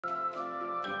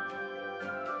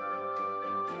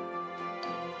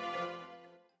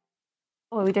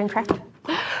are we doing craft?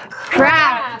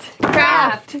 Craft,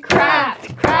 craft,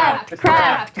 craft, craft, craft,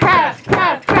 craft, craft,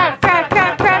 craft, craft, craft,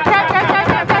 craft,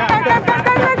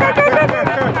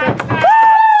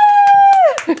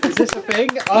 craft. Is this a thing?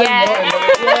 I'm not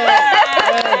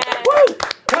in it. Woo!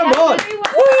 Come on!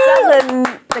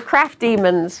 Summon the craft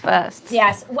demons first.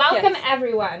 Yes, welcome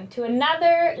everyone to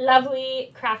another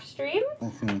lovely craft stream.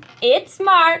 It's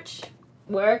March.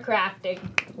 We're crafting.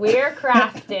 We're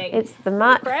crafting. It's the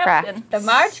March craft. The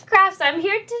March crafts. I'm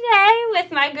here today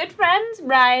with my good friends,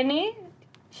 Briony.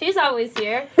 She's always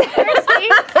here. Kirsty.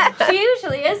 She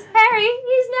usually is. Harry,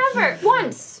 he's never.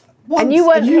 Once. And you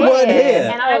weren't here.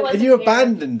 And I wasn't And you here.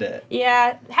 abandoned it.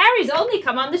 Yeah, Harry's only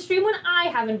come on the stream when I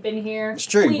haven't been here. It's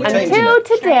true. We're changing Until it.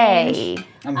 today.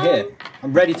 I'm here.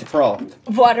 I'm ready to craft.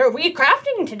 What are we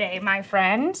crafting today, my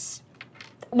friends?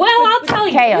 Well, I'll tell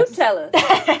you. Chaos. You tell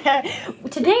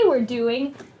us. Today we're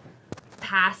doing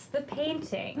pass the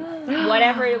painting.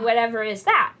 whatever is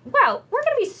that. Well, we're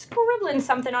going to be scribbling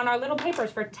something on our little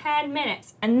papers for 10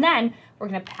 minutes. And then we're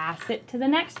going to pass it to the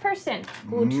next person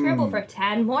who will scribble for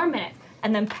 10 more minutes.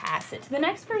 And then pass it to the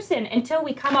next person until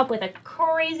we come up with a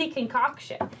crazy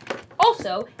concoction.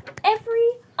 Also, every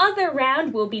other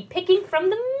round we'll be picking from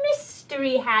the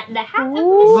mystery hat. The hat of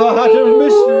mysteries. The Hat of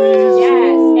Mysteries.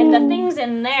 Yes, and the things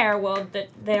in there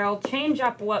they'll change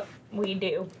up what we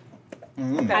do.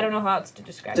 I don't know how else to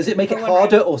describe it. Does it make it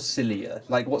harder or sillier?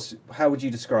 Like, how would you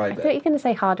describe I thought it? you were going to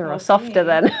say harder or softer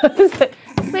then.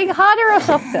 Make it harder or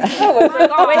softer? Oh my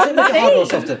God. Make it harder or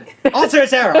softer? Answer it,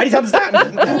 Sarah. I need to understand.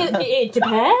 It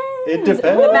depends. It The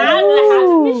depends. hat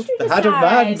of mystery The Hat of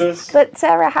decides. Madness. But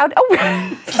Sarah, how... Oh,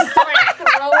 Sorry, I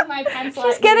throw my pencil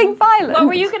she's at getting you. violent. What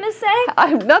were you going to say?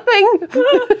 I'm nothing.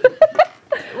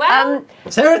 Well,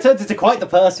 Sarah turns into quite the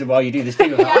person while you do this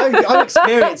too. I'm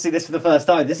experiencing this for the first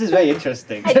time. This is very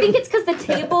interesting. I think it's because the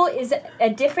table is a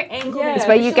different angle. Yeah. It's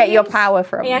where you get your power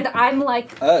from. And I'm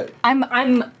like, Oh,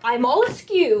 I'm all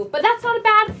askew, but that's not a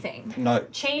bad thing. no.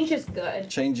 Change is good.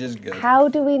 Change is good. How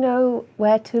do we know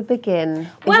where to begin? Is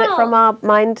it Well- from our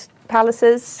mind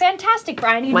palaces? Fantastic,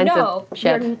 Brian. You Mine's know a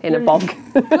shed you're- in a you're bog.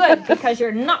 Good, because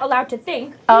you're not allowed to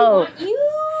think. Oh. We want you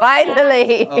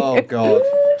Finally. Oh, God.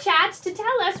 chats to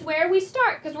tell us where we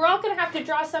start, because we're all going to have to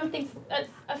draw something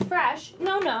fresh.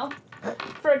 No,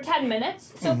 for 10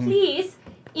 minutes. So please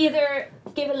either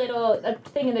give a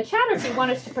thing in the chat, or if you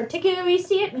want us to particularly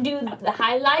see it, do the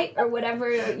highlight or whatever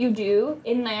you do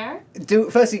in there.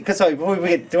 Firstly, before we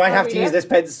begin, do I have to yeah. use this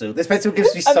pencil? This pencil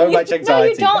gives me so much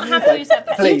anxiety. No, you don't have to use that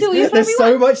pencil. Please, You do use there's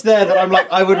so much there that I'm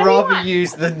like, I would Whatever you rather want.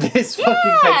 use than this Yeah,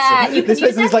 fucking pencil. you can This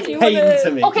use pencil is that like if you pain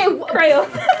to me. Okay, crayon.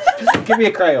 Give me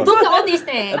a crayon. Look at all these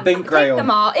things. A big crayon. Take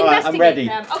them all. All right, Investigate I'm ready.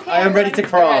 them. Okay, I am ready to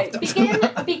craft.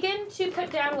 Alright. Begin to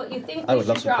put down what you think I we would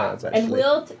love should some draw, crayons, actually.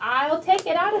 and I'll take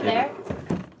it out of there.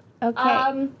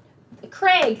 Okay.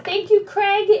 Craig, thank you,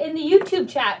 Craig, in the YouTube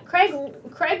chat. Craig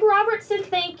Robertson,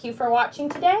 thank you for watching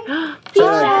today. He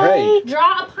said, Craig.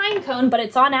 draw a pine cone, but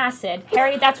it's on acid.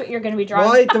 Harry, that's what you're going to be drawing.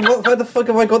 Why the fuck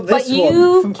have I got this But you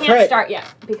one from can't Craig? start yet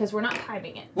because we're not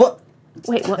timing it. What?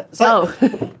 Wait, what? It's like-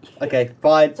 Oh. Okay,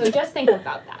 fine. So just think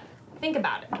about that. Think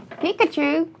about it.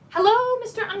 Pikachu. Hello,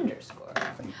 Mr. Underscore.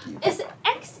 Thank you. It's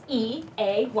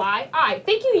XEAYI.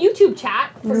 Thank you, YouTube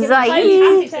chat, for giving Zai.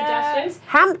 fantastic suggestions.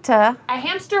 Hamster. A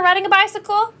hamster riding a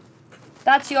bicycle.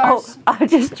 That's Oh, yours. I'll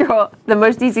just draw the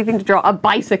most easy thing to draw, a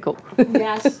bicycle.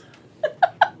 Yes.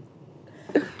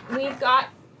 We've got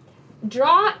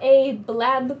draw a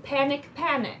bleb panic.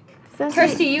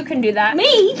 Kirsty, you can do that.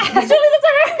 Me? Actually, that's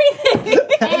a Harry thing.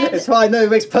 It's fine. No,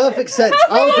 it makes perfect sense.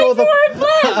 I'll draw the.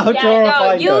 I'll draw a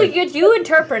pine cone. You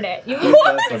interpret it. You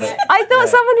Interpret it. I thought Yeah.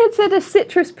 someone had said a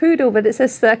citrus poodle, but it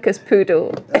says circus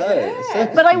poodle.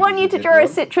 Oh, But I want you to draw a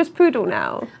citrus poodle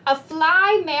now. A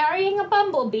fly marrying a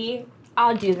bumblebee.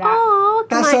 I'll do that. Oh,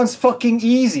 That sounds fucking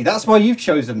easy. That's why you've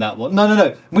chosen that one.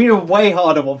 No. We need a way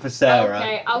harder one for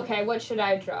Sarah. Okay. What should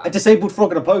I draw? A disabled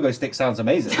frog and a pogo stick sounds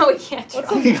amazing. No, we can't draw.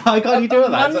 How can't you do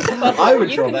that? I would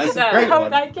draw that. It's a great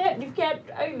one. I can't. You can't.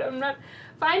 I'm not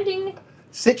finding.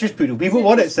 Citrus poodle. People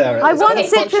want it, Sarah. I It's want got a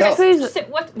citrus fucked up.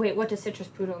 poodle. Wait, what does citrus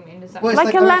poodle mean? Does that Well, it's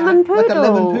Like a lemon Like a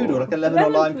lemon poodle. poodle. Like a lemon or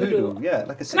Lemon lime poodle. poodle. Yeah,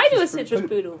 like a Can I do a citrus citrus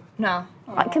poodle? No.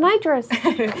 Can I draw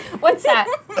What's that?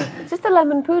 just a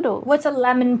lemon poodle? What's a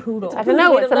lemon poodle? I don't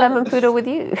know. What's a lemon poodle with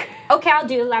you? Okay, I'll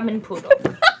do a lemon poodle.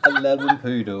 A lemon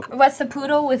poodle. What's the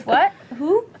poodle with what?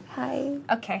 Who? Hi.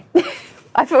 Okay.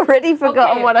 I've already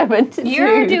forgotten Okay. what I meant to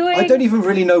You're do. doing I don't even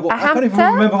really know what. A I can't even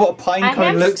hamster? remember what a pine a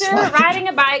cone looks hamster like. riding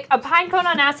a bike, a pine cone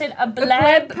on acid, a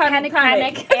bleb panic,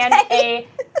 and a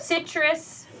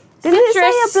citrus Didn't it say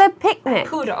a bleb picnic?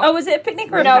 poodle. Oh, was it a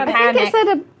picnic or a No, panic? I think it panic.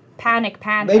 said a Panic.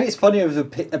 Maybe it's funny if it was a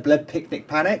blood picnic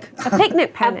panic. A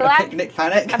picnic panic. blood- Picnic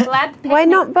panic. A blood picnic. Why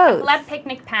not both? A blood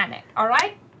picnic panic. All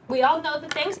right. We all know the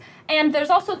things, and there's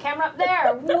also a camera up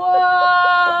there. Whoa!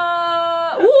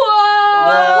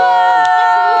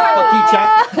 Fuck you,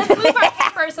 chat. Let's move our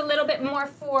papers a little bit more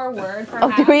forward, Oh,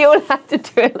 perhaps. do we all have to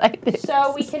do it like this?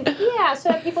 So we can, so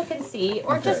that people can see,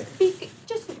 or Okay.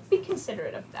 just be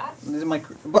considerate of that. This is my.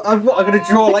 But I'm going to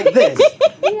draw like this.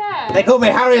 Yeah. They call me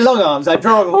Harry Longarms. I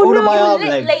draw all of my arm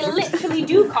They length. literally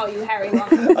do call you Harry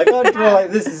Long. I can't draw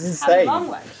like this. This is Have a insane. long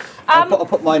one. I'll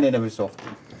put mine in every so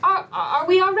often. Are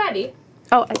we all ready?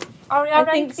 Oh, Are we all I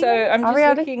ready? think so. I'm Are we just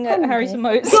already- looking at Harry's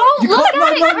emotes. Don't look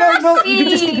at it, No. Kirsty. You can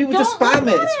just people just Don't spam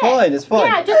look it. It's at fine. It's fine.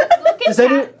 Yeah, just look at Does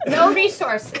any- that. No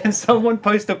resources. Can someone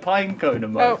post a pine cone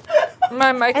emote? Oh,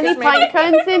 my mic any is pine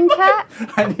cones in chat?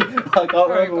 I can't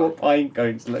remember what pine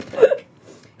cones look like.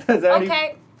 Is there any-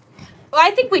 Okay. Well,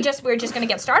 I think we're just gonna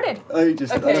get started. I don't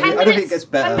think it gets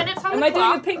 10 better. minutes on Am the I doing a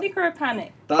clock. picnic or a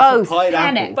panic? That's Both. a pineapple.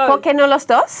 Panic. Both. ¿Por qué no los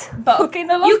dos? Both. Okay,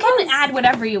 no, You let's can go. add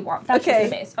whatever you want. That's Okay,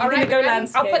 just the base. I'm gonna Alright, go ready?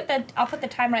 landscape. I'll put the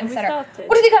timer in We center. started.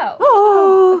 Where did it go?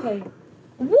 Oh, Okay.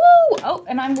 Woo! Oh,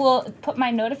 and I will put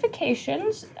my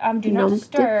notifications. Do not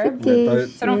disturb. So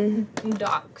don't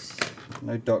docs.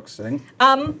 No doxing.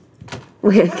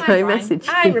 Where Come can I on, message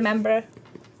I you? remember.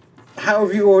 How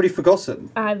have you already forgotten?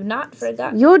 I've not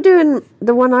forgotten. You're doing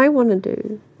the one I want to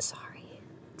do. Sorry.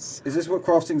 Is this what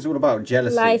crafting's all about?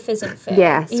 Jealousy? Life isn't fair.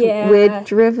 Yes, Yeah. we're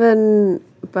driven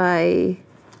by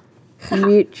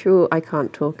mutual. I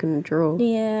can't talk and draw.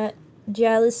 Yeah.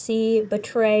 Jealousy,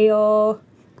 betrayal,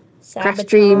 Craft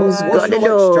dreams, sabotage. What's got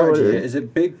your it all. strategy? Is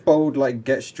it big, bold, like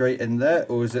get straight in there,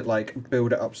 or is it like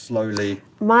build it up slowly?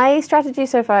 My strategy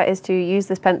so far is to use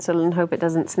this pencil and hope it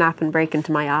doesn't snap and break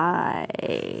into my eye.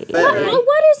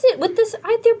 What is it with this?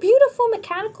 They're beautiful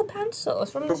mechanical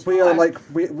pencils from the But we are store. like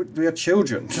we are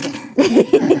children,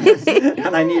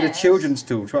 and I need a children's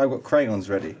tool. Try, I've got crayons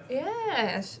ready.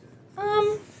 Yes.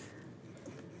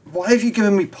 Why have you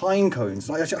given me pine cones?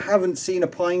 Like, I haven't seen a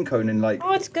pine cone in like.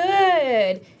 Oh, it's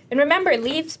good. And remember,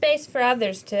 leave space for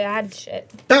others to add shit.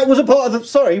 That was a part of the.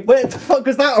 Sorry, where the fuck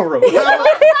was that a rule?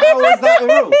 How is that a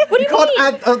rule? What do you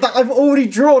can't mean? add. I've already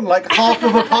drawn like half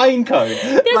of a pine cone.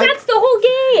 That's the whole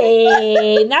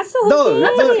game. That's the whole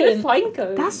No, game. Pine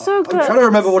cone. That's so I'm good. trying to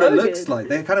remember what it So looks good. like.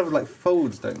 They kind of like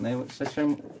folds, don't they? Which they show.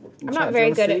 I'm not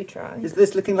very good at drawing. Is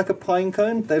this looking like a pine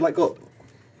cone? They like got.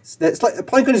 It's like a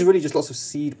pine cone is really just lots of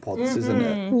seed pods, isn't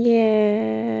it?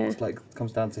 Yeah. It's like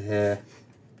comes down to here.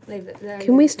 Leave it there.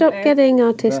 Can we stop getting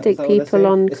artistic Is that what they're people saying?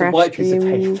 on It's a craft white piece of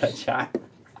streams? paper, chat.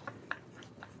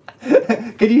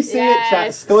 Can you see it,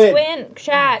 chat? Squint. Squint,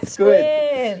 chat, Squint.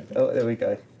 squint. Oh, there we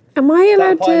go. Am I Is that a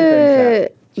allowed pine cone,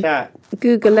 to chat?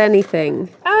 Google anything?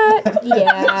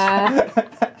 Yeah.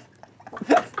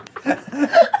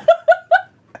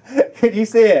 Can you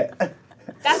see it?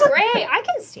 That's great. I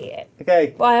can see it.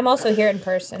 Okay. Well, I'm also here in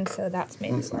person, so that's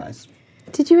me. That's nice.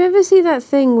 Did you ever see that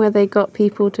thing where they got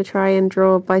people to try and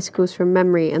draw bicycles from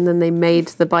memory and then they made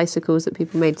the bicycles that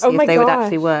people made to see Oh my if they would gosh.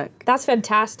 actually work? That's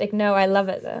fantastic. No, I love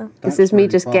it though. This That's is me really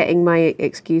just fun. getting my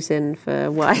excuse in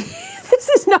for why this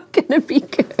is not going to be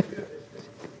good.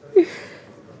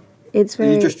 It's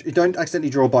very... You don't accidentally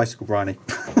draw a bicycle, Briony.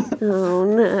 Oh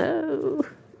no.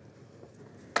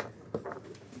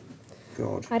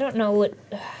 God. I don't know what.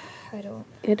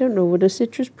 I don't know what a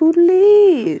citrus poodle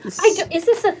is. Is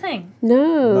this a thing?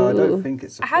 No. No, I don't think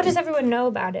it's. How does everyone know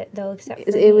about it though? Except for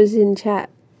It me? was in chat.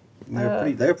 They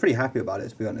were pretty happy about it,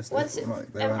 to be honest. What's They it? were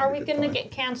having Are a we good gonna time. get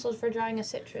cancelled for drawing a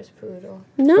citrus poodle?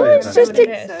 No, Sorry, it's I don't just know a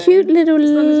what it is. cute little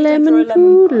lemon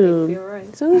poodle.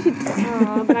 As long as you...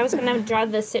 Oh, but I was gonna draw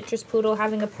the citrus poodle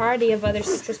having a party of other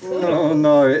citrus poodles. Oh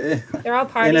no! They're all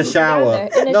partying In a shower.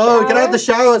 together. In a No, shower? get out of the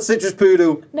shower, citrus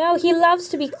poodle. No, he loves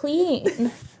to be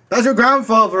clean. That's your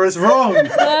grandfather. It's wrong.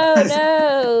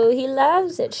 No, he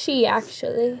loves it. She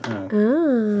actually.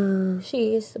 Ah.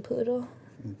 She is the poodle.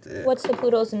 Dear. What's the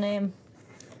poodle's name?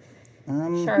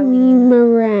 Charlene.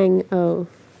 Meringue. Oh.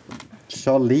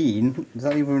 Charlene? Is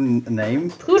that even a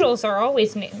name? Poodles are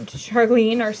always named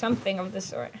Charlene or something of the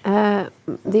sort.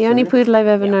 The only poodle I've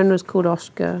ever known was called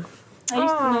Oscar. I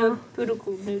used to know poodle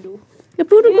called Noodle. A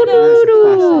poodle called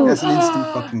Noodle. That's an instant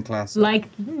fucking classic.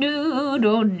 Like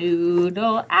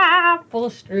noodle, apple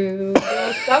strudel.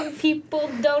 Some people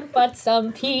don't, but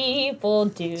some people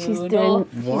do. She's doing.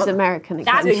 What? She's American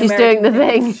again. That's She's doing the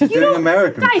thing. She's doing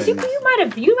American Guys, you things.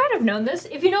 might have known this.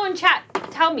 If you know in chat,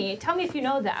 tell me if you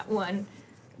know that one.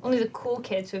 Only the cool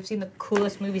kids who have seen the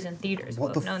coolest movies in theaters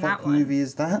What will the have known fuck that one. movie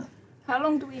is that? How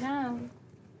long do we have?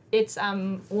 It's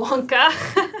Wonka.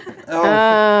 Oh,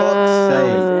 for fuck's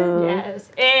sake. Yes,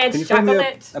 Can it's you find me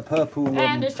chocolate. a purple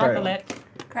And it's crayon? chocolate.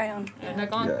 Crayon. Yeah.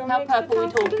 How purple are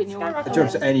we talking? You want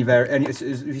Just any if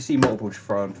you see multiple, just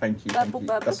throw on. Thank you. Thank you.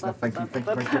 That's enough. Thank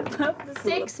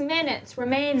you. 6 minutes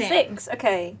remaining. 6.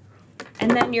 Okay.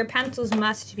 And then your pencils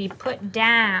must be put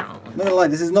down. Not gonna lie,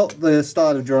 this is not the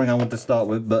style of drawing I want to start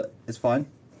with, but it's fine.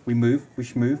 We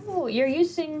should move. Oh, you're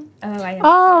using. Oh, I have.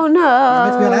 Oh He's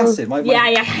meant to be on no! acid.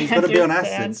 Yeah, He's got to be on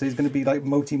understand. acid, so he's going to be like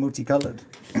multi-coloured.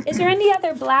 Is there any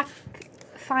other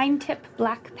fine tip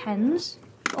black pens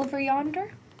over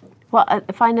yonder? What,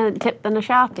 a finer tip than a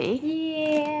Sharpie?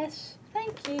 Yes.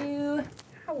 Thank you.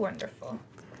 How wonderful.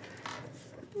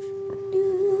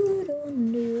 Noodle,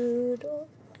 noodle,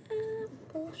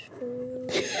 apple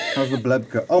strudel. How's the bleb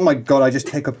go? Oh my god, I just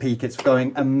take a peek. It's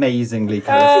going amazingly,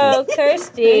 Kirsty. Oh,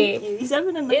 Kirsty. He's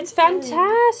having a nice It's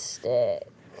fantastic.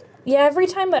 Yeah, every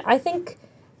time, but I think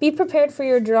be prepared for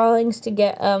your drawings to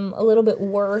get a little bit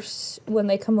worse when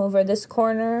they come over this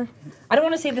corner. I don't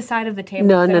want to say the side of the table.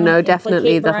 No, so I no, don't no, implicate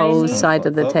definitely the whole Briony. side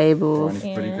of the table.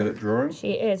 Briony's pretty good at drawing.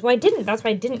 She is. Well, I didn't. That's why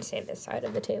I didn't say this side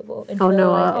of the table. Oh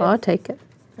no, until I I'll did. take it.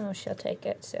 Oh, she'll take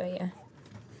it. So yeah.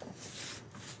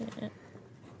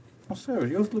 Oh, Sarah,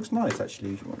 yours looks nice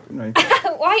actually. You know,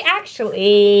 Why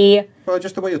actually? well,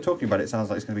 just the way you're talking about it sounds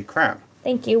like it's going to be crap.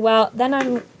 Thank you. Well, then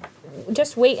I'm.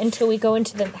 Just wait until we go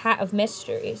into the Hat of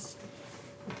Mysteries.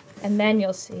 And then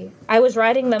you'll see. I was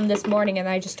writing them this morning and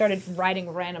I just started writing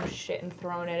random shit and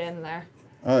throwing it in there.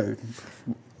 Oh,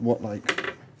 what like?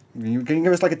 Can you give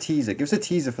us like a teaser? Give us a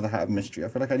teaser for the Hat of Mystery. I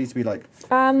feel like I need to be like.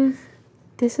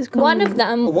 This is One of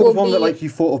them What will was one be. that like you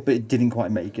thought of but it didn't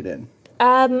quite make it in?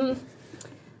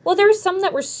 Well, there were some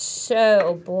that were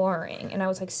so boring, and I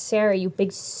was like, Sarah, you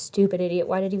big stupid idiot!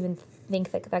 Why did you even think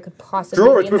that that could possibly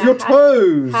Draw be it in with that your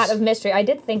toes. Hat of Mystery? I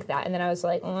did think that, and then I was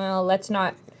like, well, let's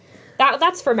not.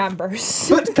 That's for members.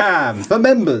 Foot cam for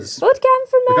members. Foot cam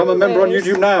for members. Become a member on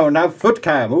YouTube now and have foot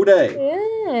cam all day.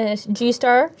 Yes, G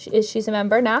Star. She's a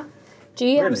member now.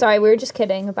 G. I'm Really? sorry, we were just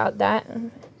kidding about that.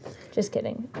 Just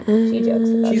kidding. She jokes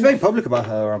about She's that. very public about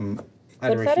her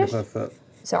adoration of fetish? her foot.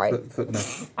 Sorry,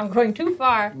 Footness. I'm going too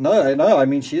far. No, I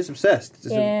mean she is obsessed.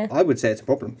 Yeah. I would say it's a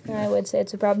problem. I would say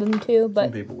it's a problem too, Some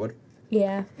but people would.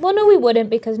 yeah. Well, no, we wouldn't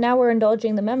because now we're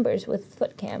indulging the members with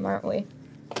foot cam, aren't we?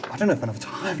 I don't know if I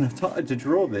have enough time to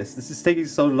draw this. This is taking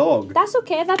so long. That's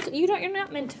okay. You're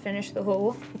not meant to finish the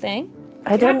whole thing.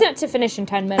 I You're don't. not meant to finish in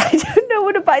 10 minutes. I don't know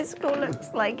what a bicycle looks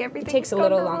like. Everything takes a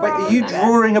little longer. Wait, are you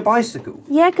drawing a bicycle?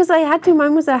 Yeah, because I had to.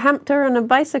 Mine was a hamster and a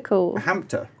bicycle. A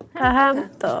hamster? A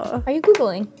hamster. Are you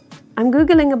Googling? I'm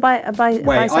googling a bicycle.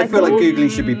 Wait, I feel like Googling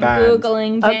should be banned.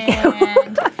 Googling Okay.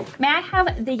 banned. May I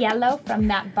have the yellow from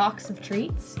that box of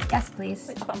treats? Yes, please.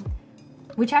 Which one?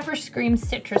 Whichever screams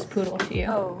citrus poodle to you.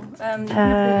 Oh,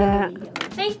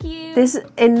 Thank you. This,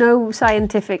 in no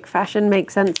scientific fashion,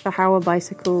 makes sense for how a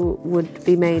bicycle would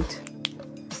be made.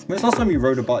 When's the last time you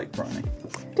rode a bike, Briony?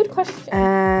 Good question.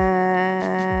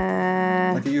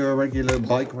 Like, are you a regular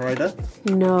bike rider?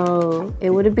 No, it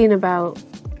would have been about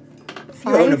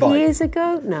You own a 5 bike? years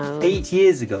ago. No, 8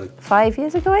 years ago. 5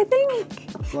 years ago, I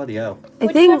think. Bloody hell. I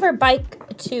Would you think. ever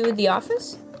bike to the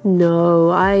office? No,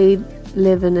 I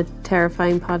live in a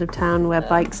terrifying part of town where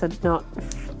bikes are not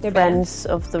They're friends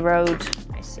of the road.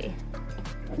 I see.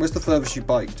 Where's the furthest you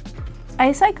biked?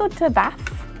 I cycled to Bath.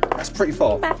 That's pretty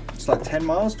far. It's like 10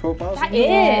 miles, 12 miles? That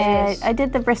Yeah, is. I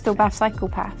did the Bristol Bath cycle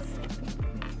path.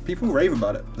 People rave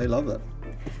about it. They love it.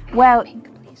 Well,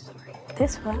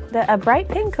 this one, a bright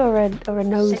pink or a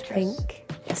nose Citrus. pink?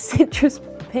 A citrus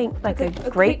pink, like a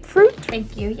grapefruit.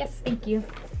 Thank you. Yes, thank you.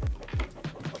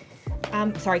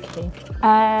 Sorry, continue.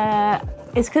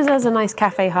 It's because there's a nice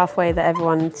cafe halfway that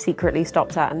everyone secretly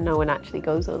stops at and no one actually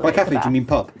goes all the By way to cafe, do you Bath. mean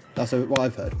pub? That's what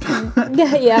I've heard.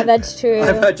 Yeah, that's true.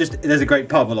 I've heard just there's a great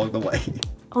pub along the way.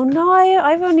 Oh no,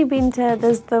 I've only been to,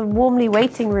 there's the Warmly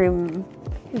waiting room.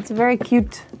 It's very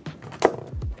cute.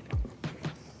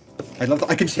 I love that.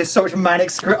 I can hear so much manic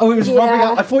script. Oh, it was Yeah. rubbing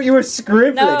out. I thought you were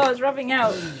scribbling. No, I was rubbing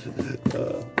out.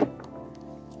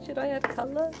 Should I add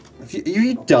colour? Are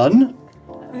you done?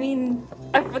 I mean,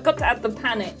 I forgot to add the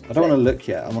panic. I don't want to look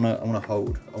yet. I want to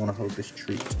hold. I want to hold this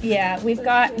treat. Yeah, we've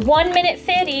got 1 minute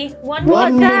 50. One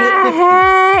minute. minute.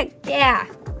 Heck! Yeah.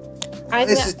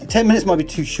 This is 10 minutes might be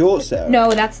too short, Sarah.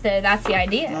 No, that's the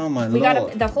idea. Oh my we lord.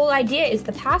 gotta. The whole idea is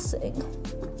the passing.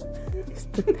 It's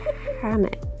the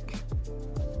panic.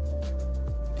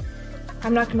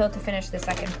 I'm not gonna be able to finish the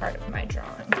second part of my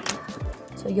drawing,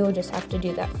 so you'll just have to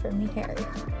do that for me, Harry.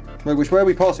 Wait, which way are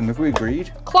we passing? Have we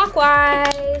agreed?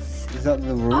 Clockwise. Is that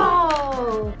the rule?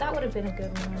 Oh, that would have been a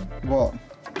good one. What?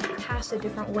 Pass a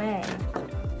different way.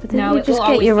 But then No, you it just will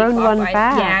get always your be own one clockwise.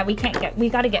 back. Yeah, we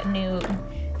gotta get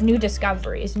new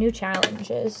discoveries, new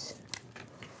challenges.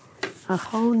 A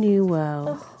whole new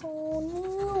world. Whole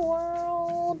new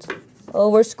world. Oh,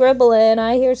 we're scribbling.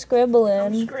 I hear scribbling.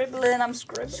 I'm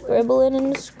scribbling. Scribbling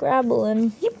and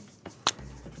scrabbling. Yep.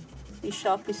 These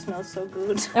Sharpies smell so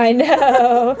good. I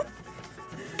know.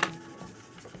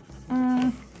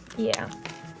 Yeah.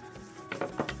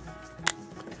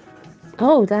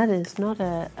 Oh, that is not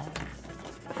a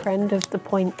friend of the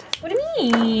point. What do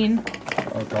you mean?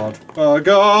 Oh god. Oh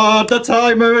god, the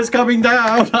timer is coming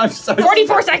down. I'm so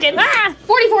 44 seconds.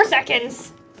 44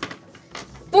 seconds.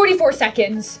 44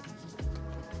 seconds.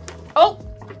 Oh,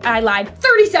 I lied.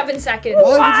 37 seconds.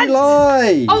 Why did you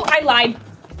lie? Oh, I lied.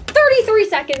 33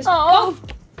 seconds. Oh.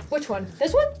 Which one?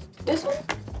 This one? This one?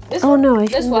 This Oh one? no, I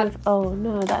This shouldn't one. have. Oh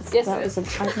no, that This was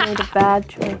is. I made a bad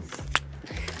choice.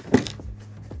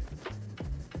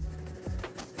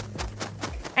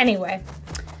 Anyway.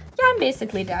 Yeah, I'm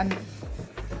basically done.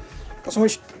 Got so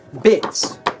much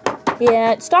bits.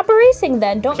 Yeah, stop erasing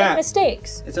then. Don't Cat. make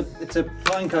mistakes. It's a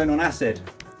pine cone on acid.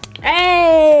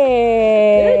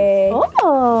 Hey!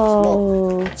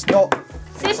 Oh. It's not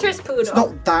Citrus poodle. it's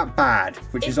not that bad,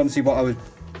 which is honestly what I was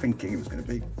thinking it was gonna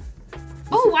be.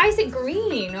 Oh, why is it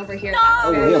green over here?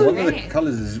 Oh That's yeah, very one of the nice.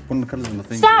 colours is on the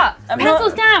thing. Stop! I'm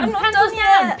Pencils not- down! I'm not Pencils done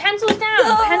down! yet. Pencils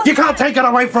down! Pencils You can't take it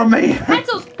away from me!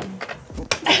 Pencils!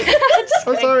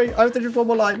 I'm sorry, I have to do one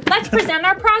more line. Let's present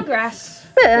our progress.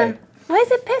 Okay. Why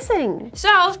is it pissing?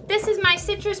 So, this is my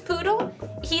citrus poodle.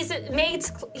 He's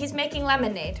making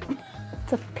lemonade.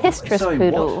 It's a pistrous Sorry,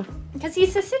 poodle. Because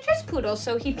he's a citrus poodle,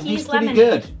 so he pees He's pretty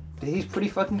lemonade. good. He's pretty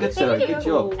fucking good, Sarah. Thank Good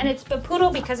you. job. And it's a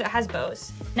poodle because it has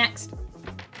bows. Next.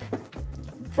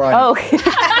 Right. Oh.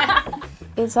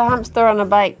 It's a hamster on a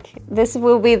bike. This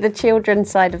will be the children's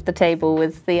side of the table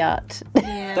with the art.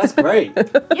 Yeah. That's great.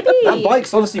 That Yippee!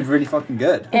 bike's honestly really fucking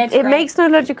good. It's It great. makes no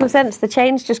logical sense. The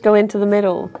chains just go into the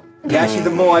middle. Yeah, actually, the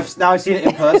more I've seen it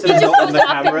in person and not on the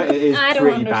camera, it is I don't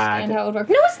pretty understand bad. how it works.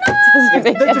 No, it's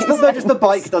not! Just the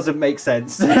bike doesn't make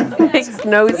sense. The Makes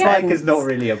no bike sense. is not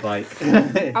really a bike.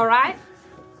 Alright.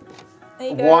 There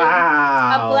you go.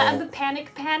 Wow. A panic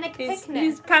He's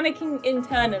picnic. panicking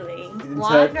internally He's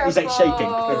like shaking.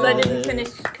 because I didn't finish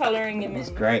colouring him That's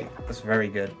in. great. That's very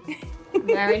good.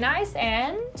 Very nice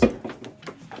and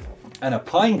And a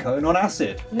pine cone on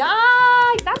acid. nice.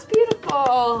 That's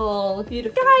beautiful.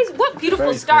 Beautiful. Guys, what beautiful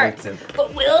Very starts. creative.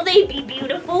 But will they be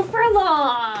beautiful for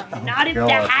long? Not if the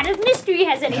God. hat of mystery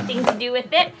has anything to do with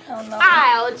it. Oh no.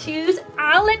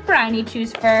 I'll let Briony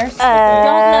choose first.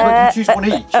 But you choose one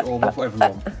each, or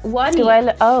everyone. One Do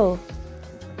I? Oh.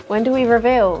 When do we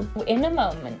reveal? in a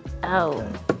moment. Oh.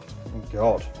 Oh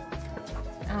God.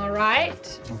 All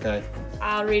right. Okay.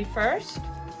 I'll read first.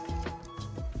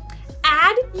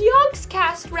 Add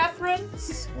Yogscast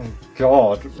reference. Oh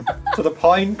God. To the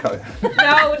pine cone.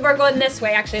 No, we're going this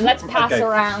way actually. Let's pass Okay.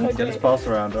 around. Okay, let's pass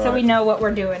around. So alright. we know what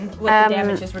we're doing, what the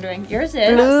damages we're doing. Yours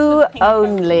is Blue Pink one,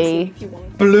 only. if you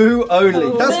want. Blue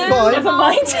only. That's fine. Never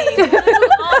mind.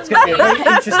 It's going to be a very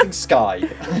interesting sky.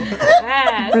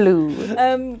 Yes.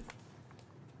 Blue.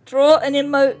 Draw an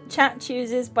emote chat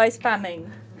chooses by spamming.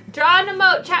 Draw an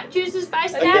emote. Chat chooses by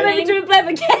Now I'm spamming. to bleb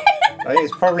again. I think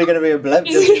it's probably going to be a bleb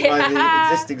just by the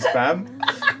Yeah. existing spam.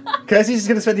 Kirsty's just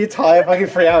going to spend the entire fucking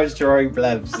 3 hours drawing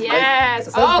blebs. Yes.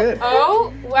 That sounds good.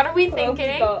 Oh, what are we What have we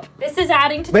thinking? got? This is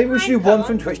adding to Maybe the we should do time one code.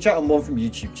 from Twitch chat and one from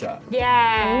YouTube chat.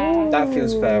 Yeah. That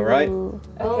feels fair, right? Okay,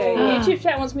 Oh. YouTube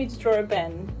chat wants me to draw a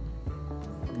Ben.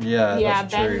 Yeah, Yeah,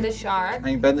 that's Ben true. the shark. I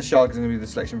think Ben the Shark is going to be the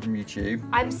selection from YouTube.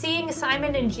 I'm seeing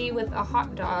Simon and G with a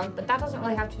hot dog, but that doesn't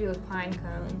really have to do with pine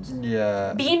cones.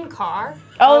 Yeah. Bean car.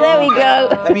 Oh, there we go.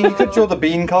 I mean, you could draw the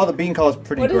bean car. The bean car is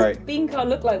pretty What great. does bean car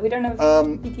look like? We don't have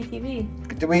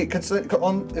BTTV. Do we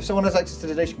if someone has access to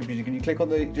the Nation computer, can you click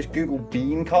on just Google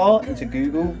bean car into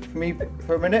Google for me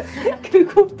for a minute?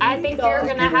 Google. I think you're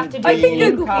gonna have to do I think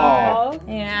bean Google car. car.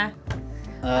 Yeah.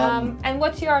 And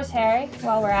what's yours, Harry?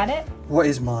 While we're at it. What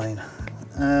is mine?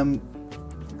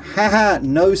 Haha,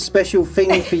 no special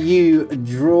thing for you.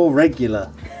 Draw regular.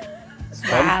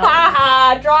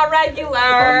 Haha, draw regular.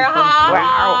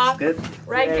 Ha. Good.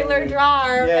 Regular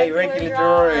drawer. Yay, regular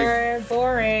drawing.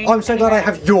 Boring. Oh, I'm so glad I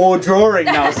have your drawing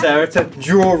now, Sarah, to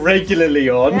draw regularly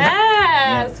on.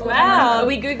 Yes, Are wow.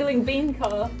 we Googling bean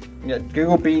car? Yeah,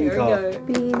 Google bean Here car. we go.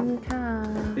 Bean car.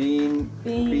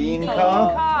 Bean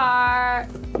Car. car?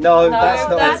 No, that's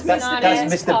not. that's That's not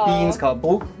Mr. it. Bean's car.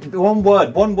 One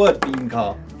word, bean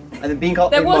car. And then bean car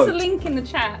There was a emote. link in the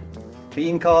chat.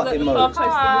 Bean car Look, emote. I'll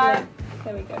post it.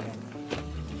 There we go.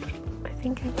 I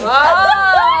think I can.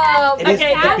 Whoa! It is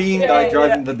the bean guy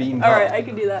driving the bean car. Alright, I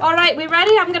can do that. All right, we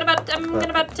ready? I'm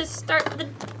about to start the.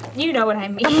 You know what I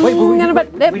mean. Wait,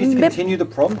 but we need to continue the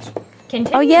prompt.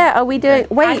 Continue. Oh yeah, are we doing?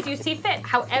 Wait. As you see fit,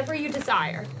 however you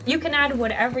desire. You can add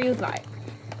whatever you'd like.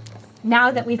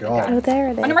 Now that we've begun. Oh, there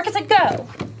it On is. your markets, go. 10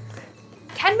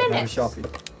 Have a minutes. Sharpie.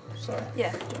 Sorry.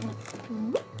 Yeah.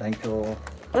 Thank you.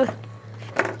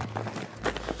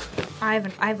 I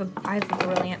have a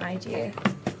brilliant idea.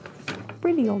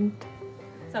 Brilliant.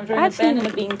 So I'm drawing a Ben in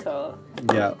a bean car.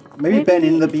 Yeah, maybe Ben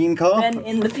in the bean car. Ben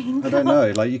in the bean car. I don't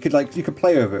know. Like you could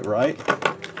play with it, right?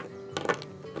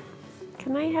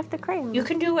 Can I have the crayon? You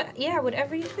can do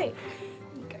whatever you think.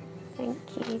 Thank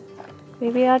you.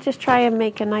 Maybe I'll just try and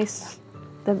make a nice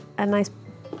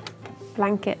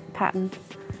blanket pattern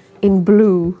in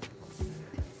blue.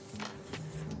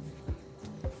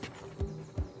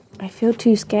 I feel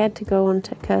too scared to go on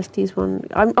to Kirsty's one.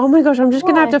 Oh my gosh, I'm just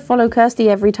gonna have to follow Kirsty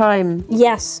every time.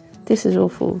 Yes. This is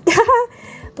awful.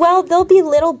 Well, there'll be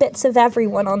little bits of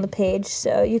everyone on the page,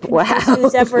 so you can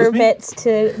choose ever bits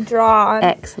to draw on.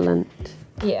 Excellent.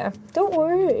 Yeah. Don't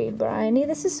worry, Briony.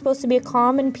 This is supposed to be a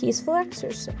calm and peaceful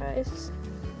exercise.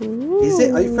 Is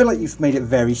it? I feel like you've made it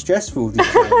very stressful. These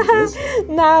challenges.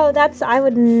 No, I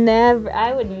would never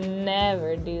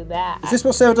do that. Is this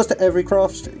what Sarah does to every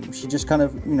craft stream? She just kind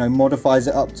of, modifies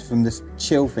it up from this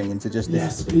chill thing into just this.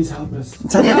 Yes, please help us.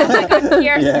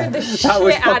 Pierre threw the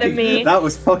shit out of me. That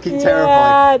was fucking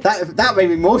Yeah. terrifying. That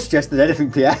made me more stressed than anything,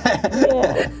 Pierre.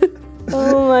 Yeah.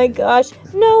 Oh my gosh.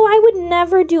 No, I would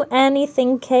never do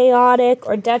anything chaotic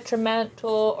Or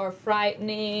detrimental, or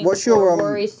frightening, What's your or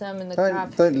worrisome in the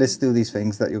craft. don't list all these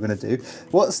things that you're gonna do.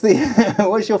 What's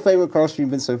your favourite craft stream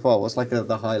been so far? What's like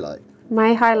the highlight?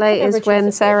 My highlight never is when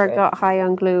choose a Sarah favorite. got high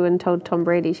on glue and told Tom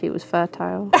Brady she was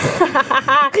fertile.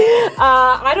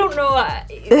 I don't know.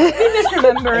 You're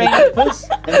misremembering.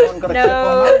 Anyone got a clip on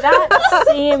No, that? that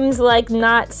seems like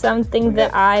not something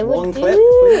that I One would clip,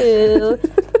 do.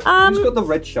 Who's got the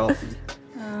red Sharpie?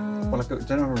 Well, I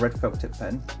don't have a red felt tip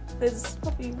pen. There's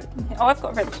probably written here. Oh, I've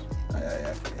got a red. Oh,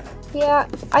 yeah. Yeah,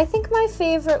 I think my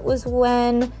favorite was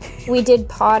when we did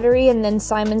pottery and then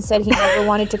Simon said he never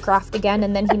wanted to craft again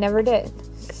and then he never did.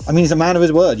 I mean, he's a man of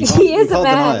his word. You can't, He is you a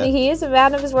can't deny man. it. He is a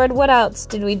man of his word. What else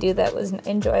did we do that was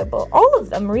enjoyable? All of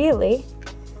them, really.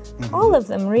 All of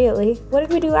them, really. What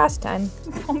did we do last time?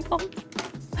 Pom-poms.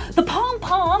 The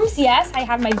pom-poms, yes. I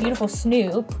had my beautiful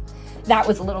Snoop. That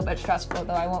was a little bit stressful,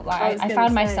 though, I won't lie. I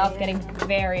found myself getting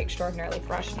very extraordinarily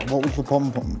frustrated. What was the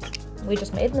pom-poms? We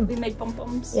just made them. We made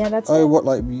pom-poms. Yeah, that's Oh, it. what,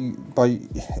 like,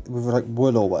 with like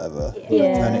wool or whatever?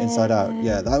 Yeah. Turn it inside out.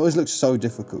 Yeah, that always looks so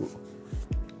difficult.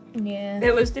 Yeah.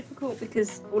 It was difficult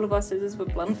because all of our scissors were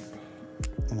blunt.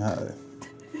 No.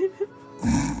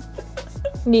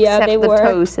 Yeah, Except they the were.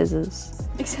 toe scissors.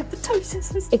 Except the toe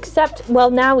scissors. Except,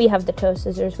 well, now we have the toe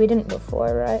scissors. We didn't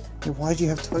before, right? Yeah, why do you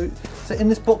have toe? So in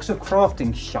this box of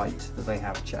crafting shite that they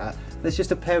have, chat, there's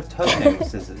just a pair of toenail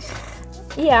scissors.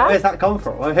 Yeah. Where's that come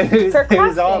from? Whose For are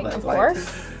crafting, they? of Like, course.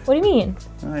 What do you mean?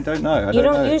 I don't know. I You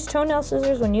don't know. use toenail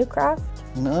scissors when you craft?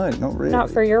 No, not really. Not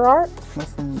for your art?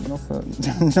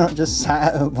 Not just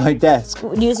sat at my desk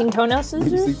Using toenail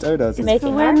scissors? using toenail scissors.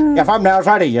 Making art? Your thumbnail's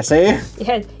ready, you see?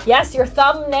 Yeah. Yes, your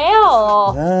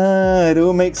thumbnail. Ah, it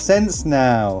all makes sense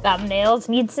now. Thumbnails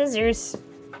need scissors.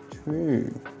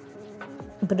 True.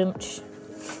 Broomch.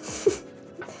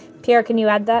 Pierre, can you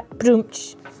add that?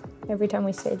 Broomch. Every time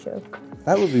we say a joke.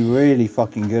 That would be really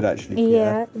fucking good, actually.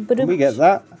 Pierre. Yeah. Can we get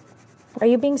that? Are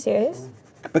you being serious?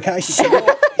 But can I actually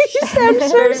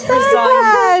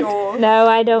No,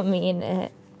 I don't mean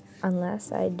it.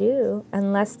 Unless I do.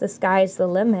 Unless the sky's the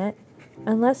limit.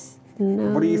 Unless...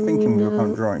 No. What are you thinking with your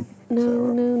current drawing?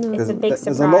 No. It's a big There's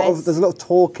a lot surprise. of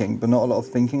talking, but not a lot of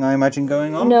thinking, I imagine,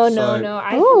 going on. No, so-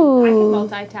 I Ooh. can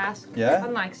multitask. Yeah?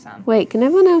 Unlike some. Wait, can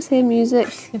everyone else hear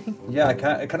music? Yeah, I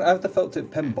can. Can I have the felt tip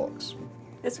pen box?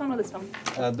 This one or this one?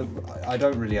 I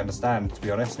don't really understand, to be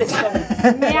honest. This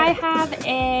one. May I have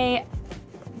a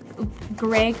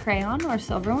gray crayon or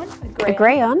silver one? A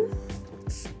crayon?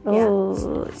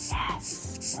 Oh,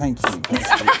 yes. Thank you.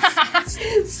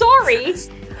 Kirsty. Sorry. I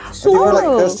do feel like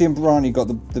Kirsty and Briony got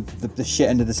the shit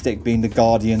end of the stick being the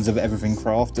guardians of everything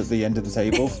craft at the end of the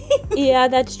table. Yeah,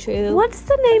 that's true. What's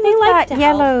the name They of like that to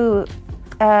yellow?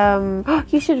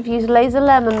 You should have used laser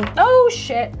lemon. Oh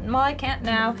shit. Well, I can't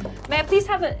now. May I please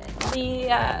have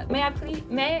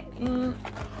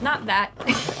not that.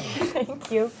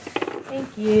 Thank you.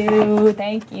 Thank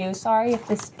you. Sorry if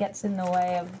this gets in the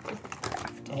way of the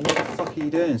crafting. What the fuck are you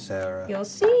doing, Sarah? You'll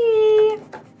see.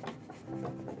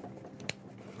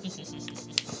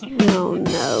 Oh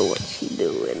no, what's she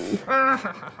doing?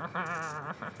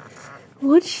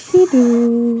 What's she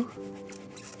do?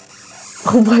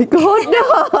 Oh my god, Why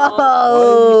no!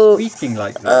 are you squeaking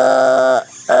like this?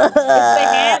 It's the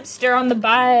hamster on the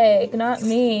bike, not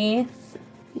me.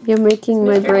 You're making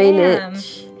my Mr. brain Ham.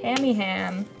 itch. Hammy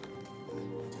ham.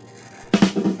 I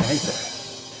hate it.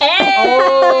 Hey!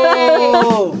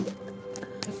 Oh!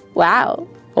 Wow.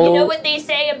 You know Oh. what they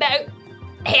say about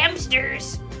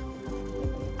hamsters?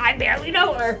 I barely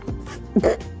know her.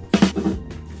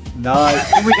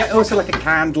 Nice. Can we get also like a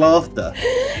canned laughter?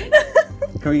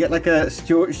 Can we get like a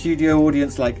studio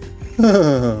audience like?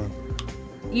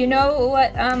 You know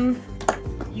what?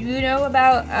 You know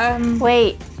about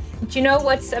Wait. Do you know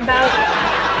what's about?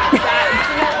 Do you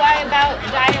know why about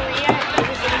diarrhea? Because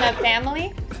it's in the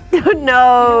family. Why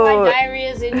No.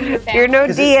 diarrhea is in your family? You're no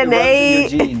 'Cause it runs in DNA. your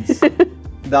genes.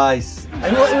 Nice.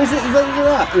 And what was it? Is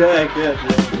that? Yeah, good.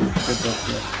 Yeah, good stuff,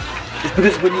 yeah. It's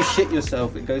because when you shit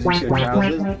yourself, it goes into your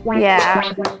trousers.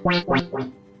 Yeah.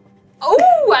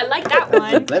 Oh, I like that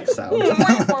one. Lip sound.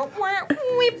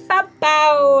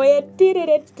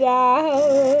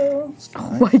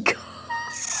 Oh my god.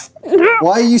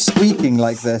 Why are you squeaking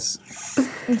like this?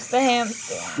 It's the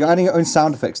hamster. You're adding your own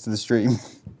sound effects to the stream.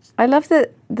 I love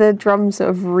that the drums sort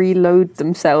of reload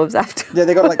themselves after. Yeah,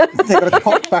 they got to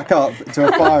cock back up to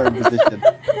a firing position.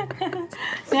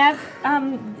 They have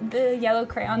the yellow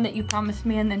crayon that you promised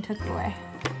me and then took it away.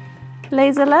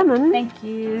 Laser lemon. Thank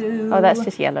you. Oh, that's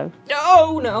just yellow.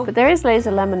 No. But there is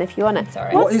laser lemon if you want it.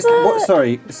 Sorry. What is what?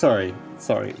 Sorry.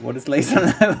 What is laser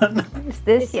lemon? It's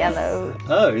this yellow.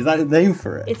 Oh, is that a name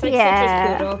for it? It's like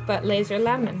Yeah. citrus poodle, but laser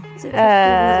lemon.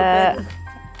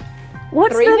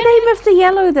 What's 3 the minutes? name of the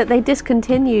yellow that they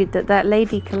discontinued that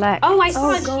lady collects? Oh, I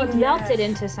saw it. She melted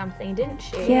into something, didn't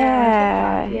she?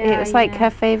 Yeah, it was like her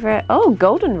favorite. Oh,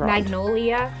 goldenrod.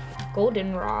 Magnolia,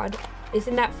 goldenrod.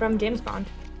 Isn't that from James Bond?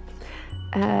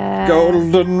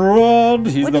 Goldenrod.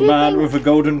 He's What the do you man think? with a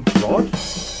golden rod. And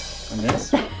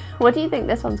this. What do you think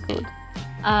this one's called?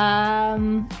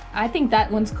 I think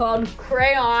that one's called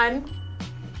crayon.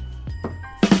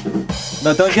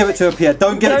 No, don't give it to her, Pierre.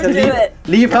 Don't give Don't it to do her. it.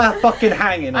 Leave her fucking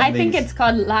hanging on I think these. it's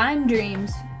called lime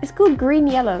dreams. It's called green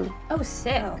yellow. Oh,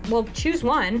 sick. Well, choose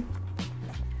one.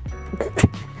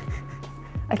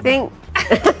 I think.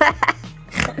 I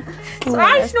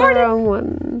That's the snorted. wrong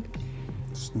one.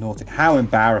 Snorting. How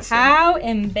embarrassing. How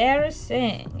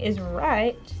embarrassing is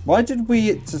right. Why did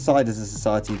we decide as a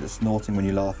society that snorting when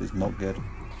you laugh is not good?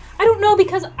 I don't know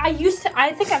because I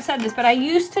think I've said this, but I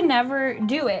used to never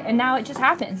do it, and now it just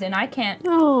happens, and I can't.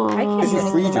 Oh. I can't Because do you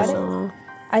anything freed about it. yourself.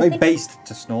 I Like think based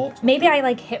to snort. maybe I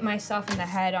like hit myself in the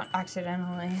head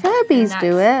accidentally. Furbies and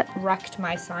do that it. Wrecked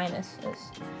my sinuses.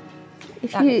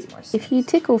 If That you makes more if you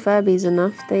tickle Furbies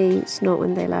enough, they snort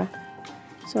when they laugh.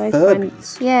 So I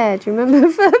Furbies? find. Yeah. Do you remember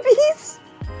Furbies?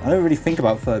 I don't really think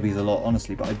about Furbies a lot,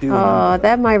 honestly, but I do Oh, remember.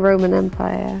 they're my Roman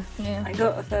Empire. Yeah. I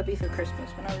got a Furby for Christmas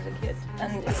when I was a kid,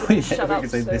 and it Yeah, wouldn't shut we up. could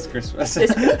say So this Christmas.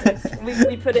 this Christmas,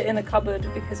 we put it in a cupboard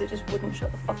because it just wouldn't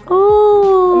shut the fuck up.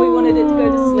 Oh. And we wanted it to go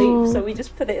to sleep, so we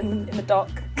just put it in the dock.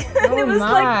 And it was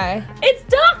like, it's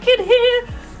dark in here.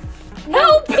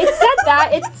 Help! It said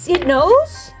that. It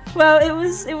knows. Well, it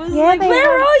was Yeah, like, they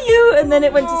where have- are you? And then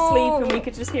it went to sleep, and we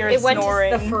could just hear it, It went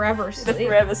snoring. to the forever sleep. The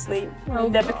forever sleep. Oh,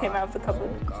 It never God. came out of the cupboard.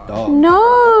 Dark.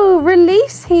 No,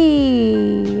 release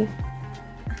he.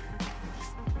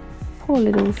 Poor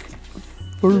little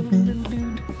Furby.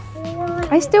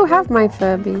 I still have my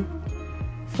Furby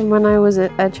from when I was a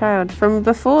child. From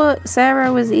before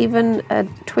Sarah was even a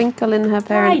twinkle in her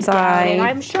parents' eye.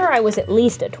 I'm sure I was at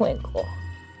least a twinkle.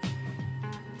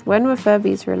 When were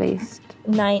Furbies released?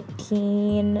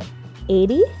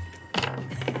 1980?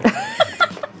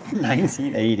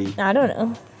 1980. I don't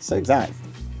know. So exact.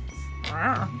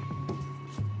 Wow.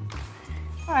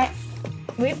 All right.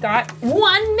 We've got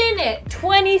 1 minute,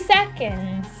 20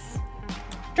 seconds.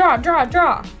 Draw.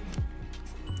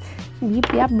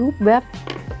 Beep, yap, boop, bap.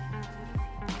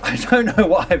 I don't know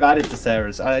what I've added to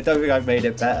Sarah's. I don't think I've made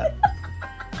it better.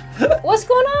 What's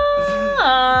going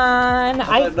on?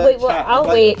 don't know, chat. I'll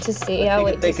Like, wait to see. I I'll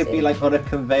think wait they to could see. be like on a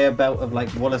conveyor belt of like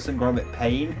Wallace and Gromit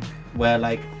Pain, where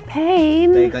like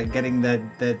Pain. they like getting the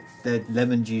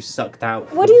lemon juice sucked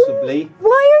out What do you- forcibly.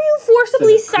 Why are you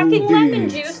forcibly So the cool sucking lemon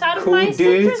dudes- juice out of cool my dudes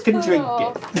citrus can drink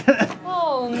poodle? it.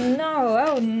 Oh no!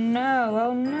 Oh no!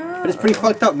 Oh no! But it's pretty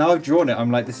fucked up. Now I've drawn it, I'm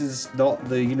like, this is not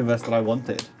the universe that I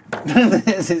wanted.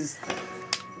 This is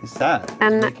it's sad.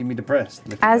 And It's making me depressed.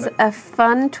 looking As at it. a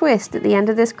fun twist at the end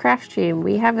of this craft stream,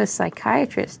 we have a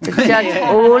psychiatrist to judge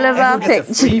all of our Everyone gets a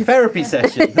pictures. free therapy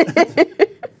session.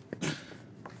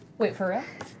 Wait for real?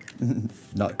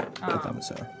 No. God damn it,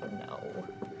 Sarah. No.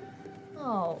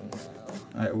 Oh, no.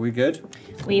 Alright, are we good?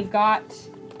 We've got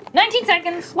 19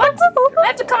 seconds. What? I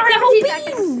have to color in a whole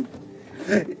bean.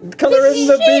 Colour in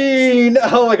the bean!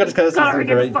 Oh my god, it's because it's a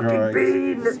great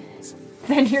drawing.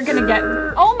 Then you're gonna get.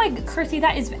 Oh my, Kirsty,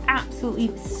 that is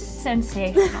absolutely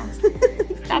sensational.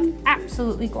 That's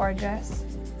absolutely gorgeous.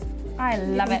 I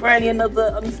love it. Briony,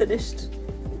 another unfinished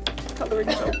colouring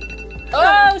job.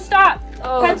 Oh, stop!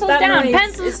 Oh, Pencils that down. noise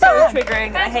Pencils is so down.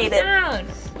 triggering. I hate it. Down.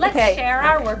 Let's Okay. share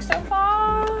our work so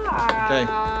far. Okay.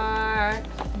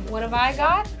 What have I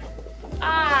got?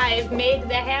 I've made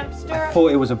the hamster I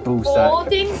thought it was a ball sack.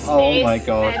 holding space. Oh my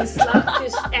god.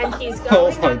 And, and he's Oh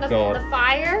going my on god. the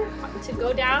fire to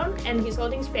go down, and he's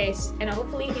holding space, and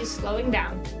hopefully he's slowing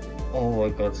down. Oh my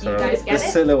god, Sarah. guys get the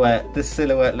it? silhouette. The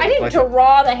silhouette I looks didn't like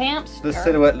draw the hamster. the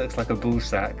silhouette looks like a ball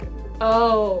sack.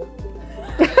 Oh.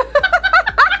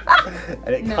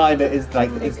 And it kinda is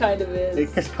like It kind of is.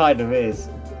 it just kind of is.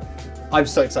 I'm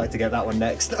so excited to get that one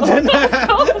next.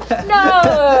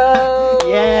 No!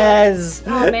 Yes! Oh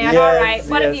man, Yes, alright.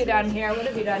 What have yes. you done here? What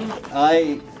have you done?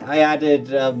 I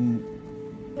added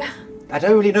I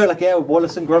don't really know, like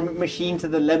Wallace and Gromit machine to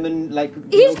the lemon He's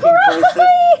milking process. crying!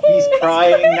 He's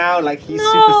crying now, like he's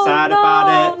super sad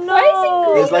about it. Why is he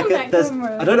green There's like on that there's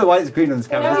camera? I don't know why it's green on this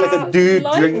camera. There's like a dude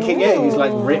Like- drinking it who's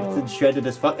like ripped and shredded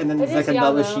as fuck, and then It there's like is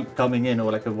another yellow. sheep coming in,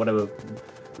 or like a whatever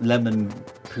lemon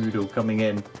poodle coming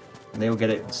in, and they all get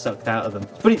it sucked out of them.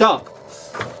 It's pretty dark.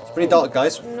 It's pretty dark,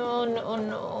 guys. No.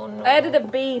 I added a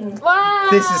bean. Wow.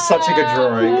 This is such a good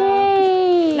drawing.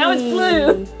 Yay! Now it's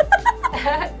blue.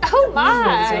 Oh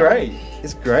my. It's great.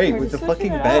 It's great with the just looking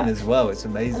fucking it Ben up. as well. It's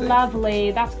amazing.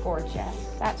 Lovely. That's gorgeous.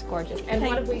 That's gorgeous. And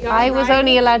what have we got? I was Brian?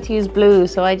 only allowed to use blue,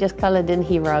 so I just coloured in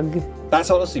he rug. That's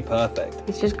honestly perfect.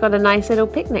 He's just got a nice little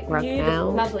picnic rug now.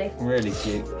 Lovely. Really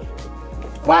cute.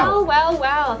 Wow.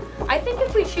 Well. I think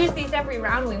if we choose these every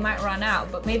round, we might run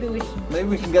out, but maybe we should. Maybe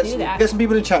we can get Do some, that. get some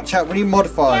people in chat. Chat, we need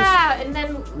modifiers. Yeah, and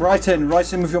then Write in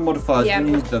with your modifiers. Yeah.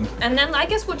 We need them. I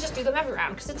guess we'll just do them every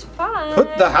round because it's fun.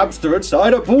 Put the hamster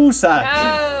inside a ball sack.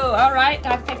 Oh, all right.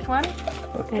 I've picked one.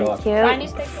 Oh, Thank God. you.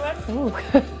 Briony's picked one.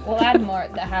 Ooh. We'll add more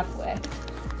at the halfway,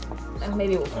 and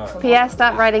maybe we'll. Put some P.S. more.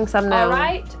 Start writing some now. All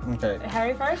right. Okay.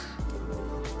 Harry first.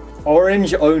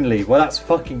 Orange only. Well, that's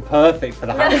fucking perfect for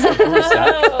the hamster ball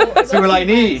sack. That's all I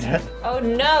need. Oh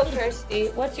no, Kirsty.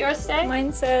 What's yours say?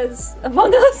 Mine says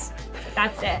Among Us.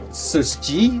 That's it.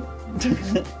 Susji.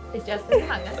 It just says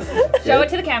Among Us. Show it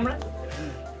to the camera.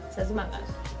 It says Among Us.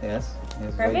 Yes.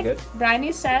 Yes. Very good. Perfect.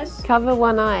 Briony says, Cover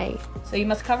one eye. so you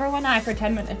must cover one eye for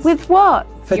 10 minutes. With what?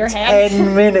 For Your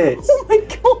 10 minutes. Oh my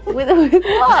god. With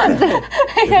what?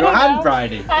 With your hand,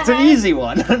 Briony. It's an easy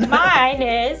one. Mine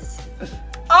is.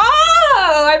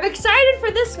 Oh, I'm excited for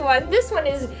this one. This one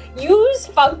is use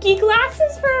funky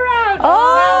glasses for a round. Oh.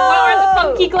 What are the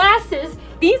funky glasses?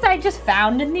 These I just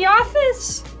found in the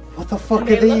office. What the fuck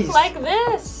They are these? look like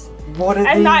this. What are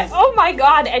And these? oh my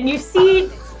god, and you see,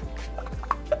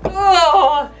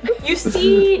 oh, you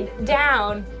see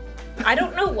down. I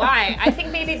don't know why. I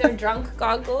think maybe they're drunk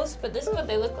goggles, but this is what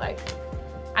they look like.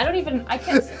 I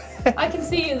can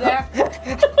see you there.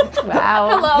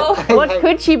 Wow. Hello. What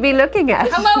could she be looking at?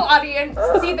 Hello, audience.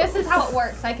 See, this is how it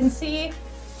works. I can see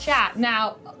chat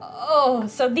now. Oh,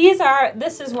 so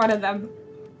this is one of them.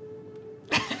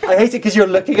 I hate it because you're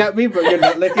looking at me, but you're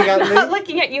not looking at I'm not me.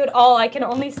 looking at you at all. I can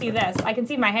only see this. I can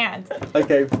see my hand.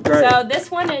 Okay, great. So this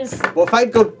one is. Well,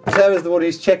 thank God Sarah's the one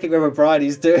who's checking whether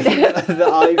Briony's doing the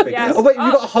eye thing. Yes. Oh wait,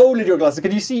 you've got a hole in your glasses.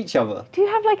 Can you see each other? Do you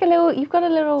have like a little? You've got a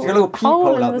little. You've got a little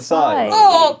peephole in out the side.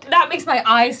 Oh, that makes my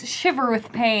eyes shiver with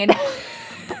pain.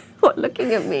 What?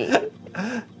 Looking at me?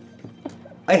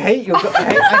 I hate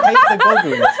the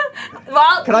goggles.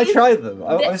 Well, Can I try them?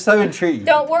 I'm so intrigued.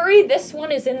 Don't worry, this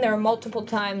one is in there multiple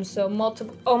times. So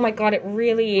multiple. Oh my god, it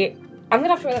really. I'm gonna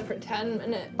have to wear that for 10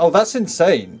 minutes. Oh, that's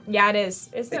insane. Yeah, it is.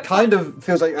 Isn't It kind of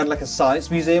feels like a science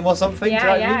museum or something. do you know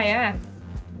what I mean? Yeah.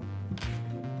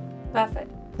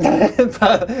 Perfect.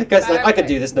 Guys, like, I can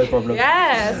do this, no problem.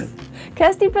 Yes.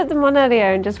 Kirsty put them on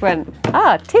earlier and just went,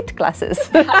 tit glasses.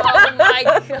 Oh my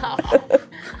god.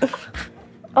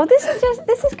 Oh, this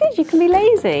is good. You can be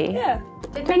lazy. Yeah.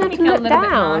 It Don't made have me to feel a look little bit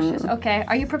down. nauseous. Okay,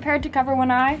 are you prepared to cover one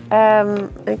eye?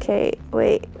 Okay,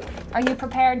 wait. Are you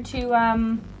prepared to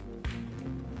I'm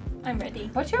ready.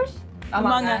 what's yours?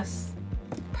 Among Us.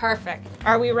 Perfect.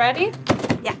 Are we ready?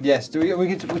 Yes.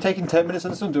 We're taking 10 minutes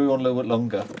on this one. Or do we want a little bit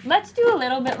longer? Let's do a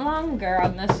little bit longer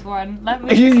on this one. Let Are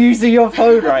me you using your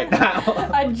phone right now?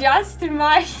 adjust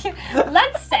my.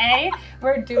 Let's say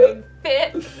we're doing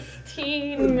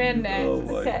 15 minutes. Oh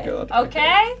my god.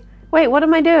 Okay? Wait, what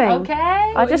am I doing?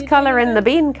 Okay. I'll just colour in the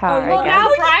bean car, Well, I guess.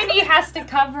 now Briony has to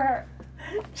cover.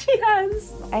 She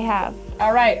has. I have.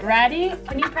 All right, ready?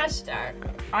 Can you press start?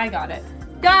 I got it.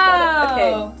 Go! Got it,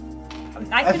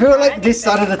 okay. I feel like this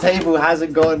side of the table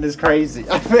hasn't gone as crazy.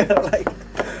 I feel like,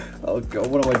 oh god,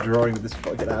 what am I drawing with this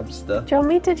fucking hamster? Do you want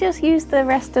me to just use the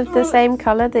rest of the same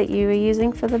colour that you were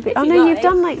using for the bean? Oh you no, you've like.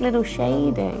 done like little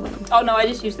shading. Oh no, I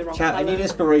just used the wrong Chat, I color. need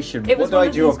inspiration. It was What do I one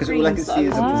of draw? these Because all I can green see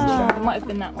is a ball suns. sack. It might have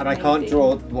been that one. And I can't maybe.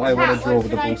 draw what I want to draw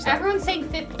with a ball sack. Everyone's saying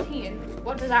 15.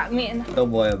 What does that mean?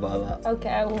 Don't worry about that. Okay,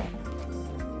 I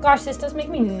won't. Gosh, this does make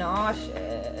me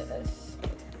nauseous.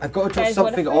 I've got to draw Guys, what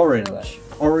if something I do orange. it?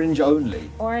 Orange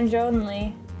only. Orange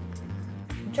only.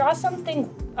 Draw something,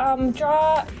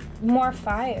 draw more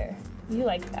fire. You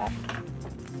like that.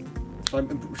 Shall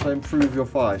I improve your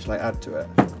fire? Shall I add to it?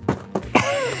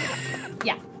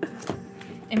 Yeah.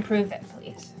 Improve it,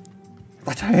 please.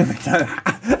 I don't even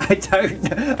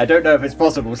know. I don't know if it's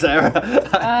possible, Sarah.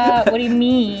 What do you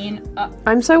mean?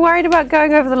 I'm so worried about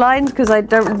going over the lines because I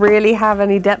don't really have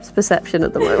any depth perception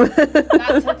at the moment.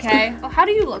 That's okay. Oh, how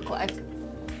do you look like?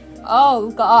 Oh,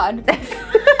 God.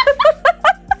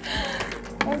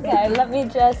 Okay, let me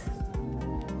just...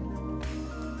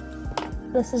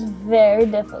 This is very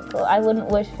difficult. I wouldn't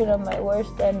wish it on my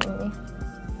worst enemy.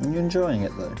 Are you enjoying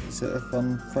it though? Is it a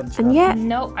fun chat? And yet,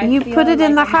 No, I you feel put it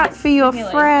in the like I'm hat for your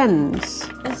stimulated. friends.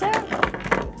 Is there?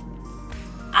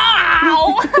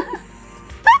 Ow!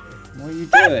 What are you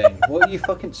doing? What are you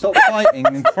fucking... Stop fighting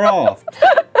and craft.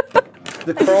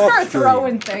 The craft Start stream.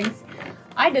 throwing things.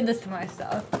 I did this to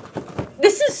myself.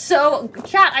 This is so...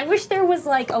 Chat, I wish there was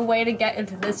like a way to get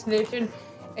into this vision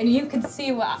and you could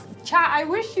see what... Chat, I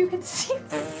wish you could see...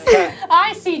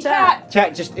 I see chat.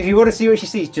 Chat, just if you want to see what she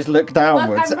sees, just look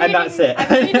downwards, Look, and that's it. I'm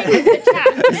reading the chat.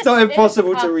 It's not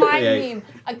impossible to Fine recreate. meme.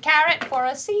 A carrot for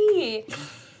a C.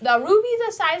 The ruby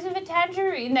the size of a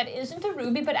tangerine that isn't a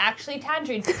ruby but actually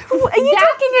tangerine. Are you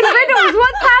talking in riddles?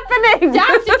 What's happening?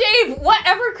 Dr. Dave,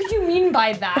 whatever could you mean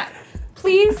by that?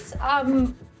 Please,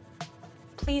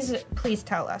 please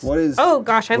tell us. What is? Oh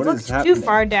gosh, I've what looked is too happening?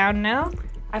 far down now.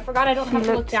 I forgot I don't have to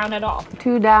look looked- down at all.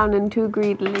 Too down and too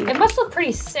greedily. It must look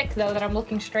pretty sick though that I'm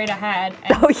looking straight ahead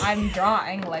and Oh, yeah. I'm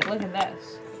drawing. Like, look at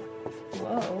this.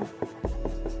 Whoa.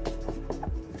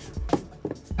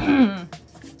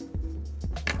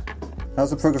 How's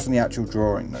the progress on the actual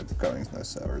drawing though going though,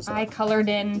 Sarah? Is that... I colored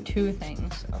in 2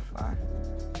 things so far.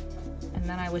 And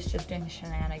then I was just doing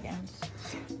shenanigans.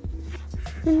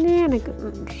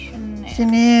 Shenanigans.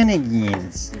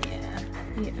 Shenanigans.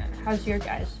 Yeah. How's your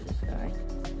guys' going?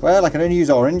 Well, I can only use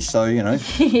orange, so you know.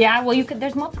 Yeah, well,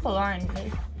 there's multiple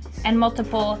oranges and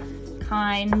multiple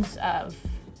kinds of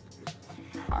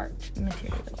art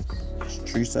materials. It's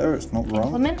true, Sarah. It's not wrong.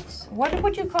 Implements? What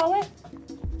would you call it?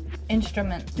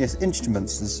 Instruments. Yes,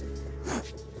 instruments is.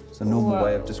 It's a normal Whoa.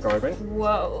 way of describing.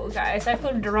 Whoa, guys, I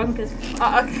feel drunk as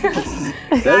fuck. Sarah's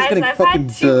Guys, getting I've fucking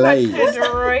had too much blazed. to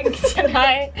drink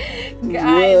tonight.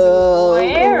 Guys, Whoa.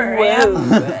 where am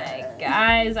I?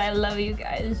 Guys, I love you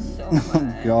guys so Oh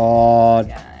much. God.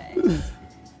 Guys,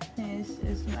 this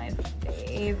is my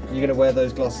favorite. You're gonna wear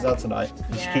those glasses out tonight.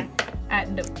 Yeah,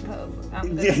 at the pub.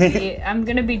 I'm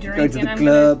gonna be Go drinking. to the I'm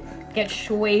club. gonna get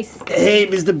wasted. Hey,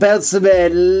 Mr.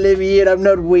 Belserman, let me in. I'm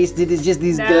not wasted. It's just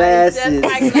these glasses.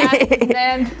 That's my glasses,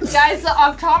 man. Guys, the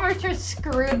optometrist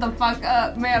screwed the fuck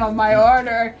up, man, on my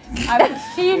order.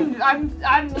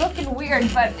 I'm looking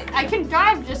weird, but I can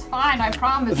drive just fine, I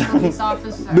promise, police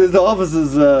officer. Mr.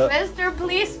 Officers, Mr.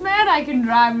 Policeman, I can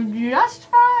drive just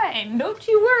fine. Don't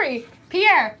you worry.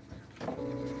 Pierre.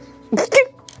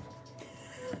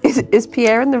 Is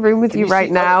Pierre in the room with you right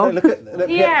now? Look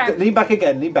Pierre. lean back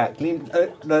again. Lean back. Lean.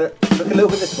 No, look a little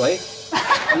bit this way.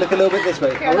 Look a little bit this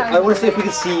way. I want to see if we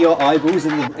can see your eyeballs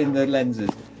in the lenses.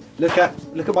 Look at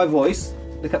my voice.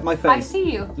 Look at my face. I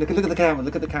see you. Look at the camera.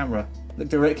 Look at the camera. Look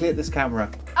directly at this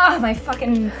camera. Oh, my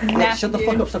fucking neck, Shut the dude.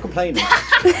 fuck up. Stop complaining.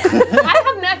 I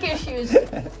have neck issues.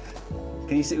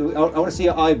 Can you see? I want to see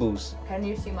your eyeballs. Can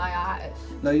you see my eyes?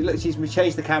 No, you look. She's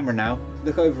changed the camera now.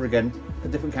 Look over again. A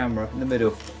different camera in the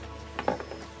middle.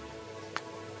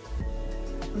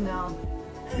 No.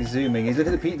 He's zooming. Look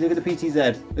at the PTZ.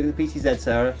 Look at the PTZ,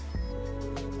 Sarah.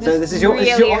 So This this is your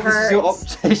really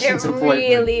optician's It appointment.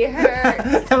 really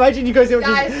hurts. Imagine you go to the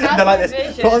Guys, optician that's and they're like my this.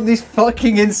 vision. Put on these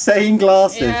fucking insane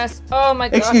glasses. Yes. Oh my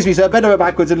god. Excuse me, sir. Bend over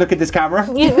backwards and look at this camera.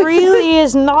 It really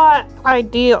is not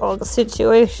ideal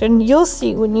situation. You'll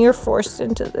see when you're forced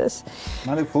into this.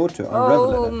 I look forward to it. I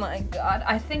revel Oh in it. my god.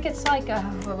 I think it's like a.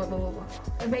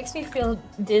 It makes me feel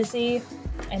dizzy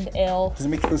and ill. Does it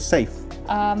make you feel safe?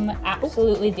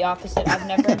 Absolutely the opposite. I've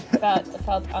never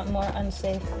felt more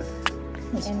unsafe.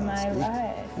 in my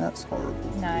life. That's horrible.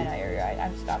 No, you're right.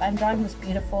 I'm stopped. I'm drawing this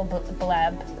beautiful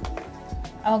bleb.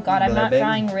 Oh God, I'm not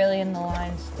drawing really in the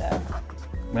lines though.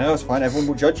 No, it's fine. Everyone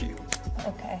will judge you.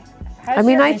 Okay. I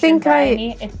mean, I think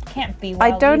it can't be.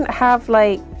 I don't have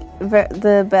like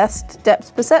the best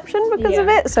depth perception because of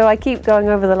it, so I keep going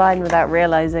over the line without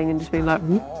realizing and just being like,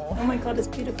 Oh my God, it's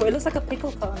beautiful. It looks like a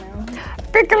pickle car now.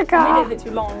 pickle I car. made it a bit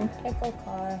too long. Pickle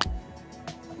car.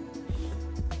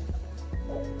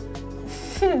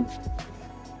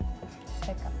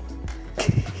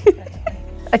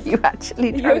 Are you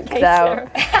actually Are you drunked okay, out?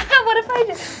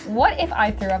 Sarah? What if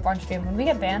I threw up on stream? Would we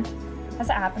get banned? Has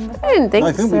that happened before? I didn't think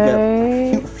I think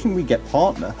so. I think we get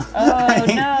partner. Oh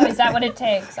no, is that what it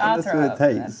takes? I'll That's throw what up.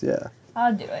 it takes, yeah.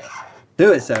 I'll do it.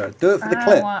 Do it, Sarah. Do it for the I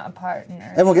clip. want a partner.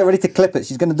 Everyone get ready to clip it.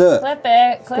 She's going to do it. Clip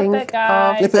it Think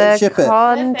guys. of Clip it and the ship it.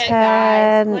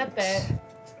 content. Clip it.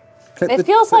 Clip It the-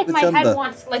 feels clip like the my head chunder.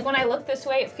 wants, like when I look this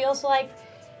way, it feels like,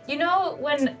 you know,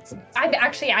 when,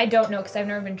 I don't know because I've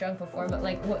never been drunk before, but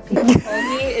like what people told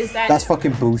me is that. That's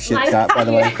fucking bullshit, Like- Jack, by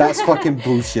the way. That's fucking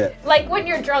bullshit. Like when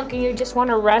you're drunk and you just want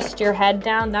to rest your head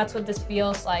down, that's what this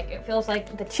feels like. It feels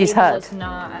like the She's table hurt. is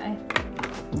not.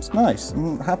 It's nice.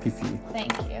 I'm happy for you.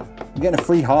 Thank you. You're getting a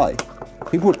free high.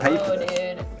 People would pay for Oh, this.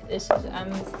 dude, this is I'm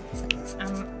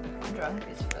drunk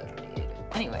as fuck, dude.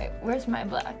 Anyway, where's my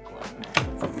black one?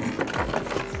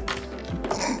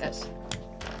 Yes.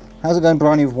 How's it going,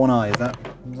 Briony, with one eye? Is that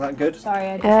good? Sorry,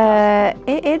 I just.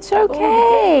 It's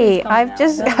okay. come I've now.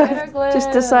 just The glitter glue.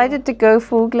 just decided to go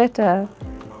full glitter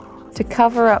to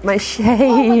cover up my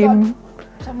shame.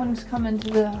 Someone's coming to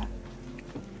the.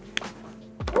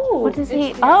 What is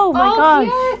he? Oh my Oh, gosh.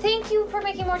 Pierre, thank you for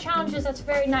making more challenges. That's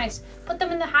very nice. Put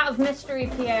them in the hat of mystery,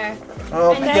 Pierre.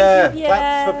 Oh, And Pierre. thank you,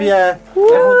 Claps for Pierre.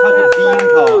 Everyone type in bean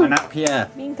car and at Pierre.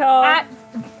 Bean car. At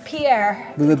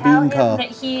Pierre. With a Tell bean him car. that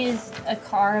he is a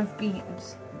car of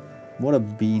beans. What a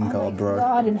bean car, Oh my bro.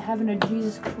 God in heaven, or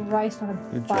Jesus Christ on a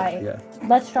Good job, bike. yeah.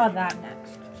 Let's draw that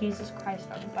next. Jesus Christ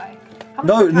on a bike. How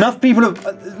No, much time? enough people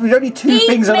have. There's only two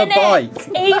things on a bike.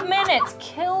 8 minutes.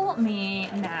 Kill me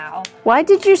now. Why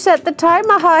did you set the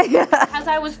timer higher? As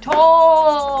I was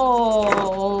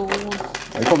told.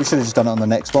 We probably should have just done it on the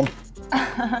next one.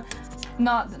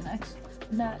 Not the next.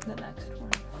 Not the next one.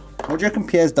 What do you reckon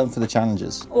Pierre's done for the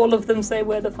challenges? All of them say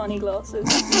wear the funny glasses.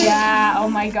 Yeah, oh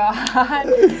my God.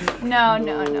 No.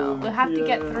 We'll have to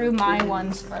get through my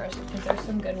ones first because there's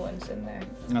some good ones in there.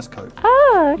 That's cool.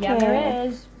 Oh, okay. Yeah, there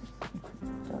is.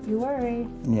 Don't you worry.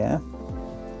 Yeah.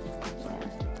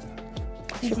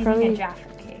 He's Should eating probably- a Jaffa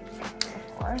cake,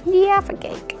 of course. Yeah, for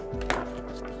cake.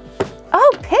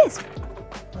 Oh, piss!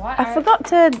 What? I forgot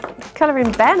to colour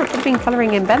in Ben. I could have been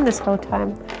colouring in Ben this whole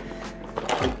time.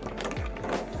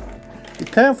 You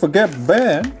can't forget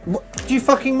Ben. What? Do you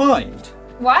fucking mind?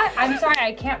 What? I'm sorry,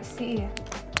 I can't see.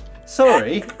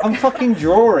 Sorry, I'm fucking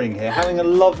drawing here, having a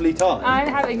lovely time. I'm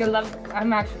having a love.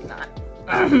 I'm actually not.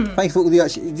 I thought you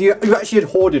actually had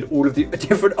hoarded all of the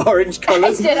different orange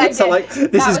colours. I did. So like, this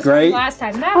That is was great. from last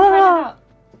time. Now I'm trying it out.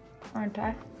 Aren't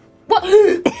I? What?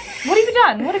 What have you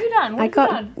done? What have you done? What I have you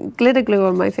got done? glitter glue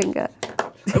on my finger.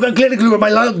 I've got glitter glue in my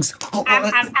lungs.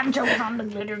 I'm choking on the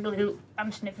glitter glue.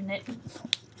 I'm sniffing it.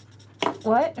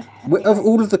 What? Of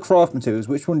all of the craft materials,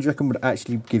 which one do you reckon would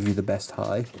actually give you the best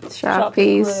high?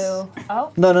 Sharpies. Glue.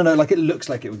 Oh. No, like it looks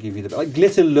like it would give you the like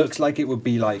glitter looks like it would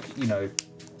be like, you know,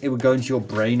 it would go into your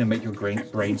brain and make your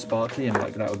brain sparkly and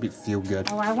like that would feel good.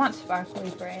 Oh, I want sparkly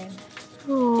brain.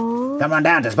 Aww. Come on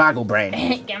down to Sparkle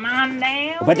Brain. Come on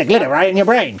down. Put the glitter right in your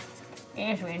brain.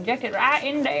 Yes, we inject it right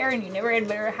in there, and you never had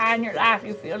better high in your life.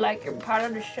 You feel like you're part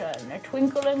of the sun, a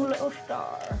twinkling little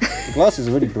star. The glasses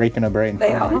are really breaking her brain.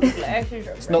 They are. Glasses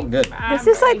are It's not good. This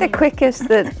is like the quickest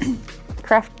that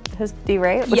craft has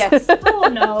derailed. Yes. Oh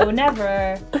no,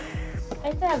 never.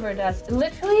 It never does.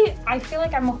 Literally, I feel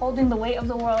like I'm holding the weight of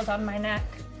the world on my neck.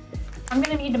 I'm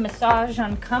gonna need a massage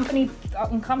on company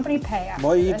pay. After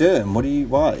What are you this. doing?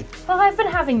 Why? Well, I've been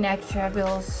having neck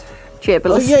troubles. Oh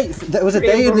Tribbles. yeah, there was a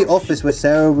day in the office where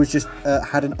Sarah was just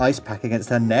had an ice pack against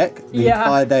her neck the Yeah.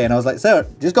 entire day, and I was like, Sarah,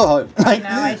 just go home. Like, know,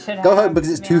 I should go have, home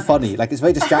because it's to be too honest. funny. Like it's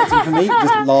very distracting for me,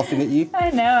 just laughing at you. I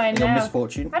know. Your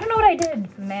misfortune. I don't know what I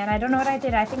did, man. I don't know what I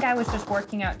did. I think I was just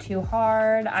working out too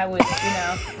hard. I was,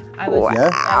 I was,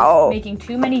 Yeah. I was making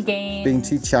too many gains. Being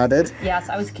too chatted. Yes,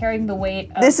 I was carrying the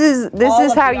weight. Of This is all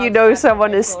of how the you know outside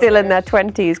someone is still in their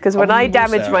shoulders. 20s, because when Oh, I you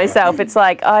damage Sarah. myself, it's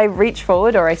like I reach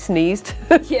forward or I sneezed.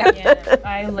 Yeah,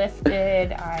 I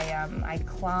lifted. I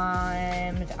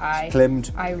climbed.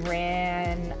 Climmed. I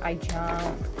ran. I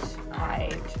jumped. I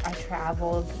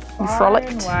traveled far frolicked.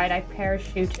 and wide. I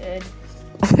parachuted.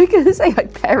 I was going to say I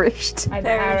perished. I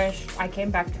perished. I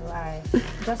came back to life.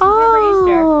 Just before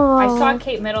Easter. I saw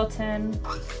Kate Middleton.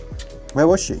 Where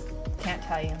was she? Can't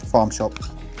tell you. Farm shop.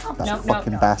 That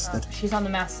fucking bastard. She's on the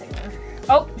Masked Singer.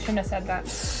 Oh, shouldn't have said that.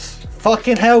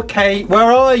 Fucking hell, Kate,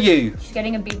 where are you? She's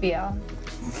getting a BBL.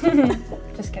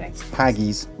 Just kidding.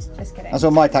 Paggies. Just kidding. That's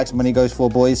what my tax money goes for,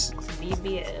 boys.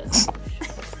 BBL.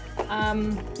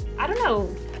 I don't know.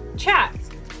 Chat.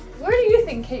 Where do you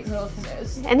think Kate Middleton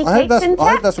is? Any I cakes in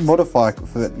hope that's a modifier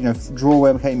for, draw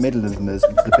where Kate Middleton is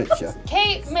into the picture.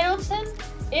 Kate Middleton,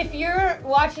 if you're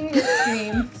watching this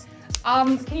stream,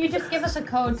 can you just give us a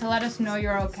code to let us know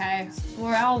you're okay?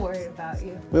 We're all worried about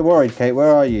you. We're worried, Kate.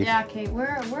 Where are you? Yeah, Kate,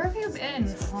 where have you been,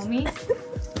 homie?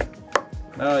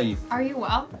 Where are you? Are you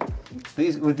well?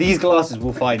 With these glasses,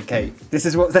 we'll find Kate. This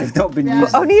is what they've not been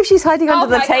using. Only if she's hiding under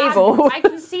the table. God, I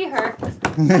can see her.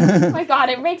 Oh my god,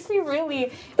 it makes me feel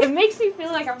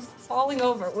like I'm falling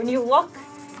over. When you look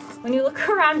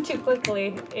around too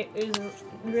quickly, it is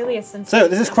really a sensation. So,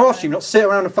 this is craft stream, not sit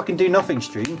around and fucking do nothing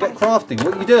stream. Get crafting.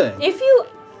 What are you doing? If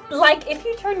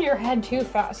you turn your head too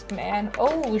fast, man.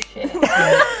 Oh shit. Okay,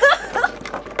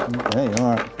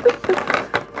 alright.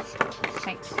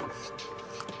 Thanks.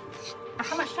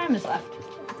 How much time is left?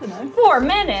 I don't know. 4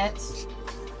 minutes.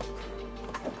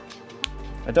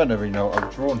 I don't really know what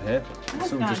I've drawn here.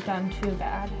 That's not done too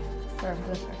bad for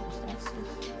the circumstances.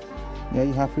 Yeah,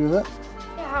 you happy with it?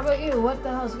 Yeah, how about you? What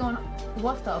the hell's going on?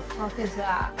 What the fuck is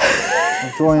that?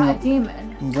 I'm drawing a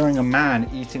demon. I'm drawing a man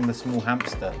eating the small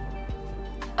hamster.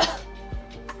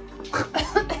 You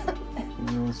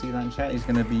want to see that in chat? He's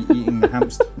going to be eating the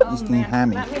hamster, eating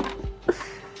hammy.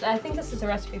 I think this is a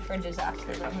recipe for disaster,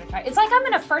 but I'm gonna try. It's like I'm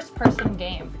in a first-person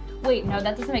game. Wait, no,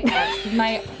 that doesn't make sense.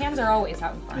 My hands are always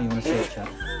out in front. You want to see it, chat?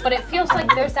 But it feels like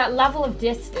there's that level of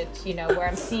distance, where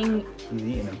I'm seeing. He's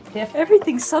eating them.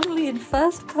 Everything's suddenly in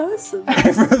first person.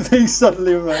 Everything's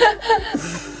suddenly right.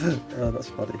 Oh, that's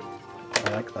funny.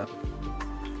 I like that.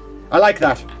 I like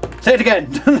that. Say it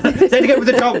again. Say it again with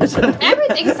the drums.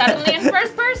 Everything's suddenly in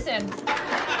first person.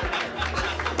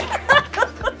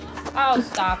 Oh,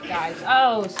 stop, guys.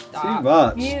 Oh, stop. Too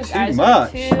much. You too guys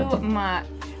much. are too much.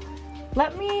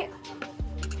 Let me...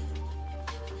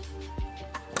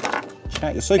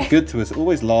 Chat, you're so good to us.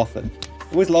 Always laughing.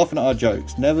 Always laughing at our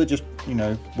jokes. Never just,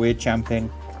 weird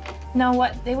champing. No,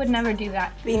 what? They would never do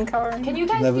that. Bean coloring. Can you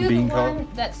guys Never do the bean one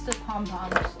that's the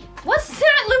pom-poms? What's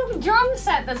that little drum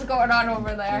set that's going on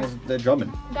over there? They're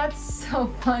drumming. That's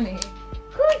so funny.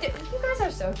 You guys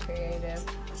are so creative.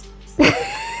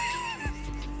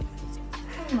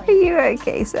 Are you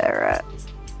okay, Sarah?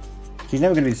 She's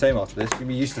never going to be the same after this. She'll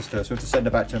be useless to us. We have to send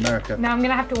her back to America. Now I'm going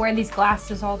to have to wear these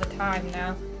glasses all the time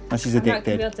now. And she's I'm not going to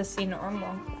be addicted. able to see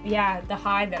normal. Yeah, the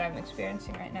high that I'm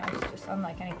experiencing right now is just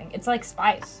unlike anything. It's like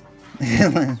spice.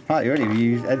 You already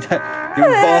used your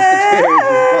vast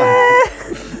experience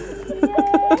with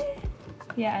spice.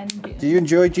 Yeah, and Dune. Do you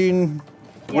enjoy June?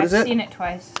 What is I've it? seen it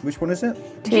twice. Which one is it?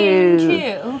 June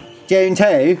 2. June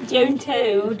 2? June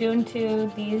 2. June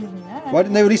 2. These nuts. Why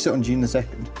didn't they release it on June the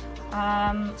 2nd?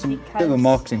 It's a bit of a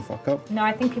marketing fuck up. No,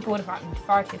 I think people would have gotten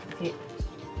far too confused.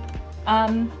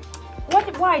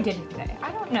 Why didn't they?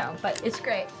 I don't know, but it's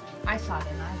great. I saw it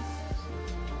and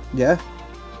Yeah?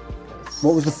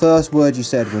 What was the first word you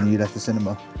said when you left the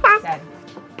cinema? said,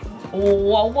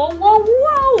 whoa, whoa, whoa,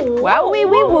 whoa. Wow, wee,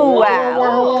 wee, woo,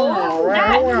 wow.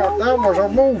 That was a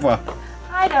mover.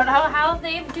 I don't know how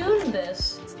they've done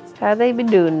this. How they been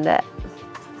doing that?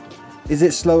 Is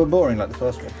it slow and boring like the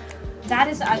first one? That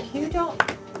is,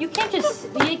 you can't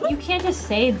just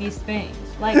say these things.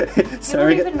 Like,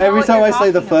 Sarah, every time I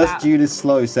say the first June is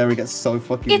slow, Sarah gets so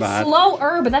fucking mad. It's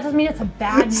slower, but that doesn't mean it's a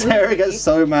bad movie. Sarah gets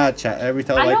so mad, chat, every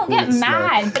time I don't call get it slow.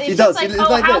 mad, but She it's does. just like, It's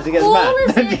oh, like how this. She gets cool mad.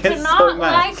 is She it to gets not so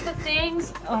mad. like the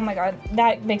things? Oh my god,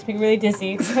 that makes me really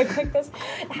dizzy. Like this.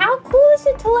 How cool is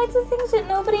it to like the things that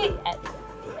nobody...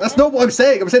 That's not what I'm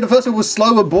saying. I'm saying the first one was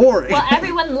slow and boring. Well,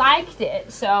 everyone liked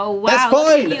it, so wow. That's look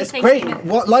at fine. you It's thinking great.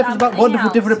 What life is about something wonderful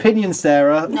else. different opinions,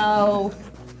 Sarah. No.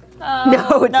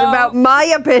 No, it's about my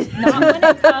opinion. Not when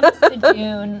it comes to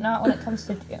June. Not when it comes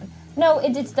to June. No,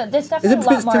 there's definitely Is it a lot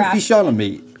because more Timothy action.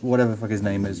 Chalamet, whatever the fuck his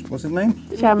name is? What's his name?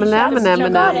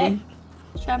 Shamanam.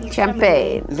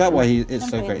 Champagne. Is that why it's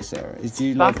so great, Sarah? Is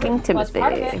you like Fucking that? Well, it's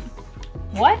part of it. Timothy.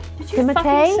 What did you Timothy?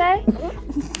 fucking say?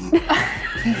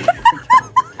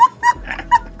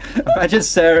 Imagine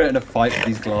Sarah in a fight with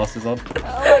these glasses on.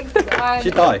 Oh my god.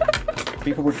 She'd die.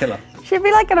 People would kill her. She'd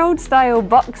be like an old style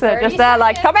boxer, just there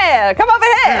like, come here, come over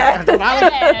here.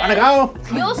 Wanna go?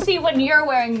 You'll see when you're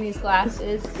wearing these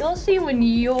glasses. You'll see when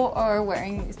you are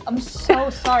wearing these. I'm so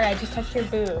sorry. I just touched your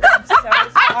boob. I'm so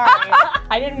sorry.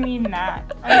 I didn't mean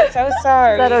that. I'm so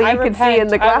sorry. Is that all you can see in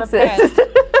the glasses?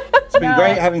 It's been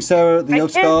great having Sarah at the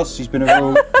Yogscast. She's been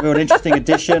a real interesting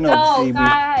addition. Oh,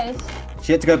 guys.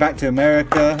 She had to go back to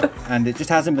America, and it just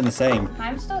hasn't been the same.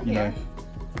 I'm still You here. know.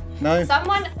 No.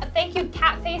 Someone, thank you,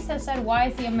 Catface has said, why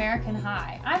is the American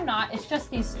high? I'm not. It's just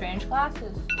these strange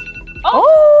glasses.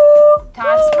 Oh!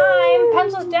 Task time.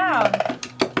 Pencils down.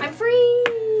 I'm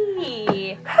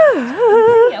free.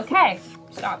 Okay.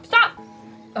 Stop.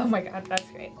 Oh my god, that's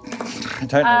great. I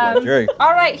don't know what Drew.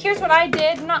 All right, here's what I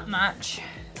did. Not much.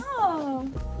 Oh,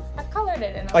 I colored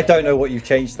it in. I don't know what you've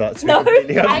changed that to. No,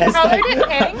 completely I honest. colored it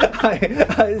pink. I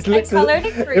colored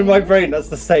it green. In my brain, that's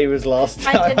the same as last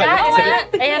time. I did that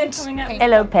and pink.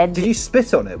 Hello, Ped. Did you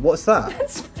spit on it? What's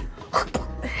that?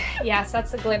 Yes,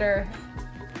 that's the glitter.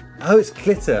 Oh, it's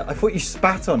glitter. I thought you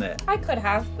spat on it. I could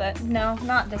have, but no,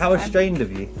 not this How time. ashamed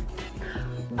of you.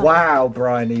 Wow,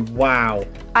 Briony, wow.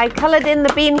 I coloured in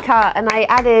the bean cart and I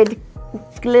added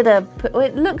glitter.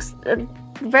 It looks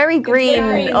very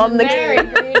green on the. Very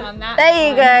green on that. There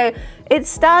you go. It's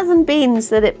stars and beans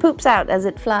that it poops out as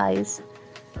it flies.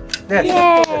 Yes,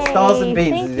 Yay, stars and beans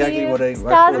thank is exactly you. what I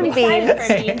Stars and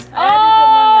beans.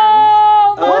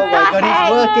 Oh my god,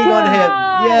 he's working on him.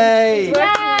 Yay!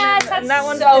 Yes, that's that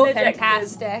one's so been ejected.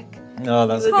 fantastic. Oh,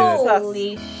 that's good.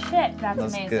 Holy shit, that's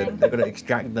That's amazing. good. They've got to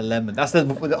extract the lemon. That's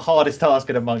the hardest task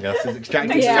in Among Us, is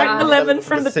extracting Extract the lemon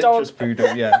from the citrus dog.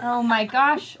 poodle, yeah. Oh my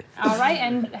gosh. All right,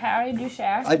 and how did you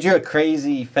share? I drew a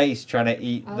crazy face trying to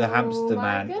eat the hamster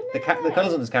my man. The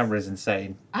colours on this camera is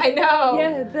insane. I know.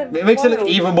 It makes it look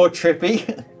even more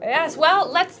trippy. Yes. Well,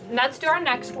 let's do our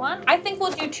next one. I think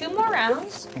we'll do 2 more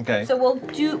rounds. Okay. So we'll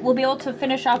be able to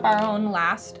finish up our own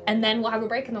last, and then we'll have a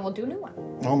break, and then we'll do a new one.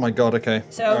 Oh my god, okay.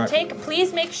 So All right.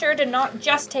 please make sure to not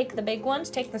just take the big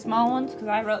ones, take the small ones, because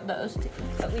I wrote those too.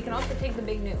 But we can also take the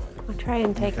big new one. I'll try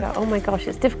and take that. Oh my gosh,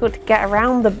 it's difficult to get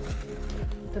around the.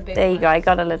 The big There you one. go. I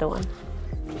got a little one.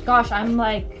 Gosh, I'm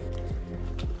like,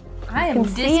 I am You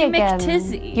can see Dizzy again.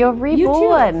 McTizzy. You're You too.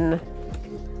 reborn.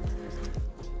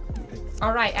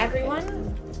 All right,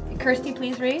 everyone. Kirsty,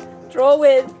 please read. Draw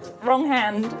with wrong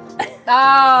hand.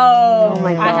 Oh,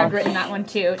 my I had gosh. written that one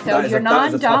too. So That is your a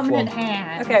tough non-dominant one.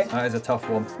 hand. Okay. That is a tough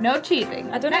one. No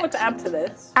cheating. I don't know what to add to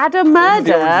this. Add a The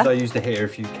oranges I murder. used to hear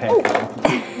if you care.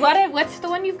 What's the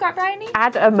one you've got, Briony?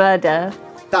 Add a murder.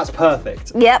 That's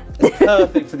perfect. Yep.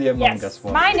 Perfect for the Among Yes. Us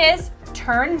one. Mine is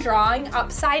turn drawing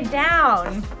upside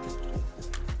down.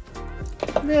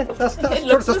 Yeah, that's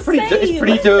looks the pretty. It's same.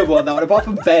 pretty doable on that one. Apart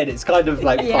from bed, it's kind of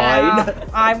like Yeah, fine.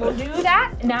 I will do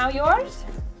that. Now yours.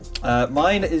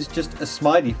 Mine is just a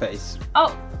smiley face.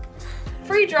 Oh,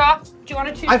 free draw. Do you want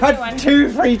to choose I've a new had one? 2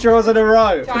 free draws in a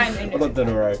row. Fine, then do Well, not in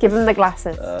a row. Give him the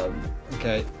glasses.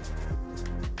 Okay.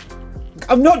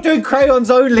 I'm not doing crayons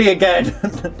only again.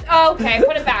 Oh, okay,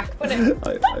 put it back. Put it.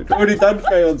 I've already done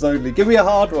crayons only. Give me a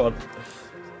hard one.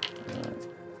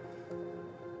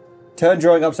 Turn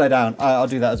drawing upside down. I'll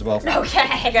do that as well.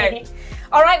 Okay. Okay.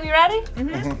 All right, we ready?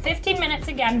 15 minutes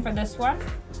again for this one.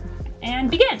 And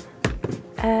begin.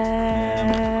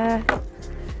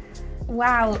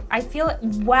 Wow,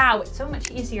 wow, it's so much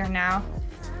easier now.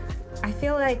 I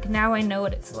feel like now I know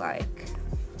what it's like.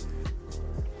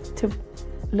 To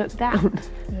look down.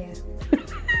 Yeah.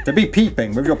 To be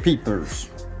peeping with your peepers.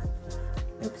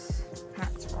 Oops,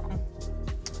 that's wrong.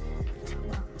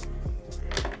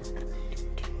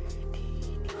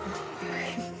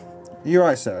 You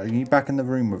right, Sarah? Are you back in the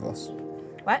room with us?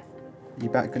 What? You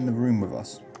back in the room with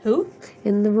us? Who?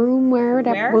 In the room where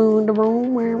that Where? wound, the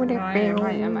room where that I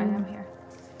am here.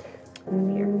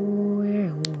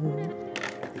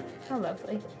 How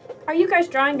lovely. Are you guys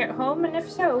drawing at home? And if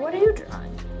so, what are you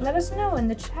drawing? Let us know in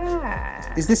the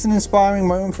chat. Is this an inspiring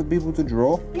moment for people to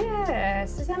draw?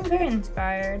 Yes, I'm very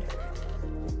inspired.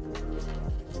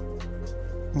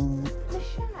 The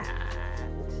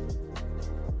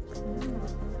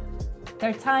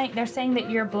chat. They're saying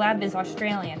that your bleb is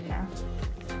Australian now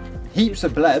Heaps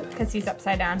of bleb. because he's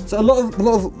upside down. So a lot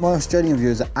of my Australian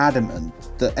viewers are adamant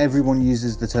that everyone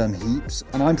uses the term heaps,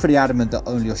 and I'm pretty adamant that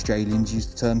only Australians use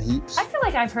the term heaps. I feel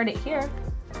like I've heard it here.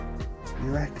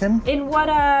 You reckon? In what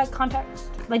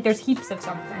context? Like there's heaps of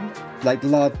something. Like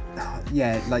large,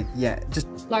 just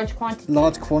Large quantity.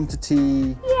 large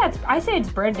quantity. Yeah, I say it's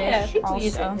British. Yeah, people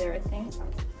use also. it there, I think.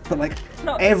 But like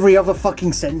No. every other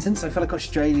fucking sentence, I feel like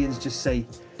Australians just say,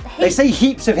 they say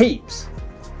heaps of heaps.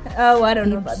 Oh, I don't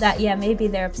know about that. Yeah, maybe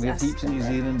they're We have obsessed. heaps in New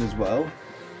Zealand as well.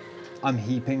 I'm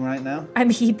heaping right now. I'm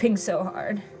heaping so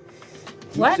hard.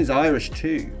 Heaps What? is Irish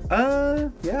too.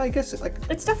 Yeah, I guess it, like.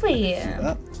 It's definitely.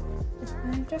 That.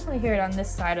 I definitely hear it on this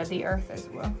side of the earth as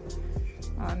well.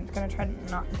 I'm gonna try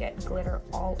to not get glitter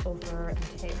all over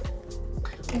the table.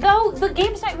 Though the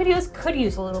games night videos could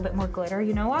use a little bit more glitter,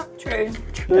 you know what? True.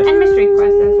 And mystery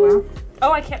quest as well.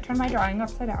 Oh, I can't turn my drawing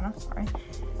upside down. I'm sorry.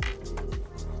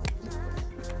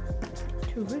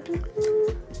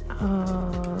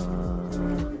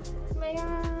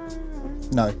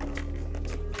 No.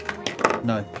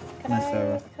 No. No,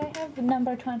 Sarah. Can I have the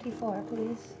number 24,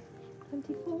 please?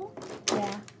 24?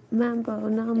 Yeah. Mambo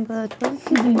number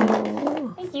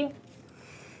 24. Thank you.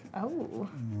 Oh.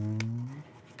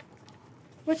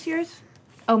 What's yours?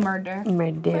 Oh, murder.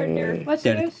 Murder. What's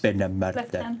yours? Left Murder.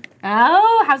 hand.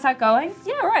 Oh, how's that going?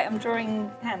 Yeah, right. I'm drawing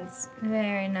hands.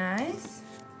 Very nice.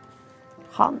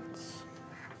 Hans.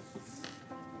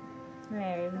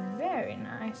 Very, very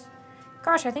nice.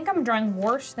 Gosh, I think I'm drawing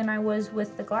worse than I was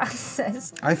with the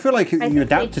glasses. I feel like I you think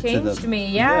adapted they to changed them. me,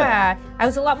 yeah. I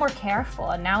was a lot more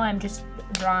careful, and now I'm just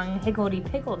drawing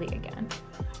higgledy-piggledy again.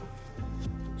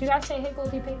 Do you guys say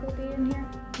higgledy-piggledy in here?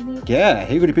 Yeah,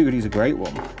 Higgledy Piggledy's a great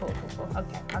one. Cool.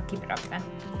 Okay, I'll keep it up then.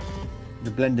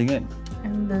 You're blending in.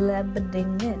 I'm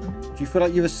blending in. Do you feel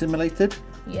like you've assimilated?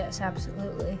 Yes,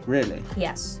 absolutely. Really?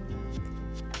 Yes.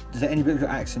 Is there any bit of your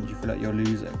accent you feel like you're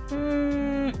losing?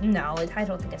 No, I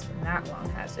don't think it's been that long,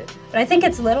 has it? But I think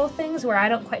it's little things where I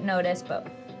don't quite notice, but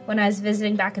when I was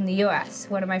visiting back in the US,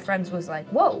 one of my friends was like,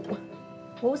 whoa,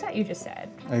 what was that you just said?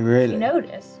 Oh, really? You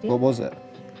noticed. Yeah. What was it?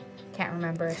 Can't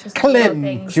remember. It's just little Clim!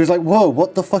 things. She was like, whoa,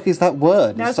 what the fuck is that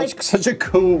word? And I It's was such a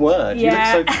cool word.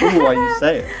 Yeah. You look so cool while you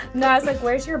say it. No, I was like,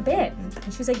 where's your bin?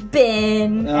 And she was like,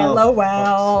 bin, Oh,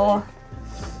 LOL.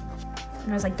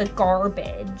 And I was like, the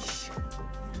garbage.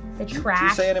 The Do you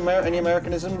trash. say any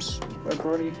Americanisms,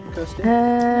 Briony, Kirsty?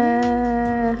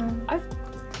 I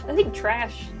think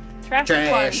trash. Trash.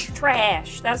 Trash. Is one.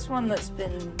 Trash. That's one that's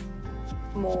been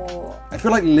more. I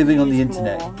feel like living on the Used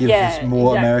internet more. gives Yeah, us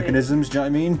more exactly. Americanisms, do you know what I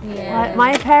mean? Yeah.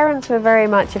 My parents were very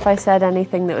much, if I said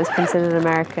anything that was considered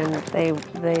American,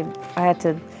 I had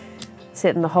to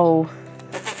sit in the hole.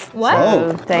 What?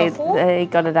 Oh. So they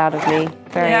got it out of me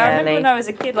very Yeah, I remember early. when I was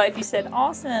a kid, like if you said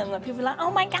awesome, like people were like,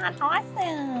 oh my god,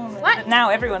 awesome. What? But now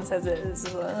everyone says it as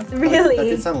well. That Really?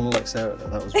 did sound a lot like Sarah, though.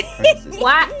 That was crazy.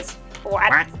 What?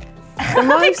 What? The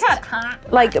most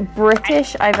like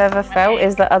British I've ever felt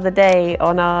is the other day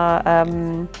on our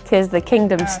Tears of the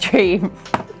Kingdom stream.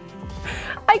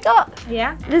 I got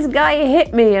this guy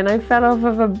hit me and I fell off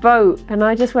of a boat and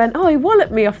I just went, oh, he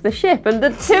walloped me off the ship, and the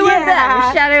two of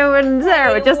them, Shadow and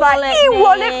Sarah, were just like, he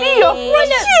walloped me off the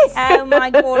ship. Oh my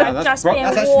god, Yeah, I've that's just that's been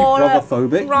actually walloped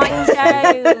brotherphobic.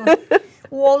 right now.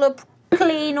 Wallop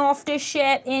clean off the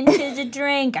ship into the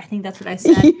drink. I think that's what I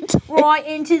said. Right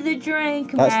into the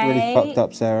drink, That's mate. really fucked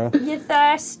up, Sarah. You're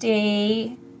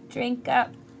thirsty. Drink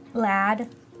up, lad.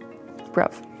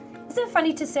 Bruv. Isn't it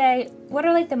funny to say, what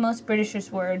are like the most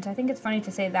Britishest words? I think it's funny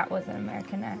to say that with an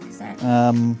American accent.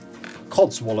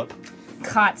 Codswallop.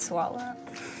 Cot swallow.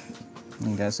 I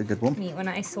think that's a good one. Me when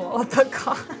I swallow a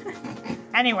cot.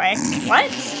 Anyway, what?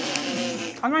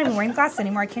 I'm not even wearing glasses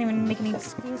anymore. I can't even make any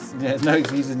excuses. Yeah, no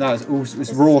excuses now. It's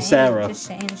raw Sarah. Just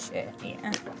saying shit,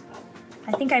 yeah.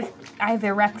 I think I've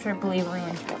irreparably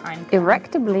ruined time.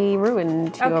 Irreparably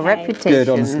ruined your Okay. reputation. Good,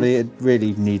 honestly. It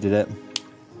really needed it.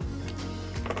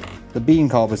 The bean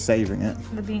card was saving it.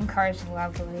 The bean card is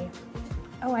lovely.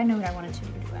 Oh, I know what I wanted to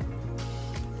do to it.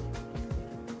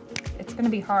 It's gonna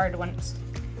be hard when it's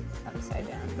upside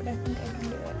down, but I think I can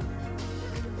do it.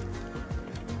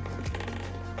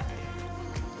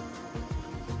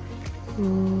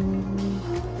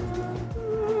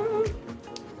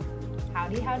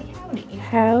 Howdy, howdy, howdy.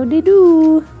 Howdy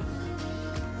do.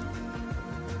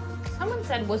 Someone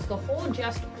said, was the hole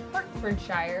just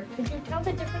Hertfordshire? Could you tell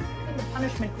the difference between the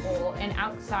punishment hole and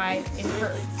outside in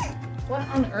Herts? What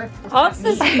on earth does Hearts that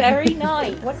is mean? very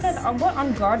nice. What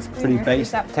on God's green Pretty earth base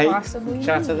is that tape possibly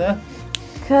chatter there.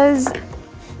 Because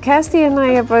Kirsty and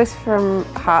I are both from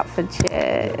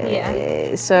Hertfordshire.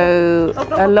 Yeah. So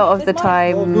a lot of the Oh,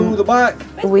 time move the back.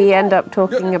 we end up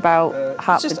talking about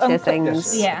just Hertfordshire uncooked,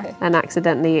 things Yeah. and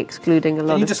accidentally excluding a Can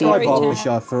lot you of describe people.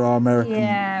 Hertfordshire for our American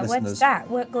Yeah, listeners? what's that?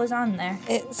 What goes on there?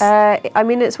 It's I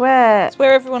mean, it's where,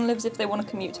 where everyone lives if they want to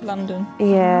commute to London.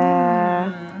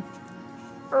 yeah,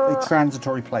 A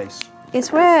transitory place.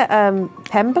 it's where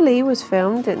Pemberley was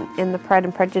filmed in the Pride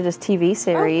and Prejudice TV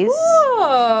series.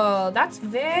 Oh, that's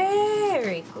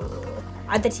very cool.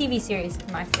 The TV series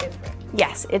is my favorite.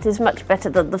 Yes, it is much better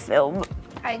than the film.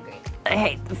 I agree. I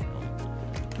hate the film.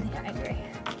 Yeah, I agree.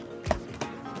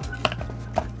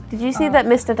 Did you see that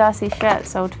Mr. Darcy's shirt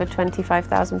sold for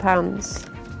 £25,000?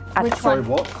 Which Sorry, one?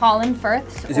 what? Colin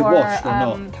Firth Is it washed or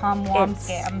not? Tom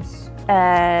Wamsgams?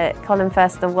 Colin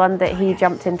Firth, the one that he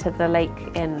jumped into the lake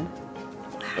in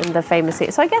the famous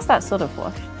scene. So I guess that's sort of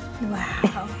washed.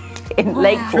 Wow. In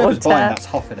lake Whoever's buying water. that's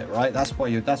huffing it, right? That's why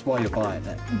you're buying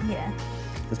it. Yeah.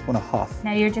 Just want to huff.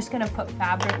 Now you're just gonna put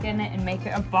fabric in it and make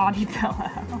it a body pillow.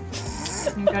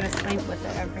 You go to sleep with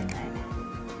it every night.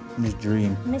 In his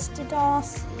dream. Mr.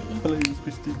 Darcy. Please,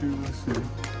 Mr. Darcy.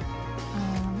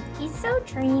 He's so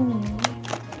dreamy.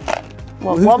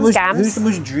 Well, Who's Wamsgams. the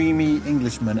most dreamy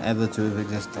Englishman ever to have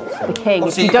existed? The king. If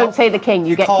Obviously, you don't say the king,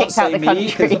 you get can't kicked out say the me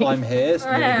country. because I'm here,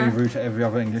 so you'll be rude to every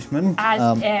other Englishman.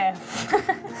 As if.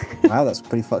 Wow, that's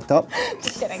pretty fucked up.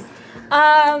 Just kidding.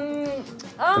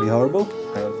 Pretty horrible.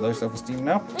 I have low self-esteem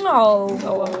now.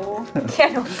 No.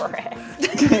 Get over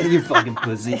it. You fucking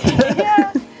pussy.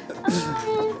 Yeah.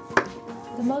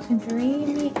 The most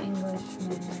dreamy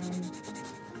Englishman.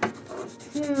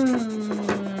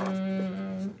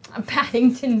 A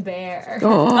Paddington Bear.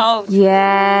 Oh,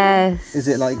 yes. Is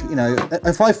it like, you know,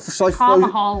 if Tom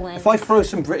Holland. if I throw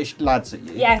some British lads at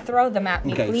you? Yeah, throw them at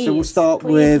me, Okay, please. so we'll start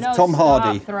Please, with no, Tom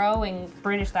Hardy. Stop throwing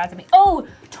British lads at me. Oh,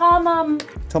 Tom,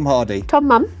 Tom Hardy.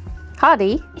 Tom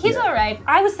Hardy. he's all right.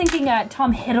 I was thinking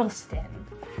Tom Hiddleston.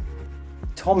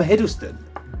 Tom Hiddleston.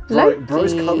 Loki.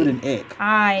 Bro's covered in ick.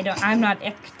 I'm not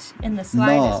icked in the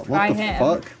slightest what by the him.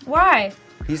 fuck? Why?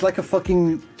 He's like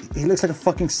he looks like a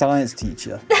fucking science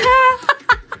teacher.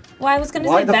 Well, I was going to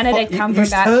Why say the Benedict fuck? You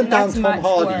Cumberbatch. turned and down that's Tom much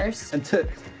Hardy worse. and took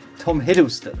Tom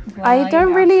Hiddleston. Well, I don't you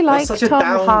know. really like such a Tom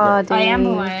downgrade. Hardy. I am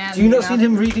who I am. Do you not know? see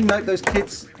him reading like those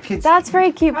kids? That's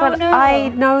very cute, but no. I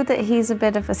know that he's a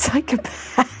bit of a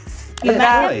psychopath. Yeah,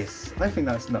 met nice. I think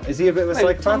that's not. Is he a bit of a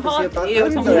Wait, psychopath? Tom Is he a Hardy bad or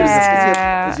person? Tom Or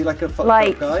Hiddleston? is he like a fucked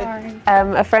Like- up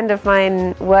guy? A friend of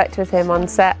mine worked with him on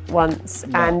set once,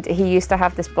 and he used to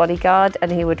have this bodyguard,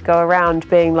 and he would go around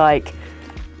being like,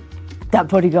 "That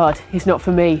bodyguard is not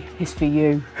for me, it's for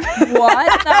you."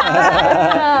 What?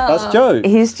 That's Joe.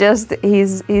 He's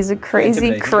a crazy,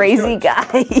 Intimidating. crazy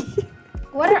guy.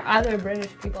 What are other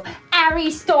British people? Harry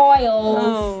Styles.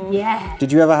 Oh. Yeah.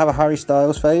 Did you ever have a Harry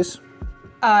Styles phase?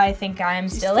 I think I'm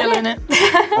still in it.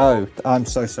 Oh, I'm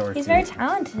so sorry. He's for very you.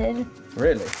 talented.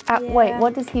 Really? Wait,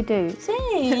 what does he do?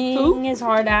 Sing his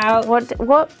heart out.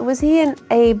 What was he in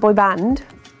a boy band?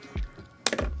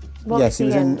 What Yes, he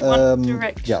was in. One Yeah.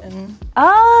 Direction.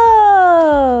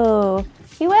 Oh,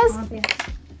 he wears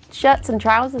shirts and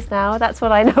trousers now. That's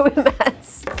what I know him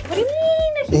as. What do you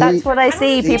mean? That's what I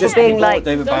see He people just being bought like.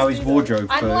 David Bowie's wardrobe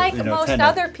for Unlike you know, most tenner.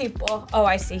 other people. Oh,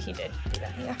 I see. He did do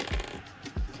that. Yeah.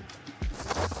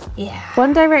 Yeah.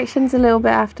 One Direction's a little bit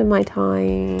after my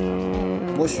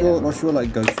time. What's your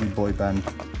like go-to boy band?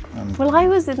 Well, I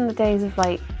was in the days of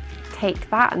like Take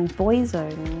That and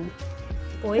Boyzone.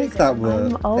 I think that were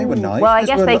they were old. nice. Well, I Those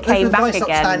guess were they those came were back nice,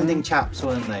 again. upstanding chaps,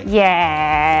 weren't they?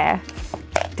 Yeah.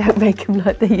 Don't make them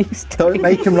like they used to. Don't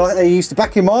make them like they used to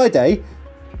back in my day.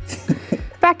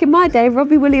 Back in my day,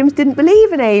 Robbie Williams didn't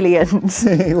believe in aliens.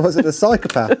 He wasn't a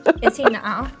psychopath. Is he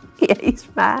now? Yeah, he's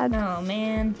mad. Oh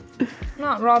man.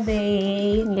 Not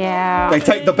Robbie. Yeah. They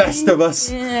take the best of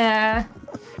us. Yeah.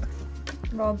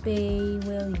 Robbie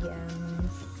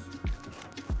Williams.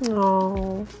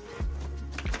 Oh.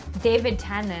 David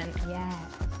Tennant. Yeah.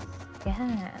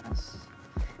 Yes.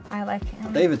 I like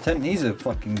him. David Tennant, he's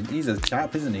a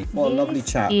chap, isn't he? What a lovely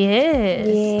chap. He is.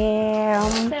 Yeah.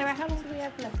 Sarah, how long do we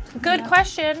have left? Good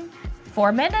question.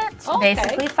 4 minutes. Okay.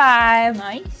 Basically 5.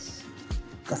 Nice.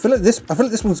 I feel like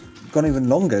this one's gone even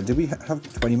longer. Did we have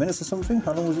 20 minutes or something?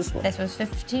 How long was this one? This was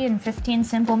 15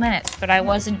 simple minutes, but I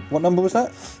wasn't What number was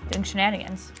that? doing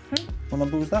shenanigans. What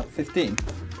number was that? 15.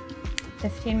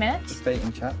 15 minutes? Just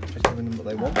baiting chat, just giving them what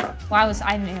they want. Well,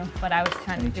 I knew, but I was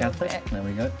trying Any to do a chatters? bit. There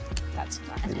we go. That's We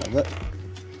fine. love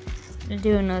it.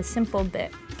 Doing a simple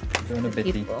bit. Doing a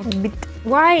bitty. People.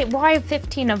 Why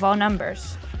 15 of all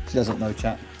numbers? She doesn't know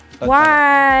chat. Don't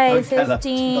Why Don't tell her.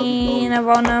 15 of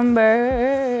all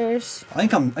numbers? I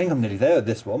think I'm nearly there with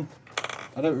this one.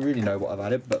 I don't really know what I've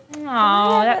added, but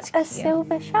Oh, that's A cute.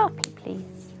 silver Sharpie, please.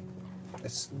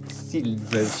 it's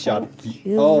silver sharky.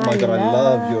 you, Oh my my god, I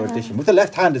love your addition. With the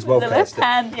left hand as well, The left Kirsty.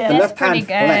 hand, yeah. The It's left pretty hand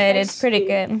good. flex. It's pretty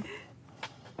good.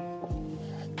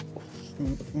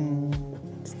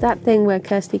 It's that thing where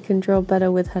Kirsty can draw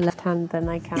better with her left hand than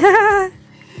I can.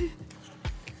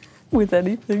 With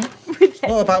anything. It's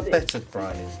not about better,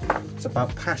 Brian. It's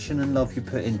about passion and love you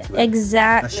put into it. Now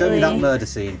Exactly. show me that murder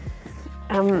scene.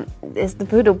 Is the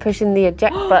poodle pushing the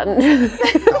eject button?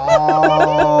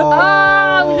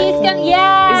 Oh, he's gonna,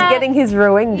 yeah. He's getting his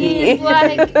Roengi. He's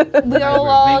like, we'll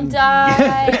all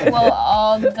die. We'll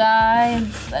all die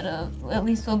instead of, at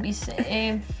least we'll be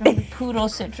saved from the poodle,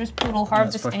 citrus poodle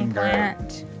harvesting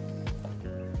plant.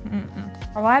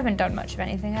 Well, I haven't done much of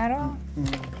anything at all.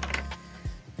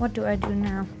 What do I do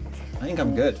now? I think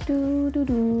I'm good.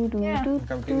 Yeah.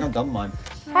 I think I'm done mine.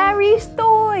 Harry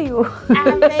Stoyle.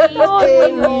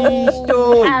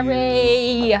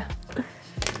 Harry.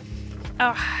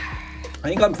 Oh. I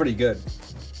think I'm pretty good.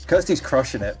 Kirsty's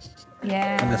crushing it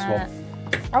Yeah. on this one.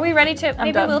 Are we ready to?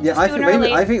 Maybe we'll Yeah, just I do think an early.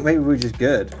 maybe, I think maybe we're just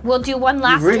good. We'll do one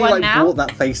last You really one like now. brought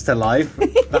that face to life.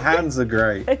 The hands are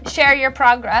great. Share your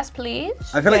progress, please.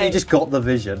 I feel like you just got the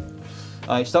vision.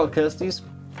 Alright, start with Kirsty's.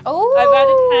 Oh. I've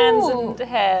added hands and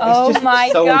hair. Oh Just my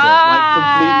sold god. it, like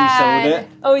completely sold it.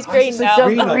 Oh, he's green now. So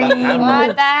green on that camera.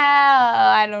 What the hell?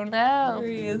 I don't know.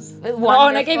 He is. Wonderful. Oh,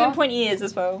 and I gave him pointy ears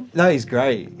as well. No, he's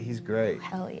great. He's great.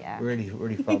 Hell yeah. Really,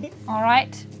 really fun. All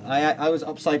right. I was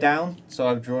upside down, so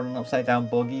I've drawn an upside down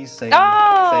boggy saying,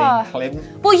 Ah. saying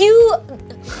Clem. Well,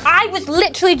 I was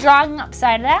literally drawing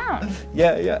upside down,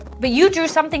 Yeah. but you drew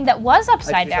something that was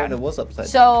upside It down. was upside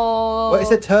down. So. Wait, it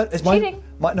said turn. Is mine? cheating.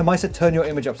 No, mine said turn your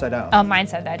image upside down. Oh, mine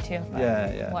said that too. but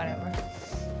Yeah. Whatever.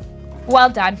 Well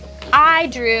done. I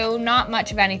drew not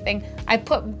much of anything. I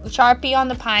put Sharpie on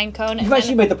the pine cone. You've And actually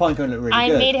then made the pine cone look really I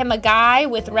good. made him a guy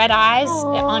with red eyes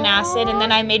on acid, and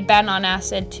then I made Ben on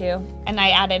acid too. And I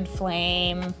added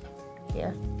flame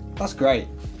here. That's great.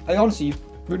 Honestly, you've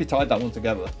really tied that one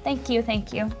together. Thank you,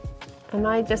 thank you. And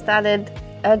I just added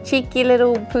a cheeky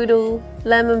little poodle,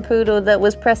 lemon poodle, that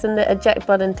was pressing the eject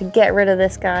button to get rid of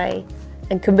this guy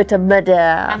and commit a murder.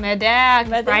 I'm a dad.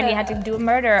 Briony had to do a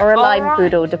murder. Or a All lime right.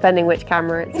 poodle, depending which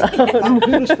camera it's on. That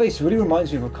poodle's face really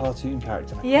reminds me of a cartoon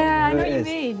character. Yeah, I know Who what it you is.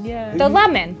 mean. Yeah. The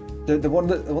lemon. The one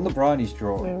that Briony's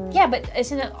drawing. Yeah, but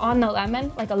isn't it on the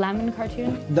lemon? Like a lemon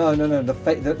cartoon? No.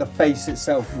 The face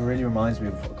itself really reminds me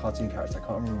of a cartoon character. I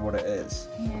can't remember what it is.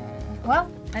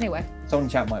 Well, anyway. Someone in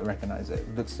chat might recognise it.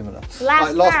 It looks similar. Last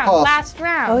Right, round. pass. Last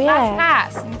round. Oh, yeah.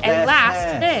 Last pass. And last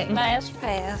pass. thing. Last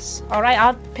pass. All right,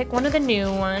 I'll pick one of the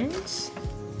new ones.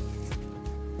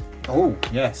 Oh,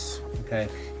 yes. Okay.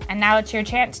 And now it's your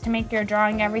chance to make your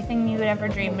drawing everything you would ever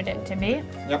dreamed it to be.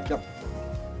 Yep.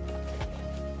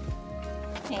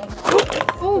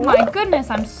 Oh my goodness,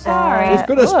 I'm sorry. There's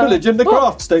been a spillage in the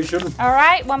craft station. All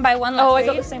right, one by one. Oh, I let's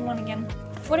got the read. same one again.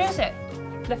 What is it?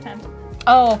 Left hand.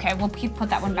 Oh, okay. We'll put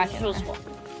that one back in. We'll there. swap.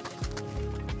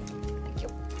 Thank you.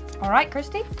 All right,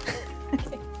 Kirsty.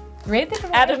 Read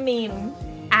the Add a meme.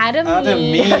 Add a Add a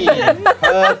meme. meme.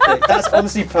 Perfect. That's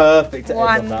honestly perfect. to end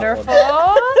on that one.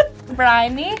 Wonderful.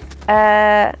 Briony.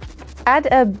 Add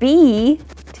a bee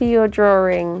to your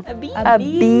drawing. A bee. A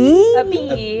bee? A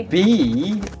bee.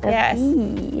 B. Yes.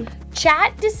 Bee.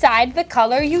 Chat, decide the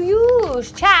color you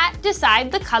use. Chat,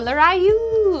 decide the color I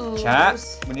use. Chat.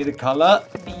 We need a colour.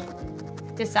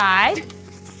 Decide.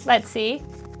 Let's see.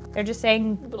 They're just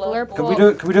saying blur Can poll. we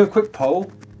do a quick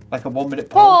poll? Like a 1 minute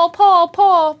poll?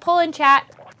 Poll in chat.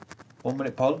 1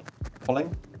 minute poll?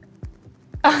 Polling?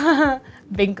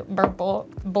 Bink, burple,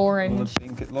 A boring.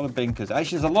 lot of binkers.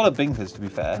 Actually, there's a lot of binkers, to be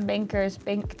fair. Binkers,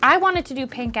 bink. I wanted to do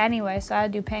pink anyway, so I'll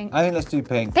do pink. I think let's do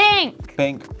pink. Pink!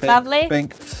 Pink. Lovely.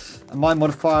 Pink. And my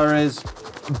modifier is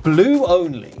blue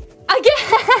only.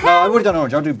 Again! No, I've already done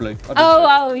orange. I'll do blue.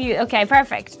 Okay,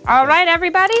 perfect. All right,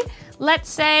 everybody. Let's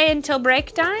say until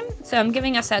break time. So I'm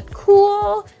giving us a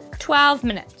cool 12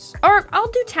 minutes. Or I'll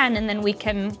do 10 and then we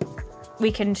can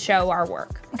show our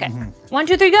work. Okay. 1,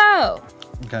 2, 3, go!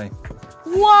 Okay.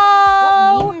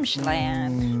 Whoa!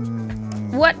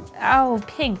 Memschland. What? Oh,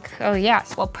 pink. Oh,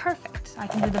 yes. Well, perfect. I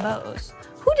can do the bows.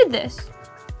 Who did this?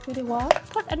 Who did what?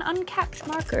 Put an uncapped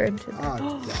marker into the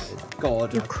Oh,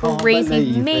 God. You I can't crazy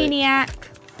believe it. maniac.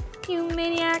 You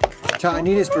maniac. Chat, I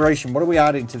need inspiration. What are we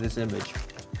adding to this image?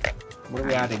 What are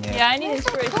we adding here? Yeah, I need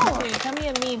inspiration too. Tell me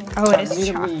a meme. Oh, it We is need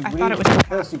a chalk. meme. I We thought need- it was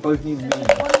First, we both need a meme.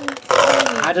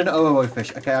 Add an OOO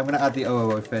fish. Okay, I'm going to add the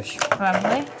OOO fish.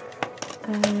 lovely.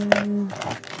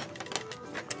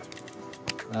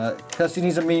 Kirsty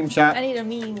needs a meme, chat. I need a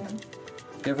meme.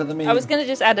 Give her the meme. I was gonna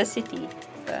just add a city,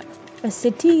 but A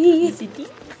city. city.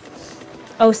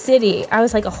 Oh, city. I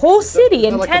was like, a whole city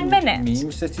in Is there like 10 a minutes.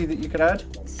 Meme city that you could add?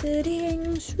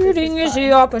 Sitting. Sitting is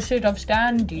the opposite of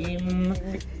standing.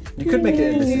 You could make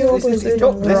it. This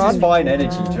is fine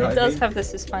energy. Do you know It what I does mean? have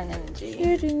this is fine energy.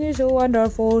 Sitting is a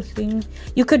wonderful thing.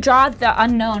 You could draw the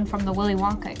unknown from the Willy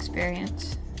Wonka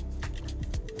experience.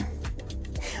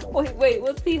 Wait,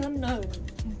 what's the unknown?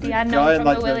 The guy unknown in, from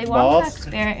like, the the Willy Wonka mask?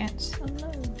 experience.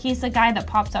 Unknown. He's the guy that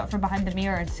pops out from behind the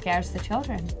mirror and scares the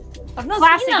children. I've not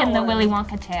Classic seen that in the one. Willy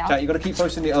Wonka tale. Chat, you gotta keep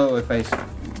posting the OO face.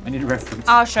 I need a reference.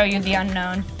 I'll show you the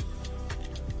unknown.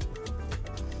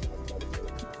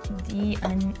 The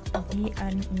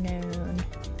unknown.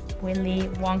 Willy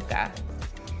Wonka.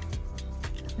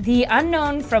 The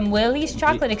unknown from Willy's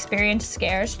Chocolate Experience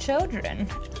scares children.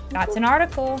 That's an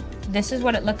article. This is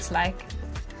what it looks like.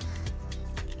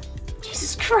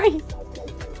 Jesus Christ.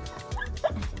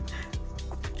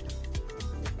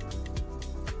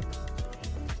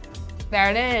 There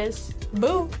it is.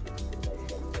 Boo.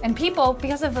 And people,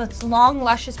 because of its long,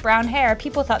 luscious brown hair,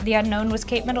 people thought the unknown was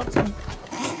Kate Middleton.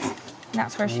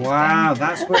 That's where she's Wow, been.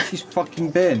 that's where she's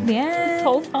fucking been. Yeah. This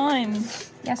whole time.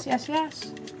 Yes, yes,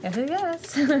 yes. Yes,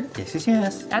 yes. Yes, yes,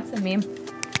 yes. That's the meme.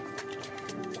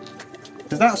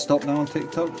 Does that stop now on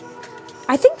TikTok?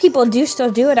 I think people do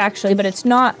still do it actually, but it's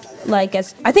not like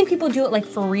as. I think people do it like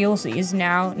for realsies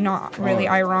now, not really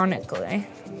ironically.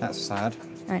 That's sad.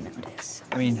 I know it is.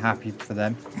 I mean, happy for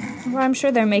them. Well, I'm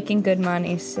sure they're making good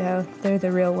money, so they're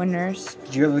the real winners.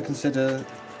 Did you ever consider,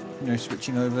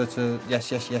 switching over to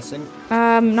yesing?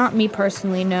 Not me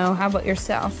personally, no. How about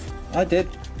yourself? I did.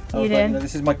 I You was like, did?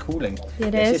 this is my calling.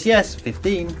 It yes, is? yes,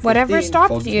 15. Whatever 15, stopped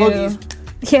boggy you. boggies.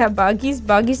 Yeah,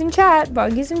 buggies in chat,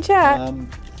 buggies in chat. I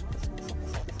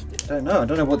don't know. I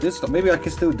don't know what did stop. Maybe I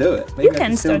can still do it. Maybe I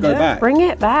can still still go do it. back. Bring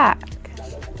it back.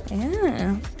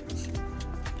 Yeah.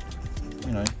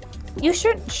 You know. You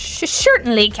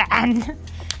certainly can.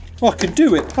 Oh, I can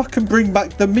do it. I can bring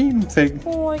back the meme thing.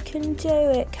 Oh, I can do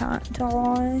it, can't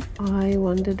I? I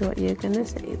wondered what you were gonna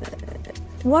say there.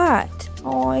 What?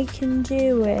 Oh, I can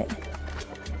do it.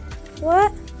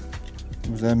 What?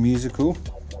 Was there a musical?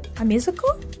 A musical?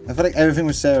 I feel like everything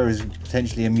with Sarah is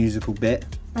potentially a musical bit.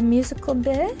 A musical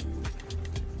bit?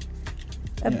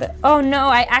 A Yeah. bit. Oh no,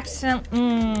 I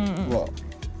accidentally. What?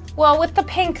 Well, with the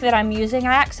pink that I'm using,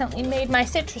 I accidentally made my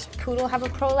citrus poodle have a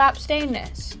prolapse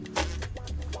stainless.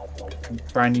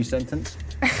 Brand new sentence.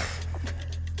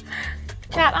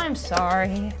 Chat, I'm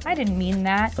sorry. I didn't mean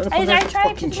that. Don't I apologise to tried to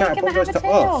fucking make chat, him have a apologise to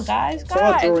tail, us. guys. So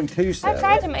I'm Guys. drawing too, I Sarah.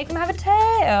 tried to make him have a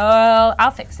tail.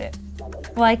 I'll fix it.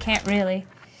 Well, I can't really.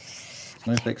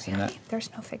 No fixing that.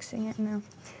 There's no fixing it now.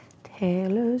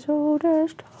 Taylor's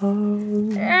oldest home.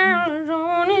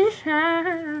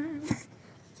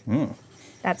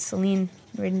 That's Celine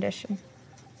rendition.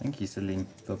 Thank you, Celine,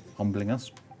 for humbling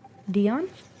us. Dion?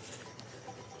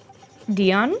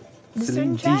 Dion? Is this Celine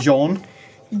in chat? Dijon.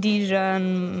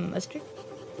 Dijon mustard.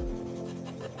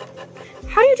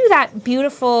 How do you do that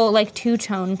beautiful, like,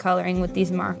 two-tone coloring with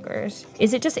these markers?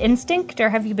 Is it just instinct, or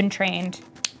have you been trained?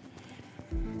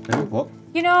 What?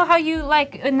 You know how you,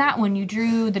 like, in that one, you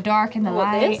drew the dark and the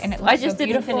light, and it looks I just so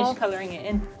didn't beautiful. finish colouring it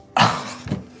in.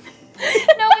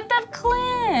 No, with that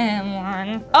clam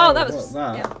one. Oh, that was...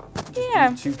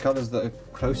 Yeah. Two colours that are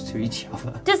close to each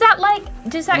other. Does that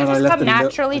And just then I come left a little-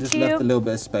 naturally I just to left a you? little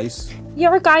bit of space.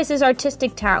 Your guys'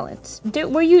 artistic talents.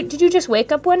 Did you just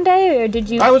wake up one day, or did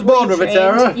you? I was born were you with it,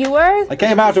 trained? Sarah. You were? I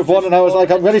came out of one and I was like,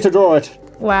 I'm ready to draw it.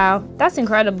 Wow, that's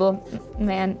incredible,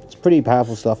 man. It's pretty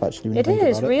powerful stuff, actually. When It you think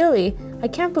is about it. really. I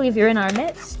can't believe you're in our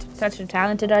midst. Such a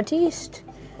talented artiste.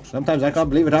 Sometimes I can't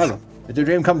believe it either. It's a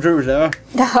dream come true, Sarah.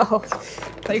 No.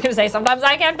 You're gonna say sometimes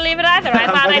I can't believe it either. I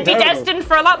thought I'd be terrible. destined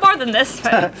for a lot more than this,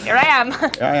 but here I am.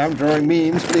 I am drawing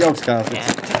memes for the Yogscast.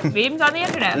 Yeah. Memes on the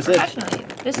internet That's it. professionally.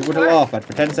 This You is would work. laugh at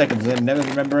for 10 seconds and then never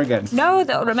remember again. No,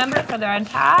 they'll remember it for their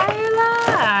entire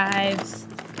lives.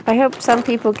 I hope some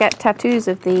people get tattoos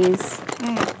of these.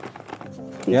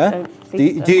 Please Yeah? don't.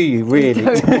 Please Do you really?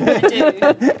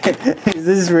 Is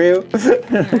this real?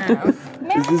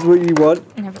 Is this what you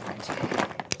want? Never mind.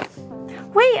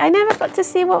 Wait, I never got to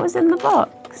see what was in the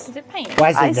box. Is it paint?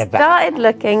 What's I started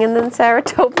looking and then Sarah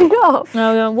told me off.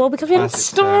 No, well, because we haven't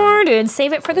Classic Sarah. started.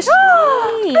 Save it for the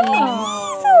stream.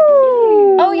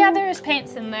 Oh, yeah, there is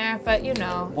paints in there, but you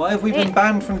know. Why have we been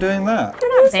banned from doing that?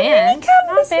 We're not banned.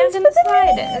 Not banned in the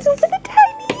slightest. For the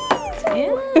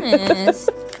tiny. Yes.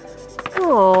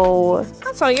 Oh,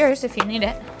 That's all yours if you need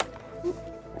it.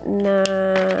 nah.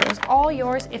 It's all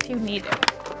yours if you need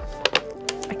it.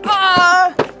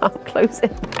 I'll close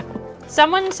it.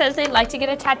 Someone says they'd like to get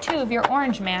a tattoo of your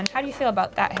orange man. How do you feel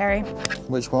about that, Harry?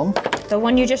 Which one? The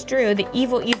one you just drew, the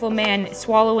evil, evil man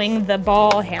swallowing the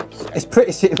ball hamster. It's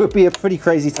pretty. It would be a pretty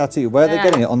crazy tattoo. Where are they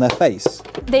getting it? On their face?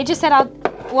 They just said,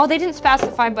 well, they didn't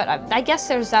specify, but I guess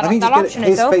there's that, I think that just option get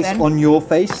is his open. face on your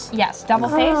face. Yes, double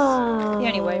face. Oh.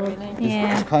 Anyway, really. It's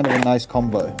Yeah. kind of a nice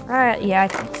combo. Yeah, I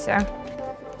think so.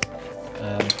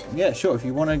 Yeah, sure. If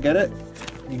you want to get it,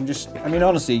 You can just, I mean,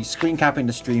 honestly, screen capping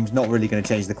the stream's not really going to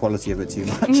change the quality of it too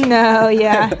much. No,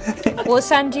 yeah. We'll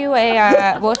send you a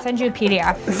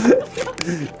PDF.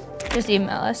 Just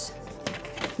email us.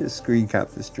 Just screen cap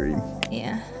the stream.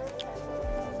 Yeah.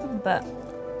 But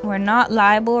we're not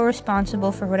liable or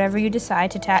responsible for whatever you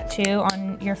decide to tattoo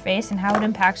on your face and how it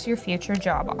impacts your future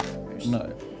job offers.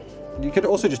 No. You could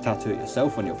also just tattoo it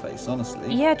yourself on your face,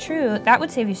 honestly. Yeah, true. That would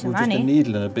save you some money. Just a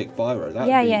needle and a big biro.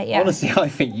 Yeah. Honestly, I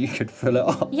think you could fill it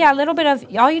up. Yeah, a little bit of,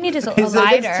 all you need is a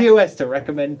lighter. It's TOS to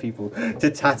recommend people to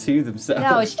tattoo themselves.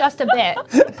 No, it's just a bit.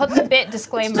 Put the bit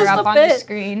disclaimer up on the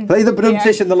screen. Play the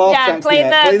badum-tish in the laugh track. Play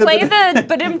the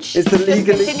badum-tish. It's the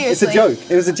legally, it's a joke.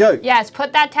 It was a joke. Yes,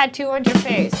 put that tattoo on your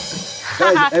face.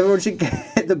 Guys, everyone should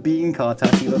get the bean car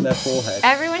tattooed on their forehead.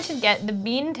 Everyone should get the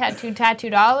bean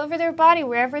tattooed all over their body,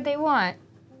 wherever they want.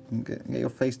 Get your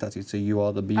face tattooed so you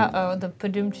are the bean. Uh-oh, the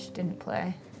badum-tish didn't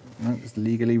play. No, it's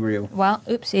legally real. Well,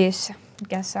 oopsies.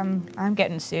 Guess I'm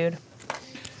getting sued.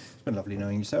 It's been lovely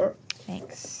knowing you, Sarah.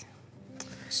 Thanks.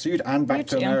 Sued and back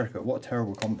to America. What a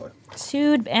terrible combo.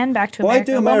 Sued and back to America. Why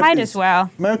do Americans? Well, might as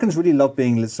well. Americans really love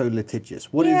being so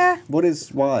litigious.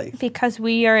 Why? Because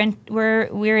we're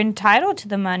entitled to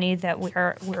the money that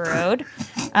we're owed,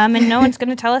 and no one's going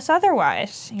to tell us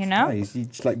otherwise. You know. Yeah, you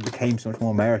just like became so much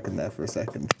more American there for a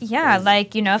second. Yeah,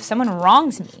 like if someone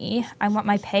wrongs me, I want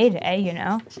my payday. You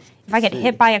know. If I get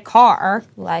hit by a car,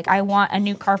 like I want a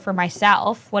new car for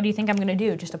myself. What do you think I'm going to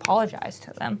do? Just apologize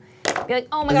to them. Be like,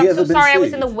 oh my God, I'm so sorry I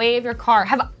was in the way of your car.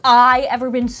 Have I ever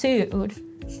been sued? Well,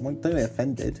 don't be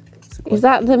offended. Is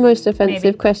that the most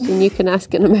offensive question you can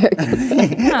ask an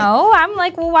American? No, I'm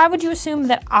like, well, why would you assume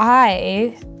that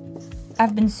I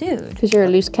have been sued? Because you're a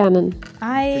loose cannon.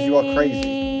 Because you are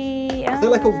crazy. Is there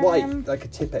like a white, like a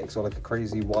Tipex or like a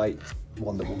crazy white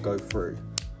one that will go through?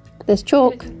 There's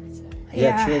chalk.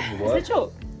 Yeah, chalk will work. Is there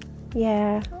chalk?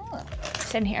 Yeah. Oh,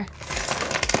 it's in here.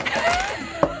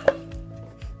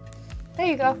 There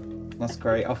you go. That's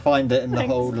great. I'll find it in the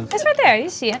whole of... It's right there. You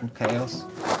see it. Chaos.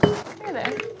 Right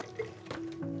there.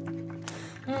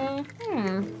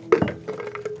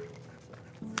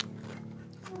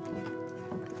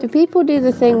 Do people do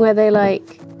the thing where they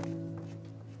like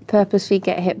purposely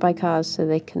get hit by cars so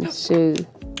they can sue?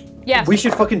 Yes. We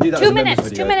should fucking do that. 2 minutes.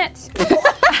 2 minutes.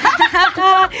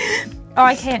 Oh,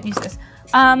 I can't use this.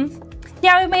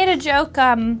 Yeah, we made a joke.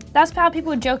 That's how people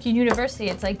would joke in university.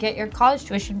 It's like, get your college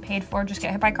tuition paid for, just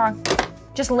get hit by a car.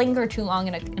 Just linger too long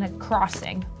in a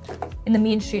crossing in the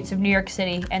mean streets of New York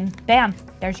City, and bam,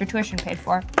 there's your tuition paid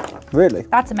for. Really?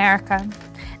 That's America.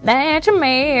 That's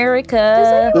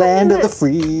America. Land of the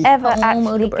free. Ever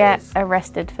actually get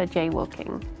arrested for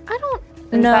jaywalking? I don't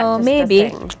know,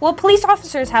 maybe. Well, police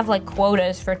officers have like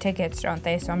quotas for tickets, don't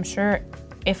they? So I'm sure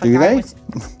if a guy was...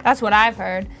 That's what I've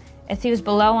heard. If he was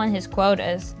below on his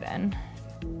quotas, then...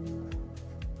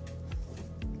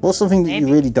 What's something that you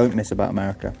really don't miss about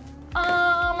America?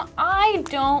 I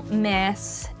don't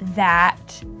miss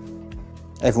that.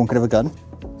 Everyone could have a gun?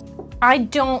 I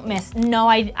don't miss, no,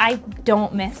 I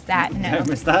don't miss that, no. You don't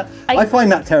miss that? I find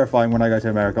that terrifying when I go to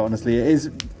America, honestly. It is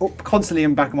constantly in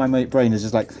the back of my brain is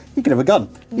just like, you could have a gun.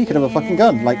 You could have a fucking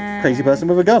gun, like crazy person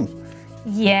with a gun.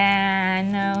 Yeah,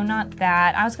 no, not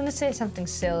that. I was going to say something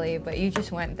silly, but you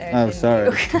just went there. Oh,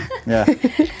 sorry. Yeah.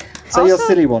 Say your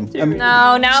silly one.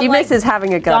 No, she misses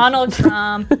having a gun. Donald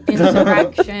Trump,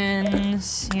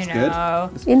 insurrections, you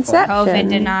know, Inception. COVID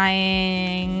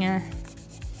denying.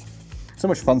 So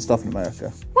much fun stuff in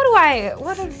America. What do I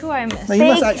miss? No, you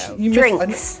must actually,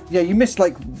 drinks. You miss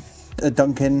like a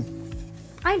Dunkin'.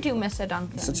 I do miss a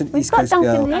Dunkin'. Such an We've East got Coast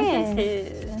Dunkin' girl.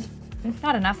 here.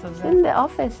 Not enough of In it. the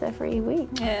office every week.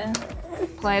 Yeah.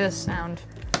 Play the sound.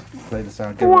 Play the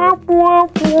sound.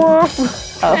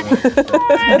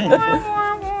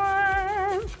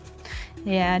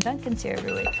 Yeah, Dunkin's here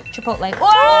every week. Chipotle. Whoa! Oh,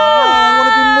 I want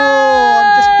to do more.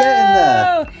 I'm just getting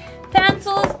there.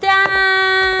 Pencils down.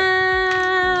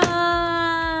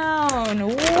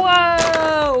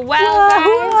 Whoa! Wow, guys.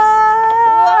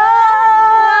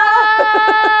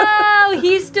 Whoa!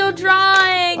 He's still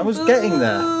drawing. I was getting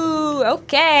there.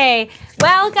 Okay.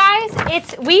 Well, guys,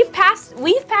 we've passed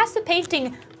the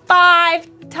painting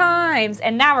 5 times,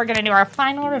 and now we're gonna do our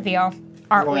final reveal,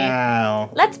 aren't we? Wow.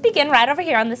 Let's begin right over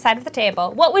here on this side of the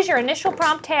table. What was your initial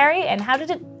prompt, Terry, and how did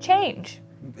it change?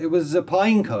 It was a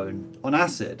pine cone on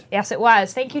acid. Yes, it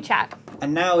was. Thank you, chat.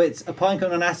 And now it's a pine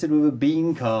cone on acid with a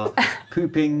bean car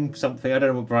pooping something. I don't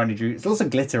know what Briony drew. It's also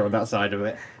glitter on that side of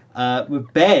it.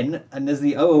 With Ben, and there's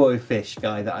the OOO fish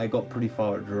guy that I got pretty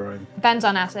far at drawing. Ben's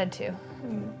on acid too.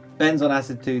 Ben's on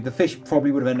acid too. The fish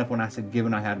probably would have ended up on acid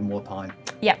given I had more time.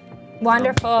 Yeah.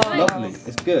 Wonderful. Lovely.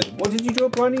 It's good. What did you draw,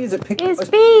 Briony? Is it pickles? It's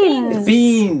beans. It's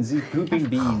beans. He's pooping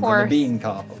beans on the bean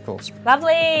cart, of course.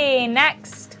 Lovely.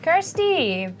 Next,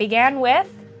 Kirsty began with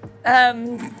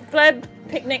Blood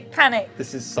Picnic Panic.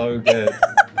 This is so good.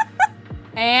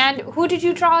 And who did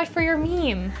you draw it for your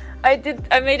meme? I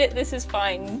made it This Is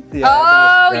Fine. Yeah,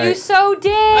 Oh, that you was so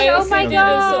did. I Oh also my did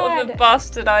god. a sort of a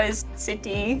bastardized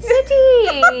city.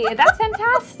 City. That's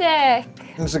fantastic.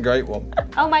 great. It's a great one.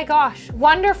 Oh my gosh.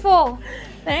 Wonderful.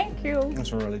 Thank you.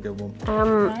 That's a really good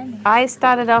one. I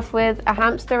started off with a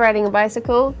hamster riding a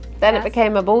bicycle, then it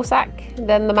became a ball sack,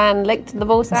 then the man licked the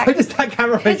ball sack. Why does that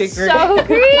camera make It's it green? so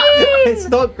green. It's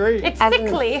not green. It's And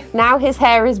sickly. Now his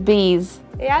hair is bees.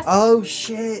 Yes. Oh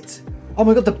shit! Oh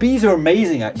my god, the bees are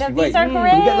amazing actually. The Wait, bees are can we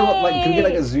get them like can we get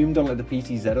great. like a zoomed on like the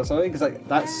PTZ or something? Because like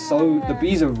that's so the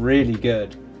bees are really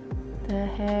good. The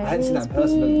hair I hadn't seen that is in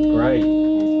person. That's great.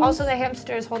 bees. Also, the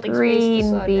hamster is holding space to Green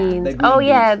slow down. beans. They're Oh green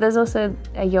yeah, beans. there's also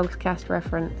a Yogscast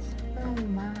reference. Oh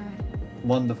my.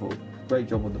 Wonderful. Great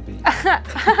job on the bees.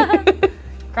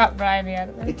 Got Briony out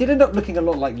of it. It did end up looking a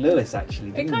lot like Lewis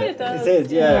actually, didn't kinda it? does. It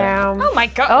did, yeah. Oh my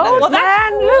god. Oh, well, that's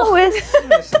man, cool. Lewis.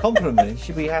 It's a compliment. You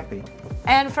should be happy.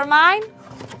 And for mine,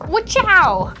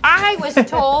 wachow! I was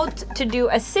told to do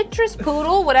a citrus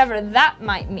poodle, whatever that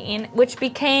might mean, which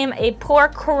became a poor,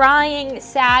 crying,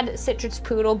 sad citrus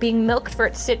poodle being milked for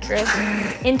its citrus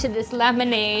into this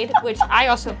lemonade, which I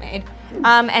also made.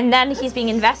 And then he's being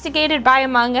investigated by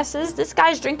Among Us's. This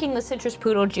guy's drinking the citrus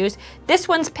poodle juice. This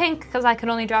one's pink because I could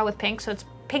only draw with pink, so it's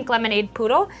pink lemonade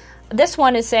poodle. This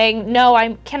one is saying, no,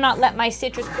 I cannot let my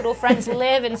citrus poodle friends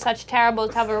live in such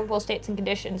terrible states and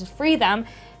conditions. Free them.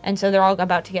 And so they're all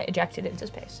about to get ejected into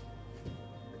space.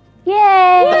 Yay!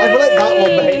 I feel like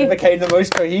that one became the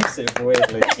most cohesive,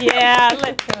 weirdly. Yeah,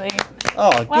 literally.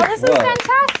 Oh, Well, good this is work.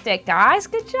 fantastic, guys.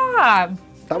 Good job.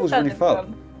 That was really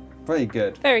fun. Very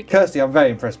good. Very good. Kirsty, I'm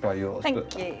very impressed by yours.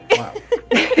 Thank you. Wow.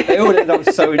 They all ended up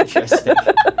so interesting.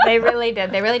 They really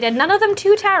did. They really did. None of them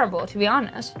too terrible, to be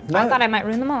honest. I No. thought I might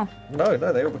ruin them all. No,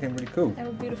 they all became really cool. They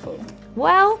were beautiful.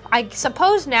 Well, I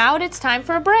suppose now it's time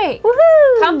for a break.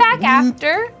 Woohoo! Come back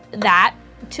after that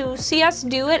to see us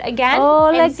do it again. All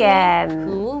and see again.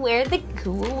 Who will wear the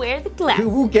glasses? Who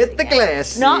will get the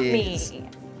glasses? Not me.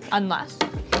 Unless.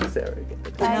 Sarah, get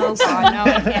the Oh god, no,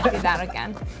 I can't do that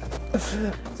again.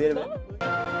 See you in a minute.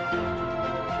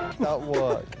 That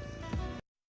work.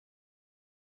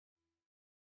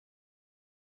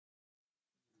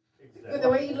 The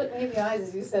way you looked me in the eyes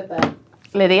as you said that.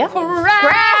 Lydia.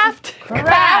 Craft!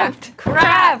 Craft!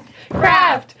 Craft!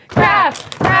 Craft!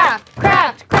 Craft! Craft!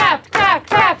 Craft! Craft! Craft!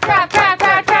 Craft! Craft!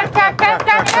 Craft! Craft! Craft! Craft!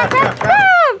 Craft! Craft!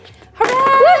 Craft!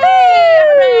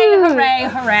 Hooray! Hooray! Hooray!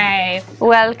 Hooray!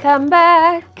 Welcome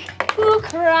back. To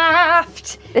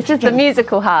craft! This is the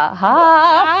musical ha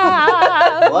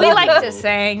ha. We like to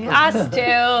sing. Us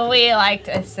too. We like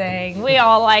to sing. We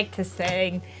all like to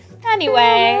sing. Anyway,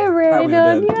 How are you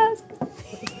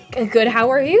doing? good. How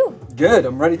are you? Good,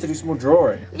 I'm ready to do some more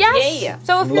drawing. Yes. Yeah.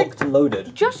 So if I'm you're locked and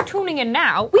loaded. just tuning in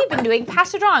now, we've been doing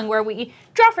Pass a Drawing, where we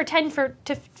draw for 10 to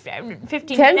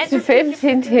 15 10 minutes. to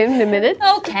 15 in a minute.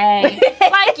 Okay.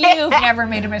 Like you've never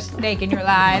made a mistake in your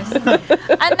lives.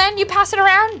 And then you pass it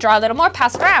around, draw a little more,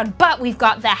 pass it around. But we've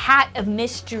got the Hat of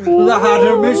Mystery. The Hat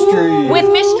of Mystery.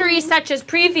 With mysteries such as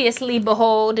previously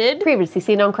beholded, Previously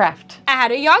seen on Craft.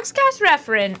 add a Yogscast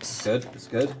reference. Good, it's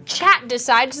good. Chat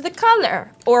decides the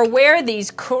color, or wear these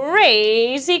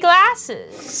crazy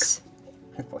glasses.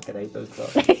 I fucking hate those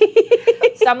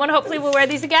cards. Someone hopefully will wear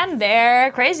these again.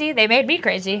 They're crazy. They made me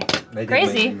crazy. They did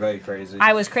Crazy. make me very crazy.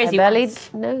 I was crazy Bellied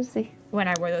once nosy. when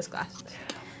I wore those glasses.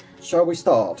 Shall we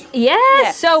start?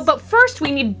 Yes. So, but first we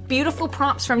need beautiful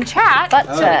prompts from chat But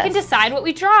so we can decide what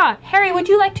we draw. Harry, would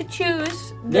you like to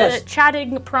choose the Yes.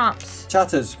 chatting prompts?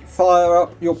 Chatters, fire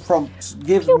up your prompts.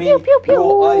 Give me pew, pew, pew.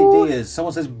 your ideas.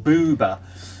 Someone says booba.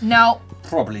 No.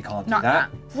 Probably can't do Not that.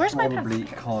 that. Where's my pen? Probably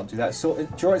can't do that. So,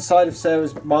 draw inside of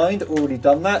Sarah's mind. Already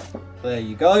done that. There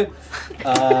you go.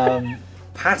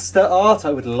 Pasta art,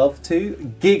 I would love to.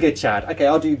 Giga Chad. Okay,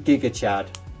 I'll do Giga Chad.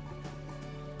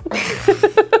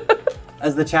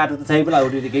 As the Chad of the table, I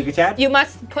will do the Giga Chad. You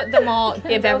must put them all.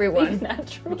 Give everyone.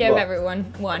 Natural. Give What? everyone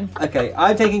one. Okay,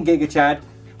 I'm taking Giga Chad.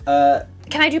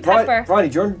 Can I do pepper? Briony,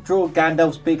 do you want to draw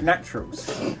Gandalf's big naturals?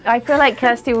 I feel like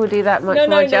Kirsty will do that much No,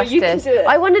 more no, justice. you can do it.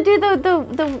 I want to do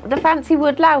the fancy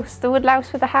wood louse, the wood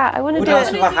louse with the hat. I want to Wood do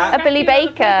louse with a hat? a Billy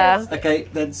Baker. Okay,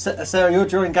 then Sarah, you're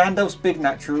drawing Gandalf's big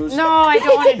naturals. No, I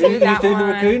don't want to do Who's that doing one.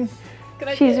 the raccoon? Can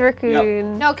I She's do a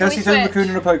raccoon. No, can Kirsty's we doing switch?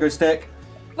 raccoon and a pogo stick.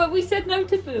 But we said no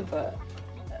to Booba.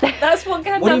 That's what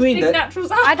What do you mean? big naturals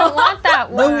are. I don't want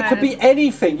that one. No, it could be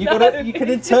anything. You can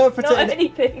interpret Not it.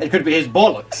 anything. It could be his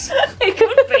bollocks. It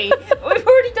could be. We've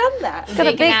already done that. Got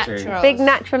a big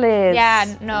natural ears.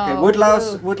 Yeah, no. Okay,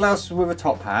 woodlouse with a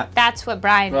top hat. That's what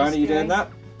Brian Brian, is are you doing. doing that?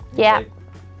 Yeah. Okay.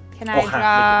 Can Or I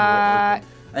hat,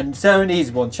 draw? And Sarah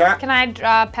needs one, chat. Can I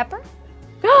draw Pepper?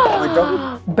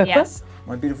 My doggy, Yes.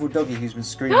 my beautiful doggy who's been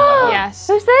screaming. Yes.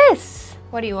 Who's this?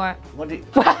 What do you want? What do you,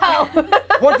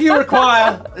 what do you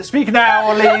require? Speak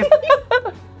now or leave.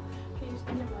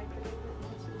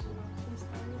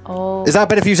 Oh. Is that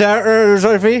better for you, Sarah?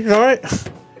 Sophie? Sorry.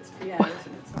 Yeah,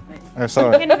 I'm You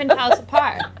sorry. can't even tell us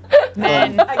apart.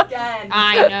 Men. again.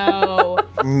 I know.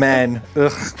 Men.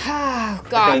 Ugh. Oh,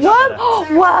 God.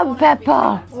 Worm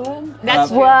pepper.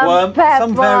 That's Worm pepper.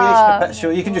 Some variation of pepper.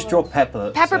 Sure, you can just draw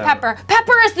pepper. Pepper, Sarah. Pepper.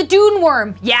 Pepper as the dune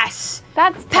worm. Yes.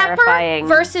 That's Pepper terrifying.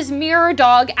 versus Mirror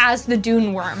Dog as the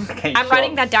dune worm. Okay, I'm sure.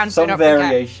 writing that down so I Some don't forget.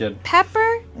 variation.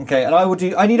 Pepper. Okay, and I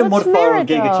need a What's modifier on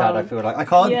Mirror Giga Chad, I Dog? feel like. I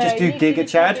can't just do Giga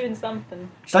Chad. Doing something.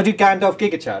 Should I do Gandalf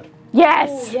Giga Chad?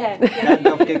 Yes. Yeah.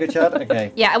 Gandalf Giga Chad?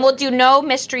 Okay. Yeah, and we'll do no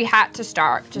mystery hat to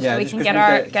start, just Yeah, so we just can because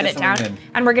get we it get down. someone in.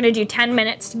 And we're gonna do 10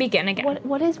 minutes to begin again.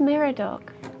 What is Mirror Dog?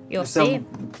 You'll see.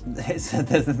 It's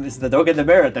the dog in the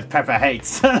mirror that Pepper hates.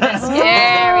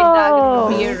 Scary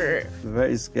dog in the mirror.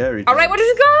 Very scary. All right, where did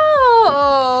you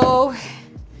go?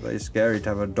 Very scary to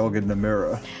have a dog in the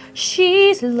mirror.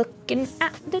 She's looking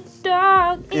at the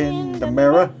dog In the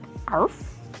mirror. Arf.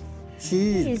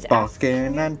 She's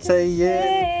barking and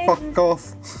saying, fuck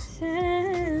off.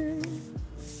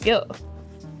 Yo.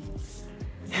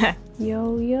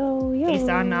 Yo, yo, yo. He's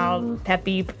on all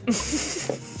peppy.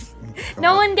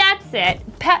 No one gets it.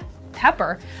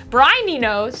 Pepper. Briony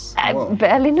knows. I Whoa.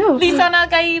 barely know. Lisa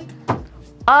Nagaib.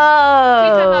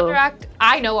 Oh.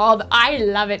 I know I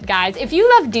love it, guys. If you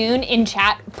love Dune in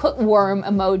chat, put worm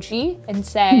emoji and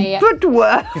say. Good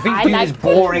work. You think I Dune like is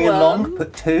boring and worm. long?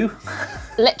 Put 2.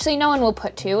 Literally, no one will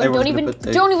put 2. And Everyone's gonna put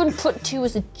 2. don't even put 2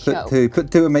 as a Put joke. 2.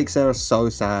 Put 2 and make Sarah so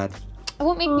sad. It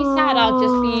won't make me sad. I'll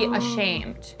just be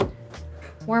ashamed.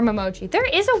 Worm emoji. There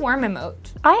is a worm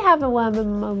emote. I have a worm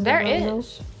emoji. There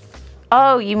is.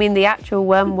 Oh, you mean the actual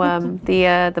worm?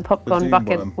 The popcorn Dune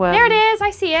bucket worm. worm. There it is. I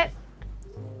see it.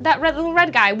 That little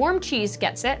red guy, Worm Cheese,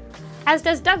 gets it. As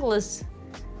does Douglas.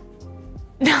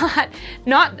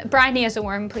 Not Briony as a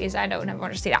worm, please. I don't ever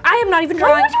want to see that. I am not even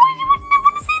drawing.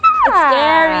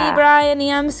 Scary,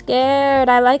 Briony. I'm scared.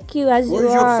 I like you as What you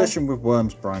is your are. obsession with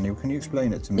worms, Briony? Can you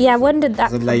explain it to me? Yeah, when did that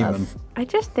As a come layman. of? I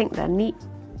just think they're neat.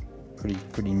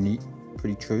 Pretty neat.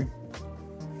 Pretty true.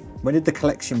 When did the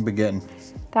collection begin?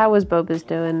 That was Boba's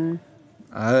doing.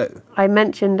 Oh. I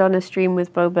mentioned on a stream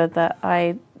with Boba that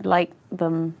I liked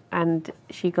them, and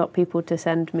she got people to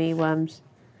send me worms.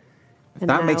 And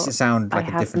That now makes it sound I like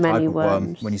a have different type many of worm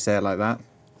worms. when you say it like that.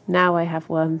 Now I have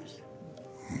worms.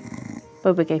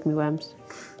 Boba gave me worms.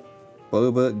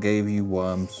 Boba gave you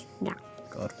worms. Yeah.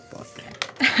 God fucking.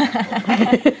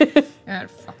 God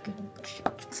fucking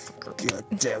shit. God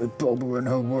damn it, Boba and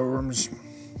her worms.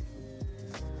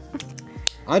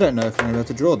 I don't know if I'm able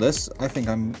to draw this. I think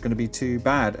I'm going to be too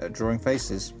bad at drawing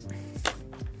faces.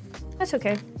 That's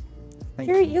okay. Thank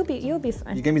you. You'll be You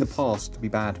fine. gave me the pass to be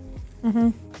bad.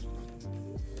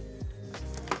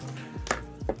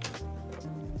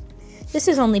 This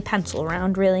is only pencil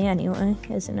round, really, anyway,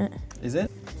 isn't it? Is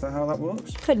it? Is that how that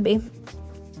works? Could be.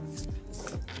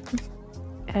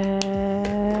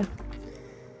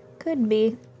 Could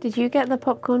be. Did you get the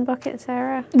popcorn bucket,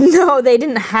 Sarah? No, they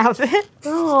didn't have it.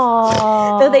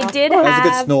 Oh. Though they did There's a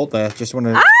good have. snort there. Just want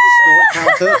to snort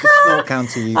counter. The snort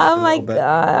counter used Oh a my little bit.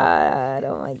 god!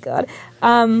 Oh my god.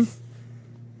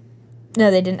 No,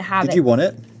 they didn't have Did it. you want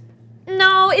it?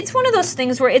 No, it's one of those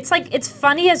things where it's like it's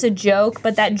funny as a joke,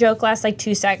 but that joke lasts like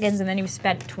 2 seconds, and then you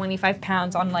spent 25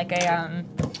 pounds on like a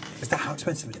Is that how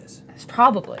expensive it is?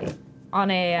 probably on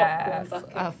a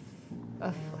Popcorn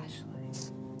a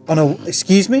flashlight. Oh no,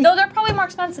 excuse me? Though they're probably more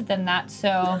expensive than that,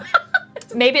 so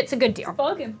maybe it's a good deal.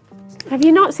 Bargain. Have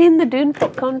you not seen the Dune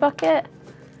popcorn bucket?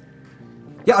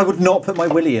 Yeah, I would not put my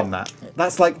willy in that.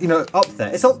 That's like, you know, up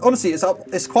there. It's up, honestly,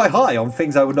 it's quite high on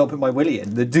things I would not put my willy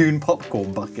in. The Dune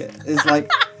popcorn bucket. It's like,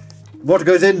 what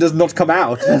goes in does not come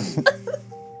out.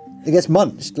 It gets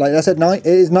munched. Like I said, it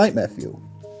is nightmare fuel.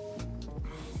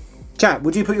 Chat,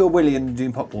 would you put your willy in the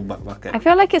Dune popcorn bucket? I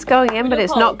feel like it's going in, but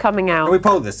it's not coming Can we out.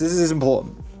 poll this? This is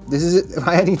important. This is it.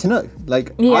 I need to know.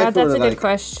 Like, Yeah, I that's feel a like good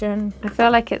question. I feel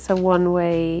like it's a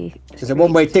one-way. it's a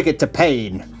one-way ticket to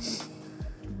pain.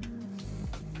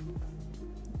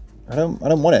 I don't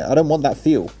want it. I don't want that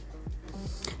feel.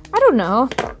 I don't know.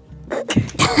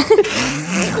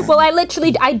 Well, I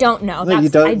don't know. No, you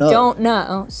don't know. I don't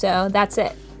know. So that's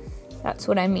it. That's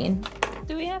what I mean.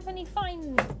 Do we have any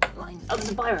fine lines? Oh,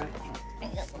 there's a biro.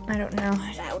 I don't know.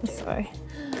 I'm sorry.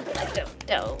 I don't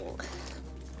know.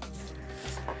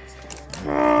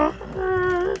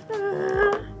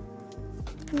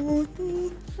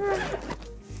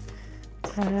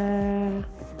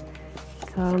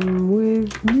 Come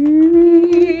with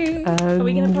me. Are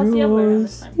we gonna pass the other way around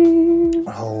this time?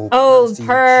 Oh, Kirsty,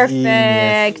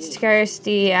 perfect, genius.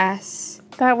 Kirsty. Yes.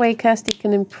 That way Kirsty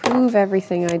can improve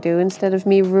everything I do instead of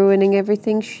me ruining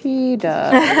everything she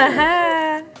does.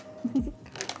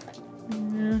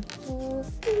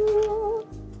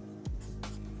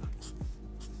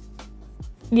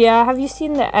 Yeah, have you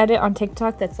seen the edit on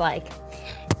TikTok that's like,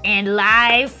 and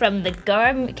live from the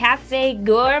Cafe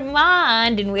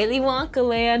Gourmand in Willy Wonka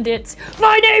Land, it's,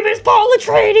 my name is Paul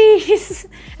Atreides!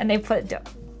 And they put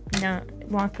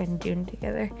Wonka and Dune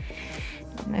together.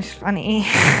 And it's funny.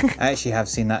 I actually have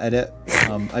seen that edit.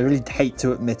 I really hate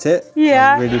to admit it.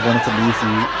 Yeah. I really wanted to leave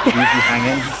you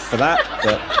hanging for that,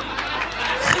 but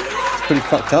it's pretty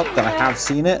fucked up that I have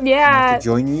seen it. Yeah, I have to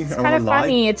join you. It's I kind wanna of lie.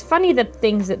 funny. It's funny the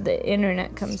things that the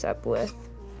internet comes up with.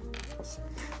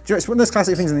 Do you know, it's one of those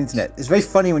classic things on the internet. It's very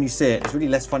funny when you see it. It's really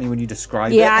less funny when you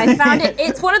describe it. Yeah, I found it.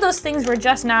 It's one of those things where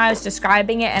just now I was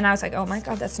describing it and I was like, oh my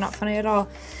god, that's not funny at all.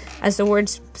 As the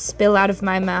words spill out of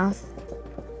my mouth.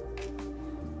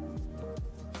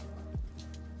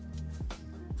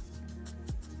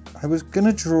 I was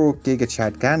gonna draw Giga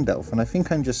Chad Gandalf, and I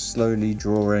think I'm just slowly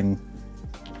drawing.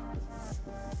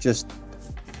 Just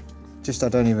I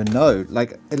don't even know.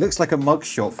 Like, it looks like a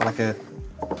mugshot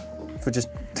for just.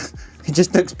 It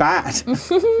just looks bad.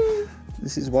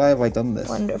 This is why have I done this?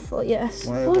 Wonderful, yes.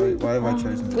 Why have I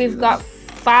chosen to We've do got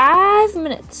 5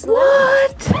 minutes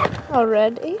left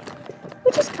already,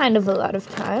 which is kind of a lot of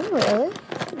time, really.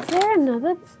 Is there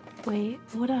another? Wait,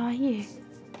 what are you?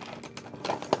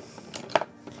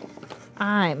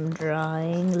 I'm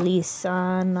drawing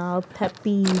Lisa now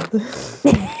Pepe.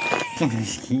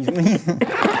 Excuse me.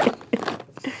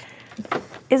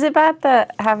 Is it bad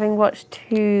that having watched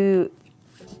 2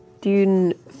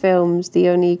 Dune films, the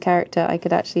only character I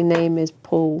could actually name is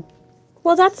Paul?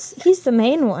 Well, he's the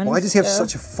main one. Why does he have so.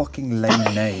 such a fucking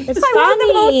lame name? It's I want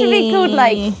them all to be called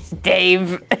like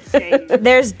Dave.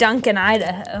 There's Duncan,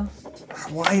 Idaho.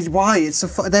 Why? It's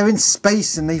they're in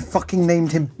space and they fucking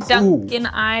named him Paul. Duncan,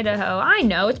 Idaho. I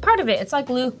know, it's part of it. It's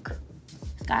like Luke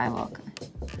Skywalker.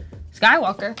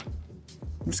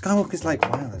 Skywalker's like,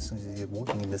 wow, that's you're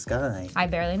walking in the sky. I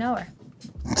barely know her.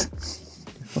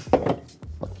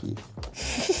 Fuck you.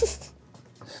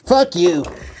 Fuck you.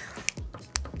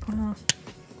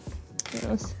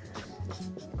 Yes.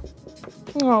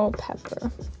 Oh,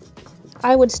 Pepper.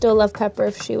 I would still love Pepper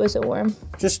if she was a worm.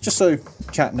 Just so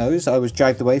chat knows, I was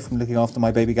dragged away from looking after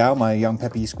my baby gal, my young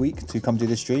Peppy Squeak, to come do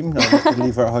this stream. I had to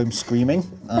leave her at home screaming.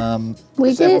 We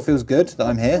Everyone did. feels good that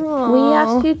I'm here. We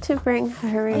asked you to bring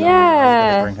her in.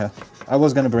 Yeah. I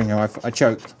was going to bring her. I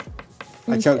choked.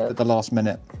 I choked at the last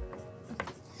minute.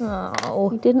 Oh.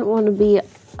 We didn't want to be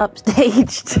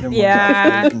upstaged.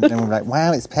 Yeah. And then we're like,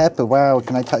 wow, it's Pepper. Wow,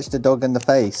 can I touch the dog in the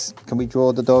face? Can we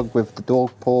draw the dog with the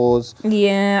dog paws?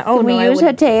 Yeah. Oh, Can no, we I use her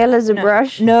wouldn't. tail as a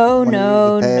brush? No, Wanna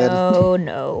no, use the pad?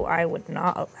 no. I would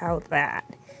not allow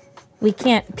that. We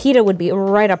can't. PETA would be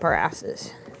right up our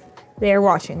asses. They are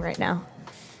watching right now.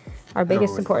 Our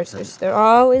biggest always supporters. They're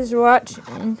always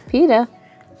watching. PETA.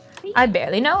 I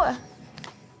barely know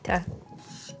her.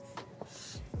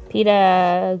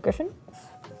 PETA Griffin?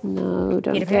 No,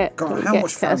 don't Peter get. God, don't how get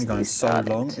much Family Guy Kirsty is so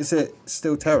started. long? Is it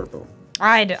still terrible?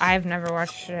 I've never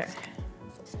watched it.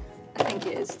 I think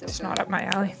it is still It's not up my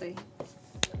alley.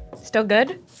 Still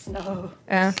good? No.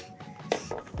 Yeah.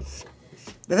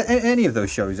 Are any of those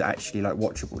shows actually like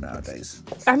watchable nowadays?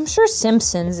 I'm sure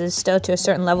Simpsons is still to a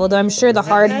certain level, though I'm sure the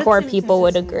hardcore people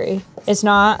would agree. It's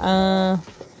not,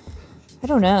 I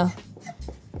don't know.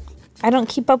 I don't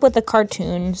keep up with the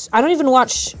cartoons. I don't even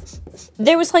watch.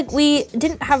 There was like, we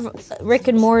didn't have Rick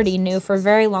and Morty new for a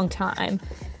very long time.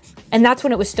 And that's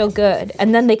when it was still good.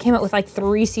 And then they came out with like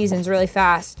 3 seasons really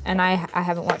fast. And I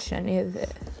haven't watched any of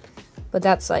it. But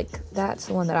that's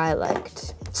the one that I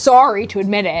liked. Sorry to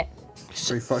admit it.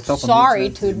 Pretty fucked up. Sorry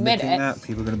on the to admit admitting it. That.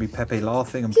 People are going to be Pepe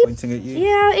laughing and pointing at you.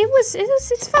 Yeah,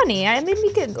 it's funny. It made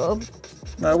me giggle.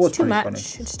 No, it was Too pretty much.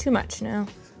 funny. It's too much now.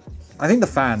 I think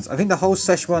the whole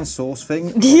Szechuan sauce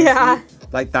thing. Yeah.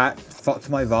 Like that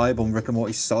fucked my vibe on Rick and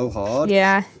Morty so hard.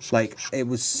 Yeah. Like it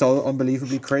was so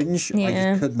unbelievably cringe. I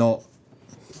Yeah. just could not.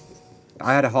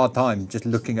 I had a hard time just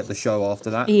looking at the show after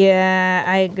that. Yeah,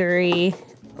 I agree.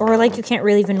 Or like you can't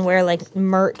really even wear like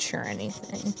merch or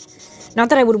anything. Not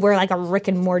that I would wear like a Rick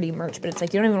and Morty merch, but it's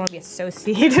like you don't even want to be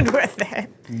associated with it.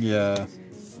 Yeah.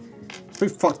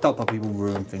 pretty fucked up how people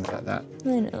ruin things like that.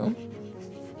 I know.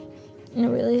 It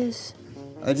really is.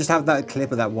 I just have that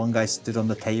clip of that one guy stood on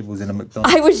the tables in a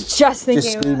McDonald's. I was just thinking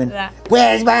just screaming, about that.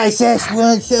 "Where's my sis?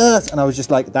 Where's sis?" And I was just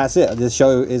like, "That's it. The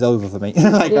show is over for me."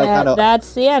 Like, I Yeah, cannot.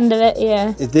 that's the end of it.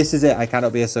 Yeah. If this is it, I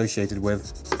cannot be associated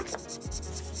with.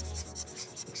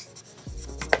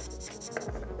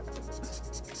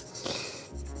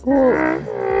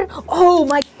 Oh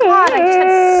my god! I just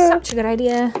had such a good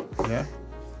idea. Yeah.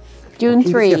 June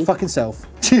Your 3. fucking self.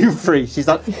 June 3. She's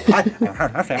like,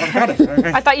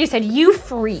 I thought you said you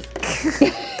freak.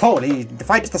 Polly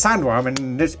fights the sandworm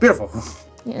and it's beautiful.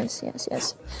 Yes, yes,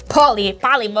 yes. Polly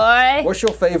boy. What's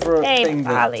your favourite Hey, thing that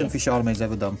Polly. Timothy Chalamet's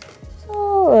ever done?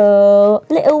 Oh,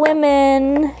 Little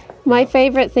Women. My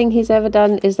favourite thing he's ever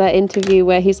done is that interview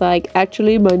where he's like,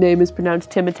 actually, my name is pronounced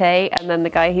Timotei. And then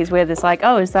the guy he's with is like,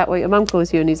 oh, is that what your mum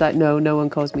calls you? And he's like, no, no one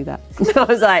calls me that. I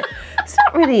was like, it's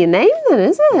not really your name then,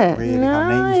 is it? Really, our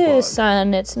name's No, fun.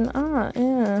 son, it's not.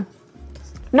 Yeah.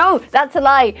 No, that's a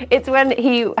lie. It's when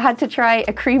he had to try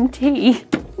a cream tea.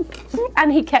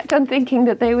 And he kept on thinking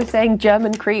that they were saying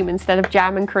German cream instead of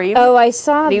jam and cream. Oh, I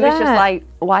saw And he that. was just like,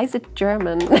 why is it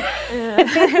German?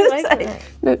 I like that.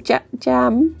 No,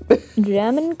 jam.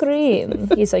 Jam and cream.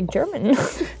 He's like German.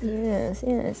 Yes,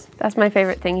 yes. That's my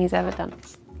favourite thing he's ever done.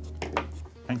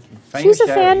 Thank you. She's a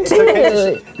fan It's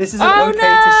okay too. this is an Oh okay to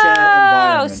share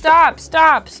no! environment.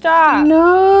 Stop.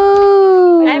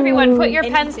 No. Everyone, put your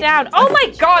pens down. Oh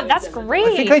my god, that's great.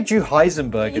 I think I drew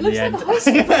Heisenberg in the end.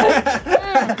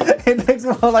 It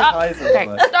looks more like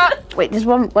Heisenberg. Stop. Wait, just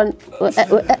one.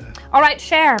 All right,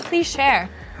 share. Please share.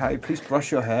 Harry, please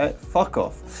brush your hair. Fuck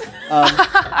off.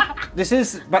 This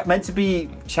is meant to be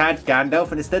Chad Gandalf,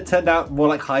 and instead turned out more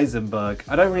like Heisenberg.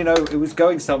 I don't really know. It was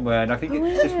going somewhere, and I think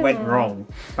it just went wrong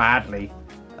badly.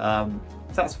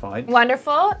 So that's fine.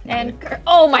 Wonderful. And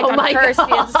oh my god, Kirsty,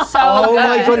 it's so Oh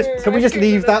good. my god! Can we just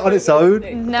leave that on its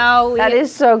own? No, That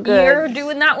is so good. You're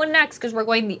doing that one next because we're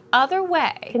going the other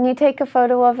way. Can you take a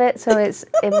photo of it so it's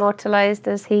immortalized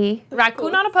as he?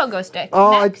 Raccoon on a pogo stick.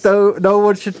 Oh, Next. I don't. No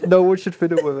one should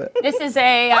fiddle with it. This is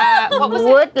a what was it?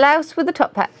 Wood louse with a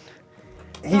top hat.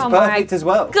 He's Oh my perfect as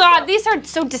well. God, these are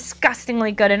so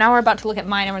disgustingly good. And now we're about to look at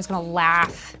mine. Everyone's gonna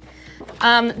laugh.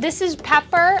 This is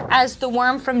Pepper as the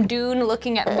worm from Dune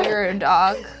looking at Mirror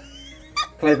Dog.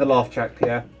 Play the laugh track,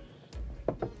 Pierre.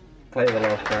 Play the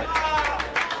laugh track.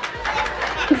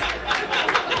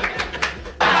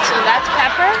 So that's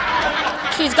Pepper.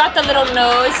 She's got the little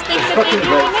nose thing that they Fucking do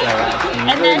great, in it. Sarah, actually.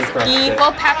 And Really there's crushed it.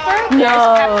 evil Pepper. No.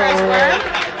 There's Pepper's worm.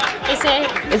 They say,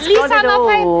 It's Lisa got it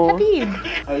all. ma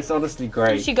Pepin. It's honestly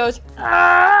great. She goes,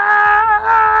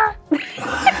 "Ah."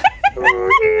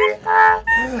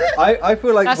 I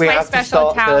feel like That's we my have to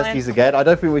special start talent. Thirsties again. I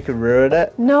don't think we can ruin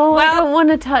it. No, I Well- don't want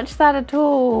to touch that at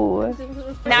all.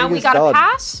 Now we it's gotta done.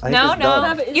 pass. I think No, it's done. no.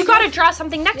 No, but it's You gotta draw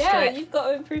something next to Yeah, it. you've got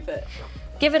to improve it.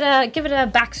 Give it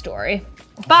a backstory.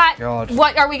 But God.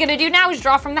 what are we gonna do now is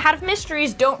draw from the Hat of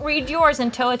Mysteries. Don't read yours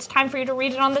until it's time for you to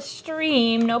read it on the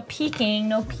stream. No peeking,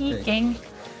 no peeking.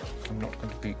 I'm not going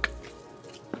to peek.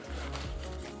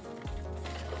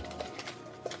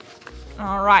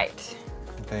 All right,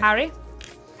 Okay. Harry.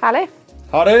 Hallie?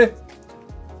 Hardy,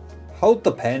 hold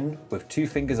the pen with 2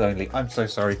 fingers only. I'm so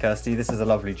sorry, Kirsty. This is a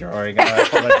lovely drawing. And I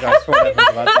apologise for whatever's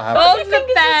about to happen. Hold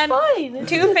the pen. Fine.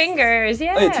 2 fingers.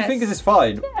 Yes. Oh, 2 fingers is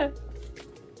fine. Yeah.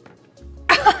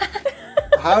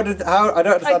 How I don't I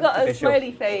understand. got a Okay, sure.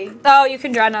 smiley face. Oh, you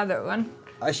can draw another one.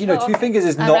 Actually, no, 2 fingers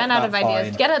is I not ran out of that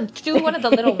ideas. fine. Do one of the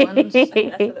little ones.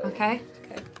 Okay.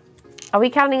 Are we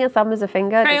counting a thumb as a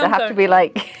finger? Does it Crayons have to be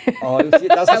like? Oh,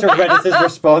 that's such a Redditor's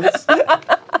response.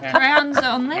 Crayons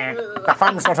only. The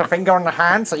thumb's not a finger on the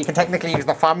hand, so you can technically use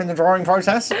the thumb in the drawing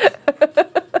process. All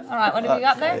right. What have you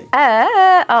got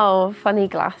there? Oh, funny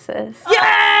glasses.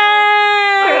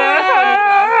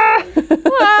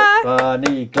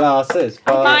 Funny glasses.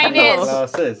 Funny Mine is-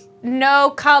 glasses.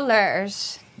 No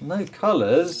colors. No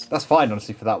colours. That's fine,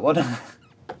 honestly, for that one.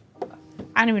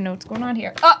 I don't even know what's going on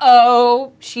here.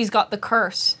 Uh-oh. She's got the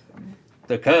curse.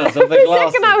 The curse of the For a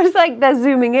glasses. second, I was like, they're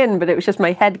zooming in, but it was just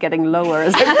my head getting lower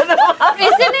as I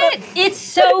Isn't it? It's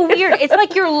so weird. It's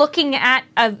like you're looking at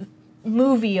a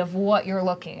movie of what you're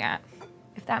looking at,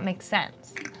 if that makes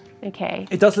sense. Okay.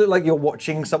 It does look like you're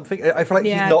watching something. I feel like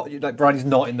Yeah. he's not, like Briony's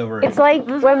not in the room. It's like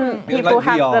when people like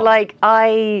have VR. the like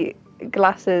eye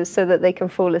glasses so that they can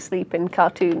fall asleep in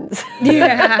cartoons.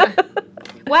 Yeah.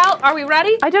 Well, are we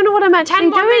ready? I don't know what I'm 10 actually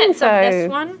more doing, minutes so. of this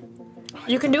one.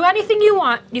 You can do anything you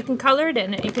want. You can color it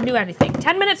in. You can do anything.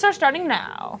 10 minutes are starting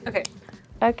now. Okay.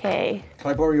 Okay.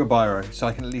 Can I borrow your biro so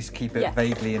I can at least keep it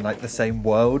vaguely in like the same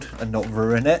world and not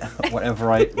ruin it?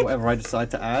 whatever I decide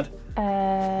to add.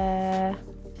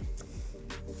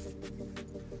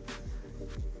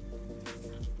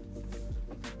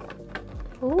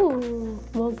 Ooh,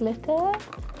 more glitter.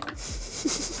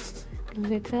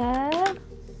 Glitter.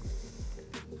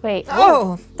 Wait.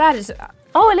 Oh, that is.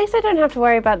 Oh, at least I don't have to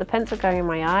worry about the pencil going in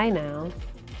my eye now.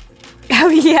 Oh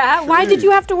yeah. Why did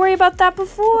you have to worry about that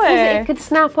before? Because it could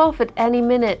snap off at any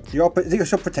minute. Your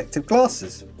protective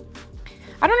glasses.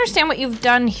 I don't understand what you've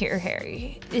done here,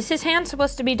 Harry. Is his hand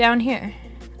supposed to be down here?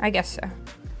 I guess so.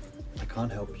 I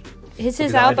can't help you. Is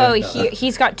his elbow here?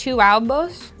 He's got 2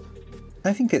 elbows?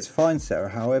 I think it's fine, Sarah,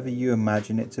 however you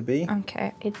imagine it to be.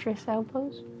 Okay. Idris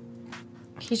elbows?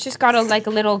 He's just got a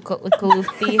little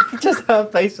goofy. Just her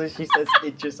face when she says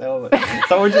Idris elbows.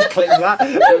 Someone just clicked that.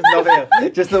 There was nothing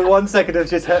else. Just the 1 second of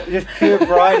just pure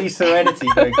Briony serenity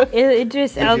going.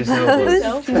 Idris elbows.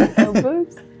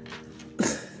 Elbows?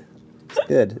 It's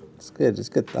good. It's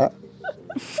good that.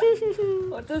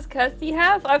 What does Kirsty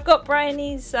have? I've got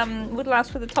Briony's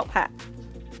woodlouse with a top hat.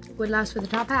 Woodlouse with a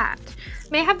top hat.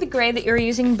 May I have the grey that you were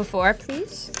using before,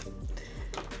 please?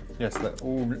 Yes, they're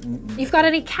all. You've got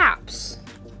any caps?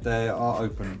 They are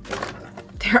open.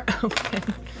 They're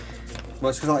open. Well,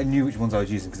 it's because I knew which ones I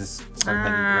was using because there's so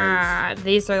many greys.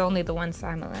 These are only the ones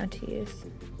I'm allowed to use.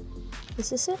 Is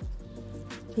this it?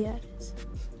 Yeah, it is.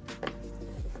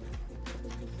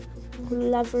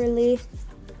 Lovely.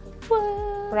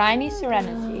 Briony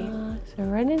Serenity.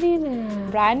 Serenity now.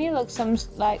 Briony looks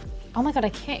like. Oh my god, I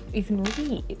can't even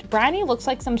read. Briony looks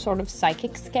like some sort of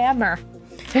psychic scammer.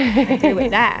 I agree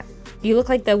with that. You look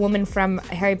like the woman from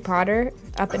Harry Potter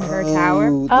up in her tower.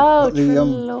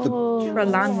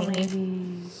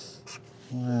 Trelawney.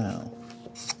 Wow.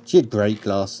 She had great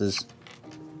glasses.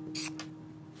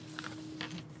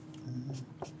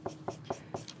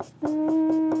 I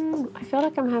feel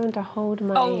like I'm having to hold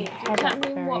my head up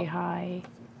very high.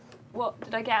 What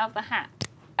did I get out of the hat?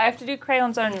 I have to do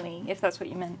crayons only, if that's what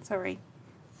you meant. Sorry.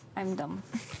 I'm dumb.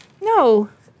 No,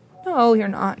 you're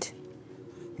not.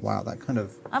 Wow, that kind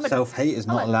of self-hate is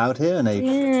not allowed here in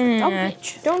a...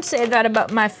 Don't say that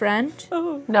about my friend.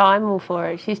 No, I'm all for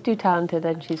it. She's too talented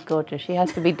and she's gorgeous. She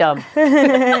has to be dumb.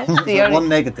 One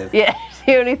negative. Yeah, it's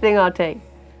the only thing I'll take.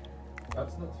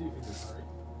 That's not 2 fingers, sorry.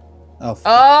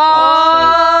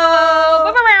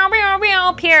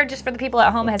 Pierre, just for the people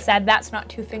at home, has said that's not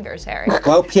 2 fingers, Harry.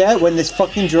 Well, Pierre, when this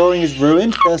fucking drawing is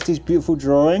ruined, Kirsty's beautiful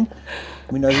drawing,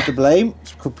 we know who to blame.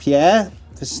 It's called Pierre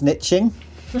for snitching.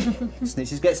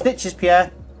 Snitches get stitches,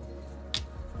 Pierre.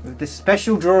 With this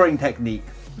special drawing technique.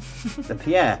 The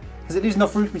Pierre. Does it lose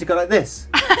enough room for me to go like this?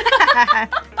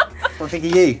 What think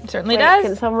of you? Certainly does.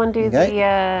 Can someone do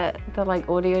the like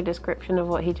audio description of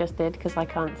what he just did? Because I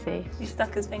can't see. You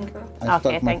stuck his finger. I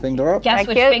stuck my finger up. Guess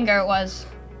which finger it was.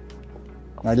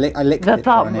 I licked the it.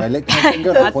 thumb. I licked my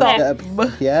finger. I pointed at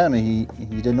Pierre, and he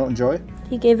did not enjoy.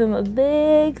 He gave him a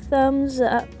big thumbs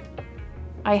up.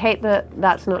 I hate that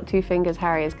that's not 2 fingers.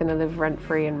 Harry is going to live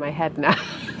rent-free in my head now.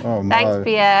 Oh no. Thanks,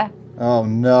 Pierre. Oh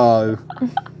no.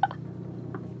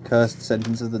 Cursed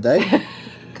sentence of the day.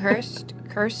 Cursed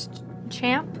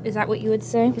champ? Is that what you would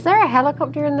say? Is there a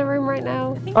helicopter in the room right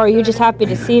now? Or are you just happy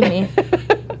to see me?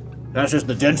 That's just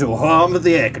the gentle hum of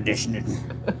the air conditioning.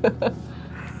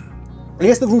 I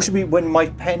guess the rule should be when my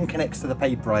pen connects to the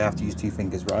paper, I have to use 2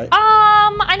 fingers, right?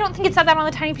 I don't think it said that on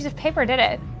the tiny piece of paper, did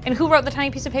it? And who wrote the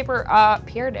tiny piece of paper?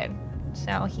 Pierre did.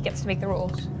 So he gets to make the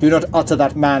rules. Do not utter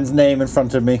that man's name in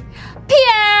front of me.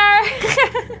 Pierre!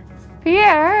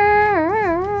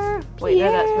 Pierre! Wait,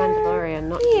 no, that's Mandalorian,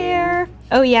 not Pierre.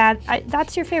 Oh yeah,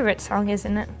 that's your favorite song,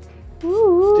 isn't it?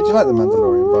 Ooh. Did you like the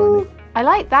Mandalorian, Briony? I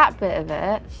like that bit of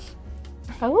it.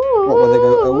 Ooh. What, where they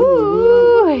go,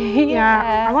 ooh.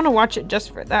 Yeah, I want to watch it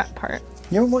just for that part.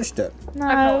 You haven't watched it?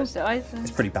 No.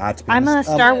 It's pretty bad, to be I'm a honest.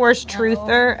 Star Wars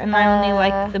truther, and I only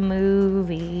like the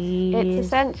movies. It's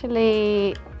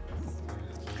essentially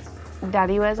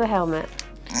Daddy wears a helmet.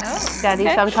 Oh, Daddy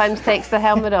sometimes takes the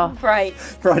helmet off. Right.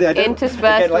 Briony, I don't,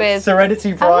 Interspersed again, like with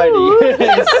Serenity Briony.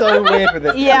 It's so weird with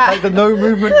it. Yeah. Like the no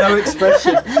movement, no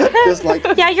expression. Just like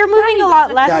Yeah, you're moving a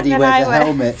lot less Daddy than wears I a was.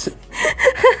 helmet.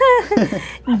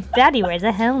 Daddy wears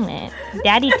a helmet.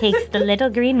 Daddy takes the little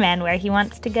green man where he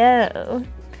wants to go.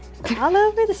 All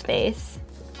over the space.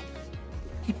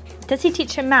 Does he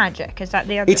teach him magic? Is that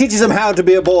the other? He teaches him how to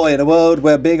be a boy in a world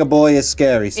where being a boy is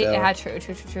scary. So. Yeah, true.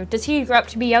 Does he grow up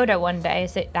to be Yoda one day?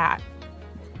 Is it that?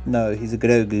 No, he's a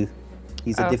Grogu.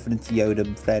 He's a different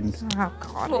Yoda friend. Oh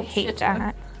god, I hate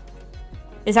that.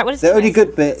 Is that what it's The only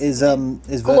good bit is Werner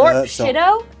Glorp Herzog.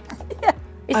 Shitto?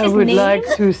 Is I his would name? like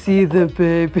to see the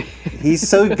baby. He's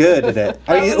so good at it.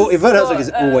 I mean, Inverted Herzog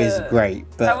is always great,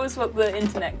 That but was what the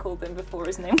internet called him before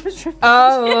his name was revealed.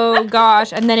 Oh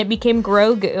gosh, and then it became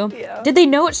Grogu. Yeah. Did they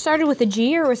know it started with a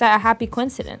G, or was that a happy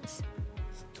coincidence?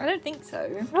 I don't think so.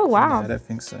 Oh wow. I don't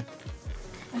think so.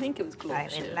 I think it was I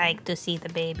glorious. would like to see the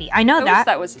baby. I know I wish that.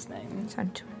 that was his name. It's on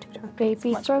TikTok.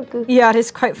 Baby Grogu. Yeah, it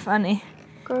is quite funny.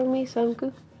 Grow me some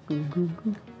goo.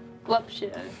 Glop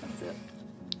shit. That's it.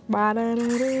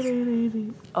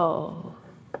 Oh.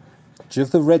 Do you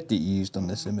have the red that you used on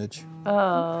this image?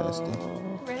 Kirsty?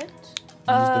 Red?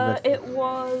 red. It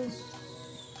was...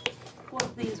 What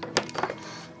of these ones?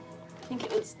 I think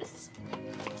it was this.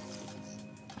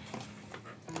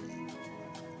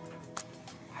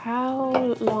 How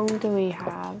long do we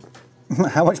have?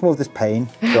 How much more of this pain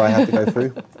do I have to go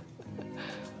through?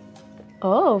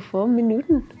 Oh, 4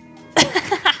 Minuten.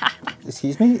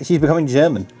 Excuse me? She's becoming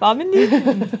German.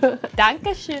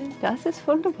 Dankeschön. Das ist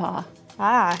wunderbar.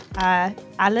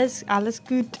 Alles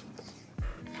gut.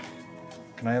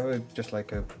 Can I have just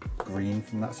like a green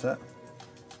from that set?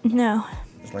 No.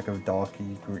 Just like a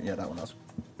darky green. Yeah, that one has.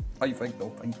 Oh, you thank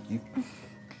you.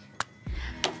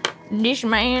 This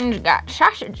man's got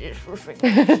sausages for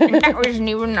fingers, and that wasn't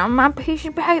even on my piece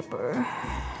of paper.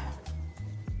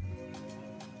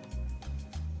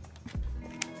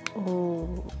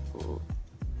 Oh.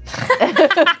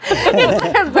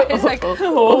 It's like,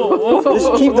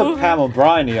 Just keep the Pam or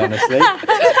Briony, honestly.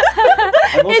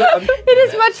 it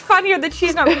is much funnier that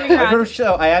she's not moving I'm around. gonna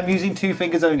show I am using 2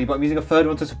 fingers only, but I'm using a third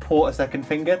one to support a second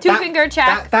finger. Two-finger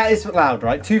check. That is loud,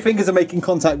 right? 2 fingers are making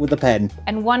contact with the pen.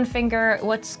 And one finger,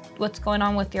 what's going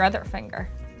on with your other finger?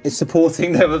 It's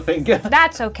supporting the other finger.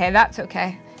 That's okay, that's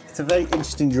okay. It's a very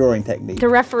interesting drawing technique. The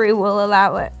referee will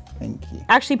allow it. Thank you.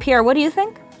 Actually, Pierre, what do you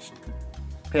think?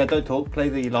 Pierre, don't talk. Play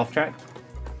the laugh track.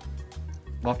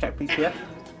 Laugh track, please, Pierre.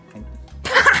 Thank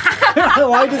you.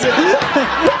 Why does it?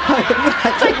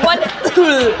 It's like one.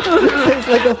 It's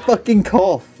like a fucking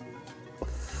cough.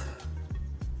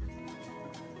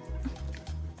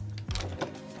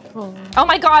 Oh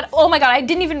my god, I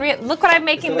didn't even look what I'm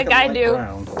making the guy do.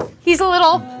 He's a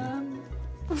little.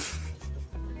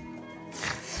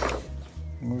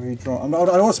 I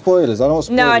don't want spoilers. I don't want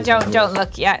spoilers. No, don't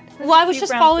look yet. Well, I was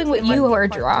just following what you were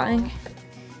drawing.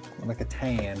 Like a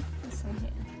tan. This one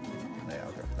here. Yeah,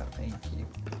 I'll go for that. Thank you.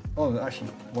 Oh, actually,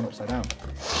 one upside down.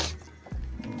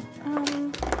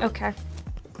 Okay.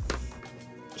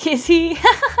 Is he?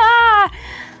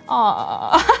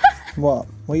 Aww. What?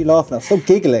 What are you laughing at? Stop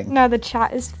giggling. No, the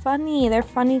chat is funny. They're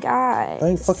funny guys.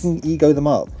 Don't fucking ego them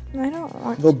up. I don't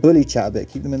want. You've got to bully chat a bit.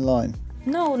 Keep them in line.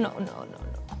 No.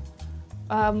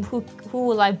 Who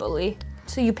will I bully?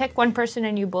 So you pick one person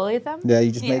and you bully them? Yeah,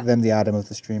 you just make them the Adam of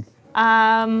the stream.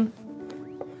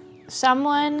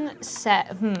 Someone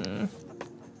said,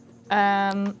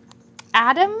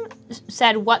 Adam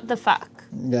said, what the fuck?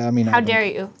 Yeah, I mean, How dare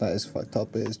you? That is fucked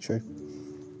up, but it's true.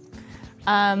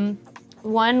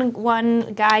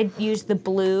 One guy used the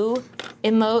blue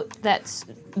emote, that's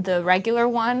the regular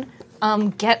one.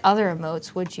 Get other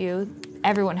emotes, would you?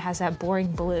 Everyone has that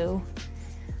boring blue.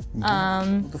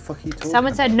 What the fuck are you talking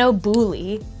Someone said about? no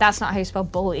bully. That's not how you spell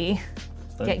bully.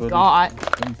 Don't Get bully- got.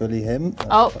 Don't bully him. That's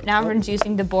Oh, fucked now up. everyone's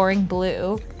using the boring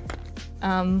blue.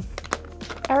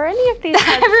 Are any of these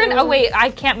pencils... Everyone, oh wait,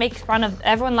 I can't make fun of,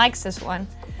 everyone likes this one.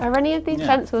 Are any of these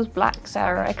pencils black,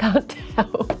 Sarah? I can't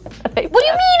tell. What What do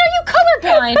you mean? Are you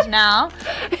colorblind now?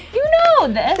 You know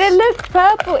this. They look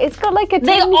purple. It's got like a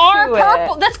They tinge are to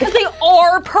purple. It. That's because they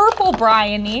are purple,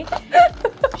 Briony.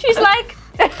 She's like,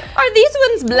 are these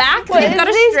ones black? They've got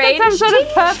a strange some sort of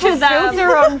tinge purple to them.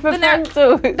 filter on for When they're-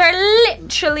 pencils. They're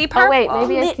literally purple. Oh wait,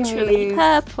 maybe I can literally use...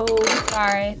 purple.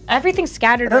 Sorry, everything's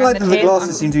scattered I don't around like the that the table.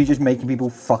 glasses seem to be just making people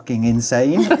fucking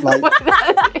insane. Like,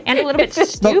 And a little bit not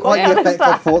stupid. quite the effect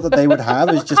I thought that they would have.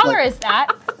 It's What just color like, is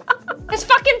that? It's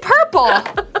fucking purple.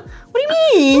 What do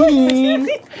you mean?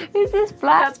 Is this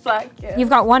black? That's black, yeah. You've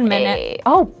got 1 minute. Hey.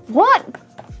 Oh, what?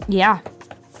 Yeah.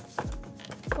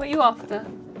 What are you after?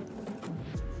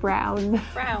 Brown.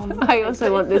 Brown. I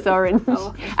also want this orange Oh,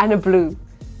 okay. and a blue.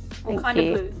 What Thank kind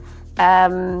you.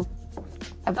 of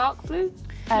blue? Dark blue?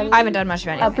 I haven't done much of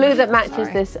anything. A blue that matches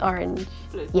Sorry. this orange.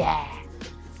 Blue. Yeah.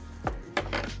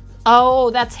 Oh,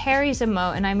 that's Harry's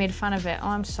emote, and I made fun of it. Oh,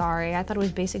 I'm sorry. I thought it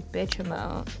was basic bitch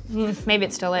emote. Maybe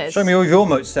it still is. show me all of your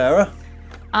modes, Sarah.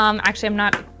 Actually, I'm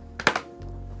not.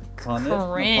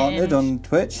 Partnered on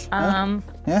Twitch.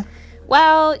 Yeah.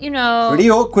 Well, you know. Pretty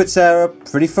awkward, Sarah.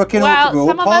 Pretty fucking awkward. We're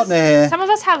all partner here. some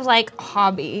of us have like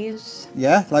hobbies.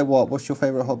 Yeah? Like what? What's your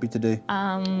favourite hobby to do?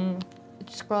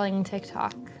 Scrolling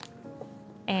TikTok,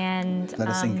 and Let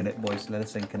us sink in it, boys. Let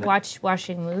us sink in it.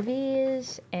 watching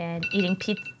movies and eating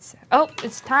pizza. Oh,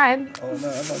 it's time. Oh no,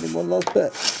 I'm only one last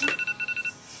bit.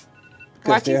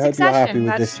 Watching Kirsty, I hope you're happy Succession. with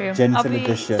That's this true. gentle I'll be-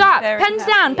 addition. Stop. Very Pens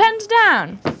happy. down. Pens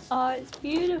down. Oh, it's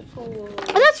beautiful.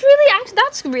 Oh,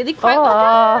 that's really quite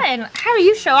well done. Harry,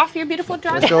 you show off your beautiful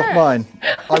drawing. Let's go off mine.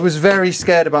 I was very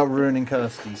scared about ruining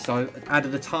Kirsty, so I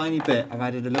added a tiny bit. I've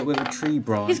added a little bit of a tree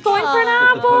branch. He's going for an The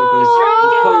apple. pogo's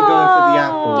for the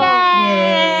apple.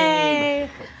 Yay!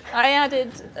 I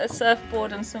added a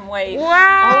surfboard and some waves.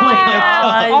 Wow! Oh my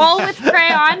God. All with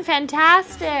crayon,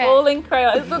 fantastic. All in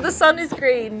crayon. But the sun is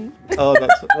green. Oh,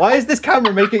 that's. Why is this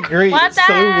camera making it green? What It's the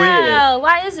so weird. hell?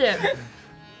 Why is it?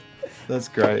 That's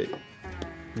great.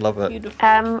 Love it.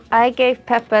 Beautiful. I gave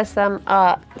Pepper some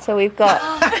art. So we've got,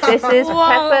 this is Whoa.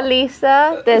 Pepper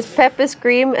Lisa, there's Pepper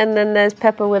Scream, and then there's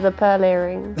Pepper with a pearl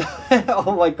earring.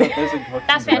 Oh my God, those are fucking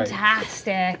That's great.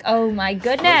 fantastic. Oh my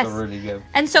goodness. Those are really good.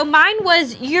 And so mine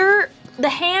was the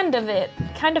hand of it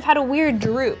kind of had a weird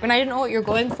droop, and I didn't know what you were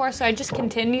going for, so I just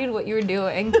continued what you were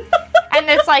doing. And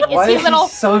it's like, Why it's is a little.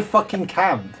 he so fucking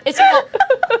camp? It's a little.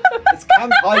 It's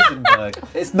Camp Heisenberg.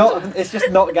 It's not. It's just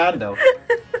not Gandalf.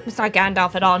 It's not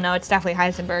Gandalf at all. No, it's definitely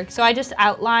Heisenberg. So I just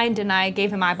outlined and I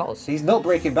gave him eyeballs. He's not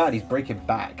Breaking Bad. He's Breaking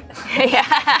Back.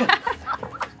 Yeah.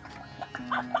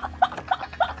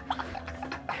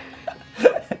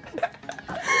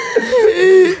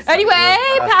 Anyway,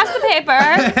 pass the paper.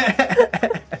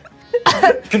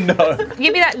 No.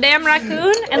 Give me that damn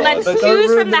raccoon, and let's don't choose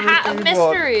ruin from the the hat of raccoon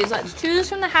one. mysteries. Let's choose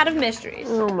from the hat of mysteries.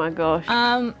 Oh my gosh,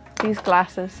 these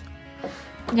glasses.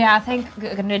 Yeah, thank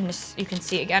goodness you can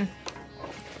see again.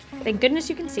 Thank goodness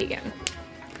you can see again.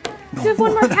 You have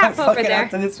one more cap over Fucking there.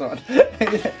 after this one.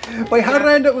 Wait, how did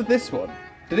I end up with this one?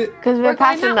 Did it? Because we're We're going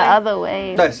passing that the way. other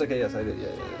way. Nice. Okay. Yes, I did. Yeah.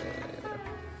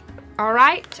 All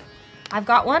right, I've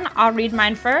got one. I'll read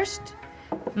mine first.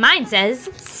 Mine says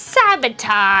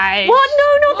sabotage. What?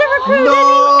 No, not the raccoon! No!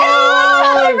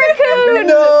 The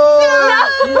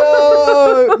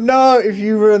raccoon! No! If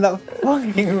you ruin that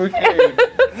fucking raccoon.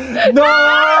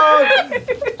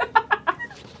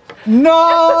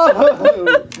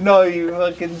 No! No, you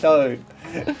fucking don't.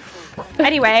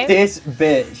 Anyway, This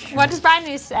bitch. what does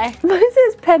Briony say? Mine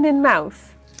says pen in mouth.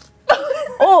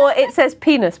 Or it says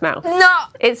penis mouth. No,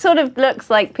 It sort of looks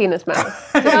like penis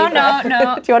mouth.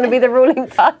 no. Do you want to be the ruling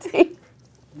party?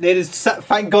 It is.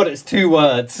 Thank God, it's 2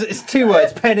 words. It's 2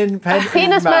 words. Pen in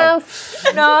Penis mouth.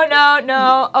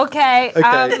 No. Okay.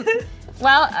 Okay.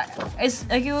 Well,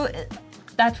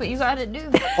 that's what you gotta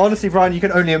do. Honestly, Brian, you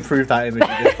can only improve that image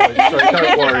at this point. So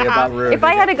don't worry about ruining If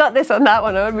I had got this on that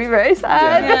one, I would be very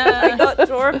sad. I got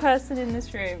draw a person in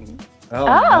this room. Oh,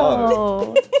 no.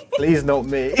 Oh. Please not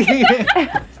me.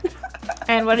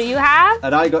 And what do you have?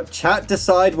 And I got chat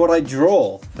decide what I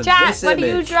draw for Chat, this what do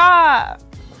image. you draw?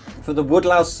 For the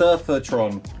Woodlouse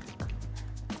Surfertron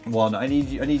one, I need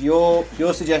your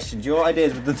suggestions, your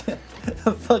ideas with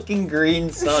the fucking green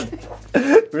sun.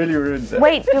 Really ruins it.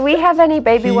 Wait, do we have any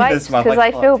baby Penis wipes? mouth, Because I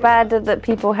I can't feel do bad that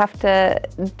people have to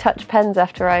touch pens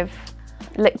after I've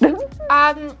licked them.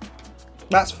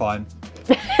 That's fine.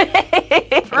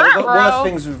 I've got worse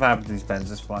things have happened to these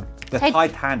pens. It's fine. The Hey,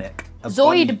 Titanic.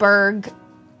 Zoidberg,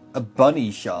 A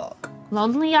bunny shark.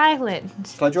 Lonely Island,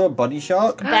 Shall I draw a bunny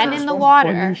shark? Ben in the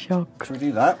Water. Should we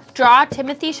do that? Draw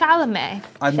Timothy Chalamet.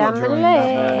 I'm not drawing that.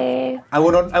 Chamelet. I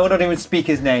will not even speak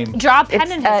his name. Draw a pen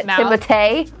It's in his mouth.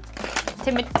 Timotei.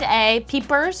 Timothy,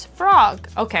 Peepers, Frog.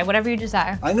 Okay, whatever you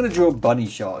desire. I'm gonna draw a bunny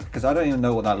shark because I don't even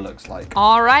know what that looks like.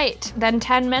 All right, then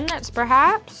 10 minutes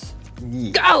perhaps.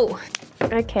 Yeah. Go!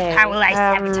 Okay. How will I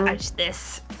sabotage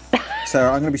this?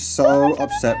 Sarah, I'm gonna be so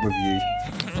upset with you.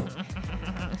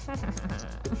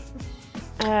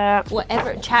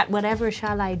 Whatever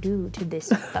shall I do to this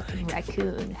fucking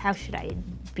raccoon? How should I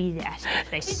be that?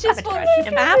 Should I Just sabotage wanted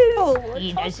him? an apple.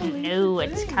 He doesn't know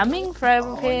what's coming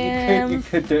from him. You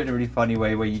could do it in a really funny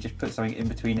way where you just put something in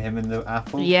between him and the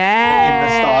apple.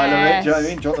 Yes. In the style of it. Do you know what I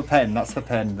mean? Draw the pen. That's the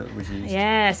pen that was used.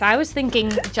 Yes, I was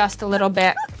thinking just a little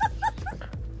bit.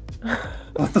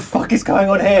 What the fuck is going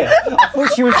on here? I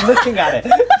thought she was looking at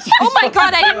it. Oh my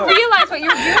god, I didn't realize what you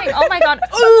were doing. Oh my god.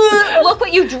 Ooh, look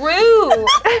what you drew.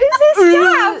 Who's this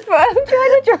staff? I'm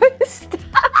trying to draw his staff.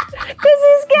 This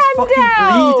is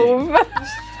Gandalf.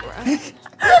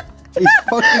 He's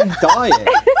fucking dying.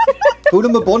 Call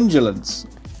him a bondulance.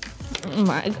 Oh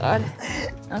my god.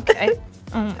 Okay.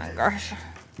 Oh my gosh.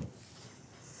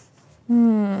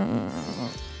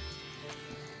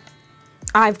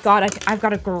 I've got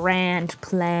a grand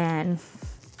plan.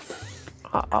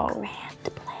 Uh-oh.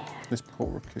 This poor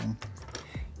raccoon.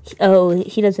 Oh,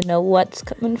 he doesn't know what's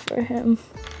coming for him.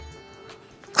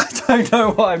 I don't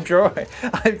know what I'm drawing.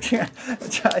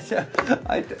 Chat,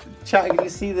 can you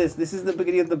see this? This is the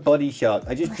beginning of the body shark.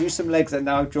 I just drew some legs and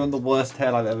now I've drawn the worst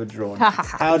tail I've ever drawn.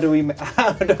 How do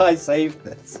I save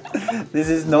this? This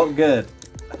is not good.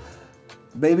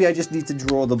 Maybe I just need to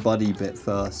draw the body bit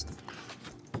first.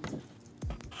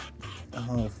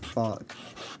 Oh, fuck.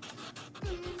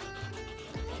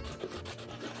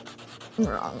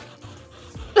 Wrong.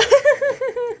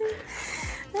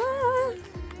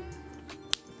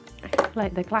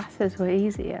 Like the glasses were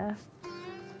easier.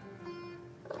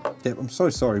 Yeah, I'm so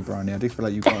sorry, Briony. I do feel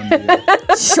like you got on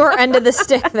the Short end of the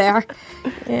stick there.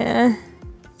 Yeah.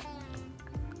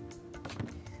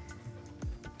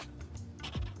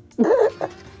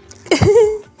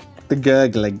 the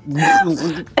gurgling.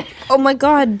 Oh my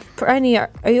god, Briony, are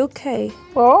you okay?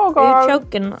 Oh Are you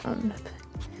choking on it?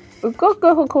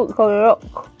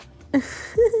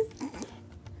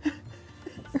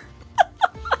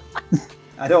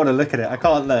 I don't want to look at it. I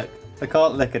can't look. I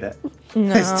can't look at it.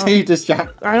 No. It's too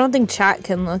distracting. I don't think chat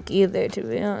can look either, to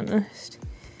be honest.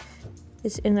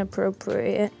 It's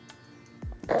inappropriate.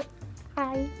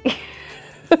 Hi.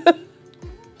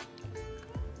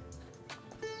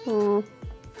 Hmm.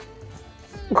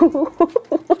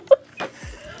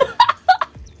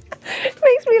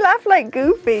 Makes me laugh like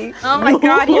Goofy. Oh my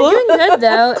god, you're doing good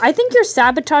though. I think you're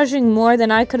sabotaging more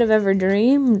than I could have ever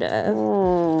dreamed of.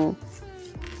 Oh.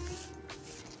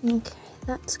 Okay,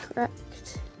 that's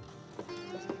correct.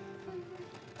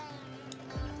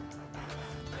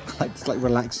 It's like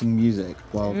relaxing music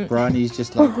while Briony's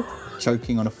just like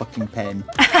choking on a fucking pen.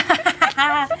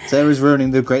 Sarah's ruining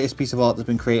the greatest piece of art that's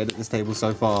been created at this table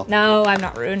so far. No, I'm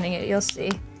not ruining it. You'll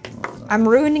see. I'm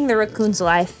ruining the raccoon's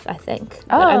life, I think.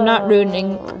 But I'm not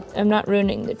ruining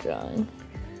the drawing.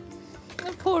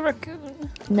 The poor raccoon.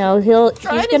 No,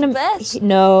 he's gonna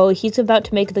no, he's about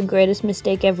to make the greatest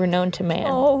mistake ever known to man.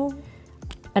 Oh.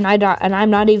 And I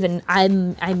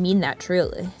mean that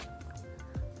truly.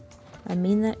 I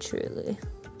mean that truly.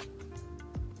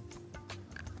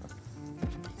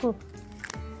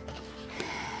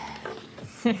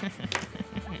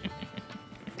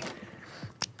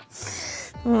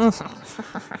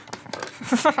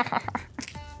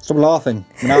 Stop laughing.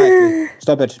 Maniacally.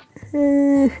 Stop it.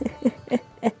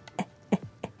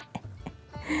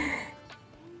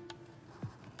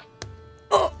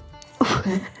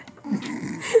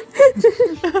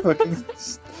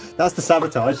 That's the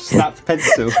sabotage. Snapped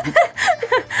pencil.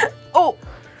 Oh.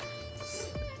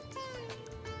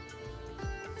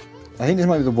 I think this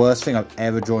might be the worst thing I've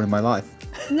ever drawn in my life.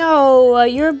 No,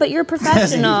 you're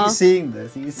professional. Are you seeing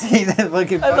this? Are you seeing that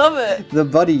fucking? I love it. The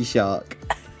buddy shark.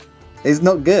 It's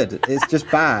not good. It's just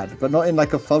bad, but not in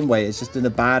like a fun way. It's just in a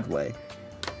bad way.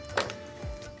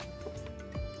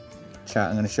 Chat,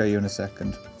 I'm going to show you in a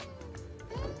second.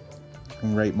 I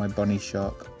can rate my bunny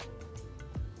shark.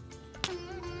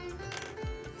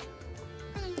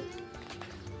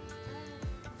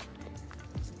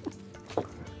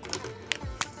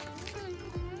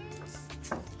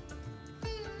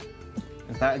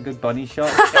 Is that a good bunny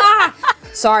shark?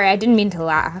 Sorry, I didn't mean to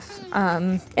laugh. It's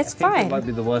I think fine. it might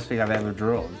be the worst thing I've ever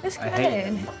drawn. It's I hate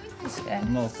it. good. It's good.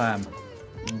 I'm not a fan.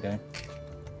 Okay.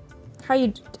 How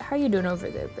you doing over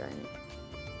there,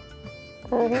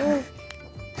 Briony?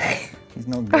 He's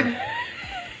not good.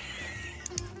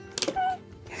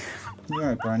 You're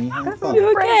alright, Briony. Have fun.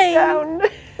 You okay?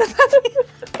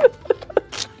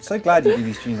 So glad you do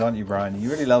these streams, aren't you, Briony? You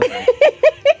really love them.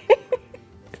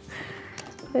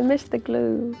 I missed the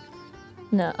glue.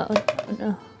 No.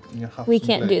 You huff We some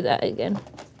can't glue. do that again.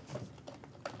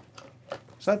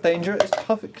 Is that dangerous?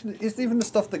 Is even the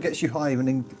stuff that gets you high even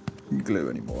in glue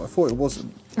anymore? I thought it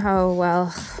wasn't. Oh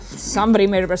well, somebody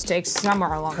made a mistake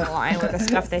somewhere along the line with the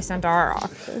stuff they sent to our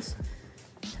office.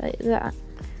 Tell you that.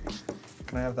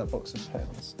 Can I have that box of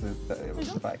pens?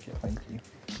 The back here, thank you.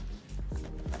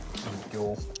 Thank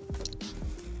you.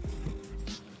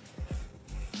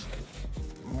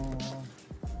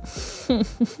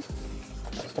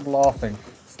 Stop laughing.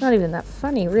 It's not even that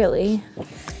funny, really. I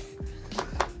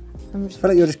feel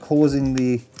like you're just causing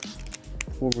the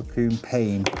poor raccoon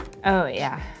pain. Oh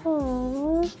yeah.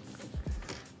 Aww.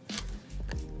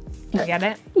 You get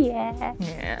it? Yeah.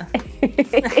 Yeah.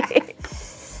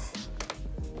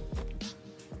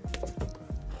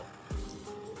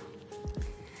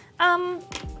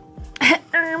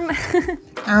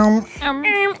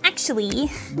 Actually,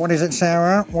 What is it,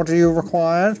 Sarah? What do you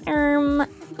require? You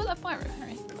got that biro,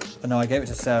 Harry? No, I gave it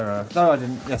to Sarah. No, I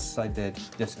didn't. Yes, I did.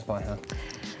 Yes, it's by her.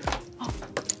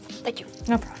 Thank you.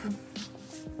 no problem.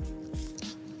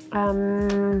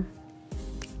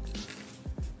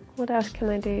 What else can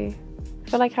I do?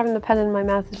 feel like having the pen in my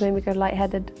mouth has made me go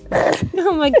lightheaded.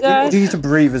 Oh my Do gosh. you need to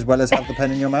breathe as well as have the pen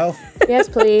in your mouth? Yes,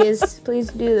 please. Please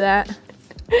do that.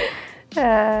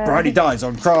 Briony dies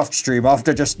on craft stream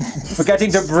after just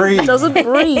forgetting to breathe. Doesn't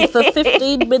breathe for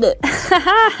 15 minutes.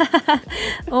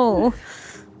 Oh,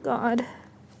 God.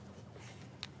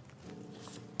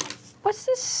 What's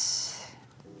this?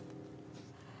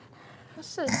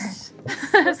 What's this?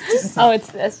 Oh,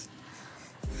 it's this.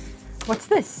 What's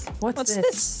this? What's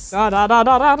this? Da, da, da,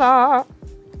 da, da, da.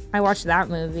 I watched that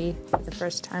movie for the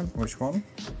first time. Which one?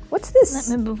 What's this?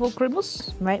 Nightmare Before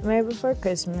Christmas. Nightmare Before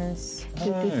Christmas.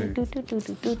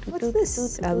 What's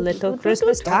this? A Little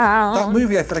Christmas That Town.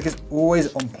 movie I feel like is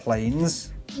always on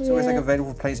planes. It's always like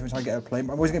available for planes every time I get a plane.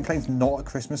 I'm always getting planes not at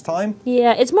Christmas time.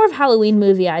 Yeah, it's more of a Halloween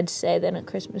movie, I'd say, than a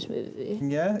Christmas movie.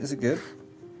 Yeah, is it good?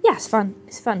 Yeah, it's fun.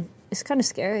 It's fun. It's kind of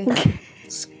scary.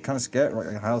 It's kind of scary.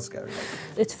 Like, how scary?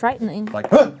 It's frightening. Like,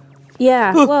 huh!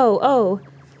 Yeah. Whoa. Oh.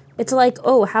 It's like,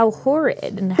 oh, how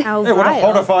horrid and how Hey, what a vile.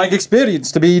 horrifying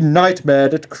experience to be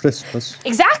nightmared at Christmas.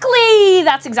 Exactly!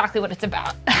 That's exactly what it's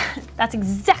about. That's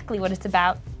exactly what it's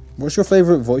about. What's your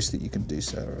favourite voice that you can do,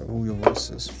 Sarah? All your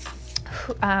voices.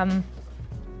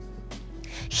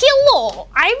 Hello,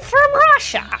 I'm from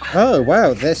Russia. Oh,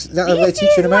 wow. That's what they This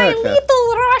teach is in my America.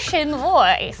 little Russian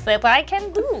voice that I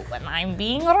can do when I'm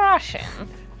being Russian.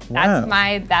 Wow.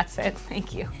 That's it.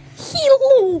 Thank you.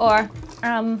 Hello. Or,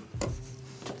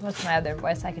 what's my other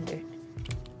voice I can do?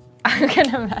 I'm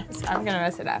gonna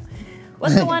mess it up.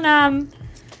 What's the one,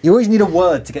 You always need a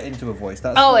word to get into a voice.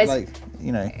 That's Oh, not it's- like,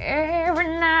 you know. Every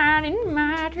night in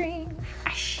my dreams,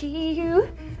 I see you,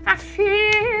 I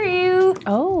feel you.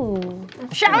 Oh.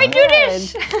 Shall we do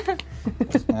this?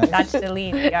 Nice. That's the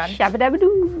lead again.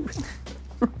 Shabba-dabba-doo.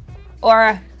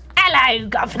 Or, hello,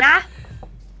 governor.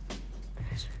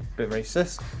 Bit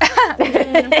racist.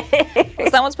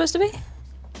 What's that one supposed to be?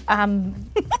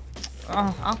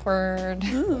 Oh, awkward.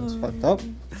 That's fucked up.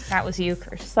 That was you,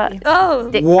 Kirsty. Oh.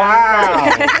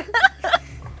 Wow.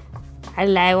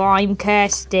 Hello, I'm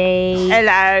Kirsty.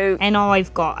 Hello. And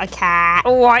I've got a cat.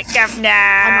 All right, governor.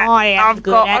 And I am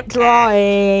good at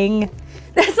drawing.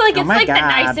 It's like Oh my the God.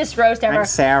 nicest roast ever. I'm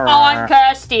Sarah. Oh, I'm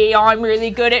Kirsty. I'm really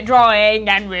good at drawing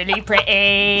and really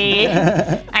pretty.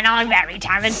 And I'm very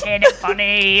talented and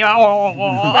funny. Oh.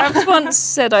 Babs once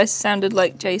said I sounded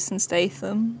like Jason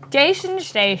Statham. Jason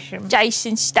Station.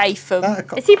 Jason Statham.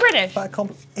 Is he British?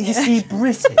 Is he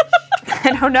British?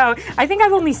 I don't know. I think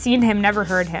I've only seen him, never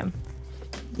heard him.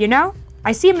 You know?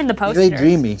 I see him in the He's posters. very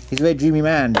dreamy. He's a very dreamy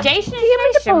man. Jason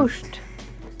Station.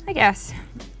 I guess.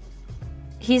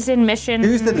 He's in Mission.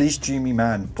 Who's the least dreamy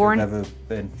man to Born- have ever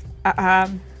been?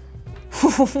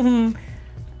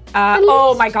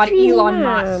 Oh my God, Elon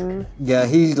Musk. Yeah,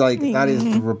 he's like, that is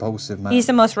the repulsive man. He's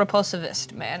the most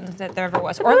repulsivist man that there ever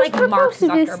was. Or like Mark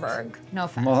Zuckerberg. No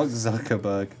offense. Mark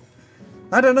Zuckerberg.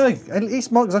 I don't know. At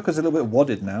least Mark Zuckerberg's a little bit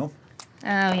wadded now.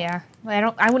 Oh yeah.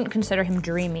 Well, I wouldn't consider him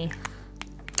dreamy.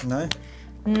 No?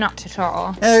 Not at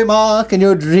all. Hey, Mark, and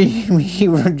your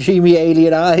dreamy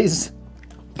alien eyes.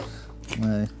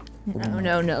 No.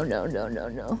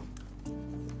 No.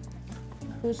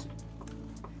 Who's?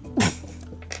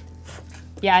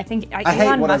 Yeah, I think I hate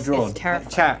Elon what I've Musk drawn. is terrifying.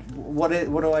 Chat, what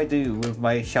do I do with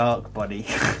my shark buddy?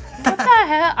 What the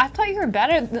hell? I thought you were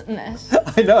better than this.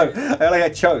 I know. I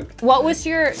choked. What was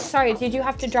your? Sorry, did you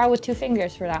have to draw with 2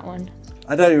 fingers for that one?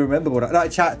 I don't even remember what I... No,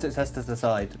 chat test us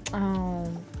aside. Oh.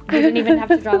 You didn't even have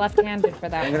to draw left-handed for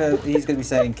that one. He's going to be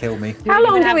saying kill me. You How didn't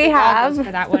long even do we the goggles have?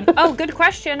 for that one? Oh, good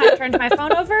question. I turned my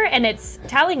phone over and it's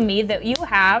telling me that you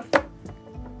have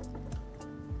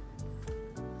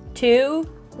 2,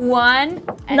 1.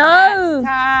 And No. that's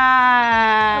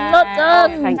time. I'm not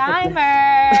done. Thank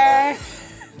Timer.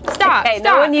 Stop. Okay, stop,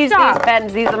 no one used stop. these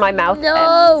pens. These are my mouth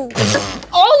No.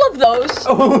 All of those.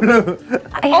 Oh, no. pens.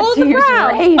 I had All to the use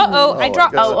rounds. rain. Uh-oh, I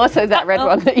dropped. Oh, also that red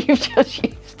one that you've just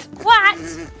used. What?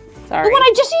 Sorry. The one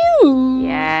I just used.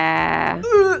 Yeah.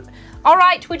 All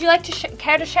right. Would you like to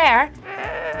care to share?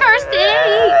 Kirsty.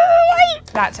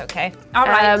 That's okay. All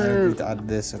right. I need to add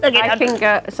this. I can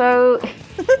go. So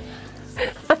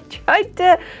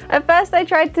at first I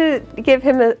tried to give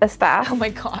him a staff. Oh my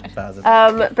God.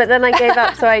 But then I gave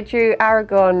up, so I drew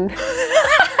Aragon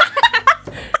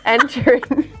entering.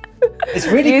 It's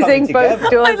really using coming both together.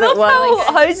 doors I at love once.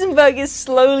 how Heisenberg is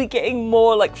slowly getting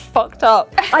more like fucked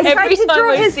up. I tried Every to time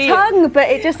draw I his see him. tongue, but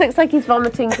it just looks like he's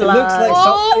vomiting blood. It looks like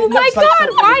Oh it my looks like God,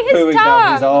 something why his pooing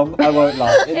down his tongue? arm. I won't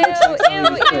lie. It looks like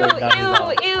something pooing down his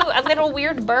arm. Ew, a little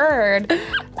weird bird.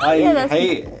 I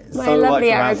hate My so lovely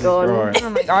much around this Aragorn. drawing. Oh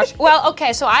my gosh. Well,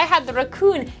 okay, so I had the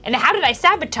raccoon, and how did I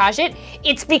sabotage it?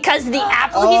 It's because the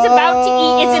apple he's about to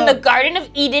eat is in the Garden of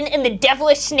Eden, and the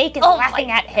devilish snake is laughing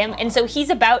at him, and so he's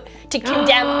about to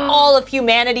condemn all of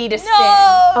humanity to sin.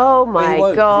 Oh He my won't,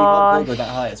 'cause he god. won't go that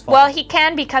high, it's fine. Well, he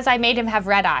can because I made him have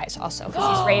red eyes also,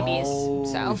 because he's rabies.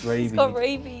 So He's rabies. Got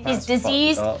rabies. he's That's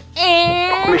diseased. fucked up.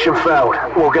 And Mission failed.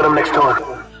 We'll get them next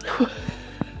time.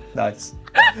 Nice.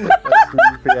 That's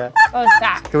really fair. what was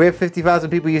that? Can we have 50,000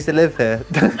 people used to live here?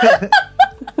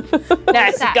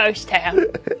 That's a ghost town.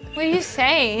 What are you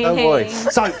saying? Don't worry.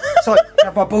 So,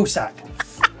 grab my ball sack.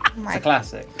 It's a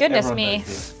classic. Goodness Everyone me. knows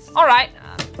this. All right,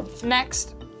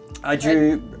 next. I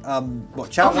drew what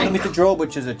Chat wanted me to draw,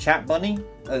 which is a chat bunny,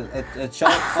 a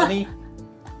shark bunny.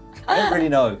 I don't really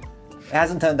know. It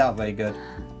hasn't turned out very good.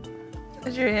 I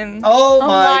drew him. Oh my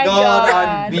my god, God.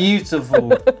 I'm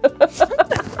beautiful.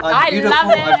 I'm beautiful.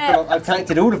 love it. I've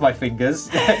collected all of my fingers.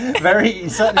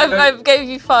 Certainly I've gave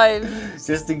you 5.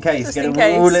 just in case. Just Get in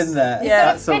them all case. in there. Yeah.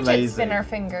 That's Fidget amazing. spinner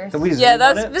fingers. Can we zoom Yeah, on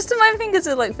that's it? Mr. My fingers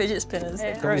are like fidget spinners.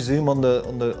 Yeah. Can we zoom on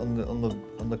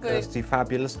the Kirsty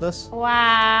fabulousness?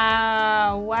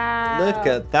 Wow, wow. Look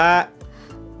at that.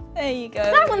 There you go.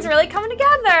 That one's really coming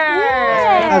together.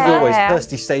 As always,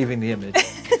 Kirsty saving the image.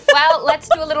 Well, let's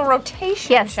do a little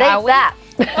rotation, Yes, shall save we? that.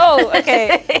 Oh,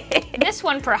 okay. This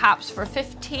one perhaps for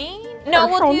 15? No,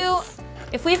 we'll do,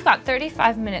 if we've got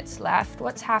 35 minutes left,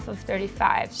 what's half of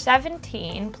 35?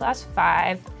 17 plus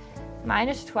 5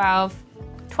 minus 12.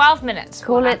 12 minutes.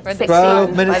 Call we'll it have for 16 this.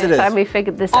 12 minutes by it the is. time we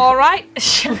figured this All out. right.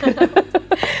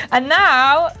 And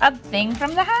now, a thing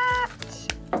from the hat.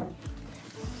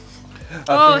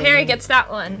 Oh, Harry gets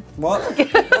that one. What?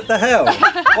 What the hell?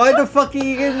 Why the fuck are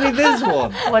you giving me this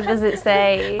one? What does it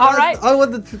say? All right. I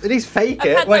want to at least fake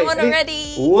it. Had Wait, that one at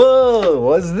least- already. Whoa,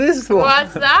 what's this one?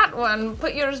 What's that one?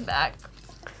 Put yours back.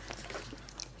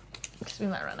 Because we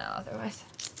might run out otherwise.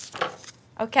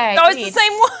 Okay. Oh, it's read. the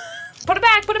same one. Put it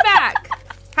back, put it back.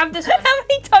 Have this one. How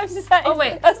many times is that? Oh,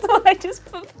 wait. That's the one I just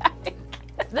put back.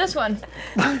 This one.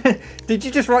 Did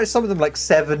you just write some of them like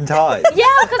 7 times? Yeah,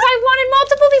 because I wanted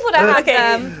multiple people to have Okay,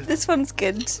 them. this one's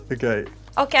good. Okay.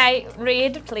 Okay,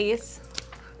 read, please.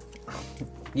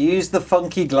 Use the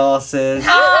funky glasses.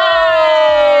 Yay!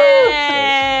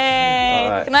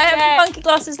 Alright. Can I have the funky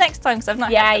glasses next time? Because I've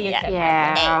not Yeah, had them you yet. can.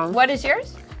 Yeah. What is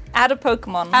yours? Add a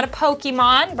Pokemon. Add a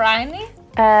Pokemon, Briony.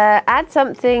 Add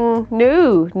something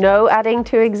new. No adding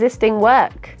to existing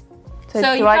work. So do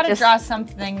you I gotta just- draw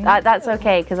something. That's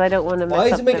okay, because I don't want to mess Why up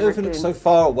does it make the everything look raccoon. so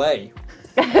far away?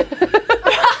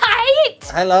 Right?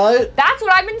 Hello? That's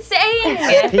what I've been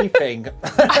saying. Peeping.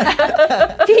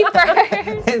 Peeper.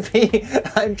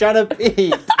 I'm trying to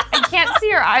peep. I can't see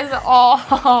your eyes at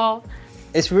all.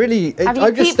 It's really. Have you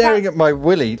I'm just peeped staring at my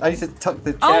willy. I need to tuck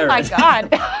the chair Oh my in.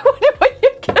 god.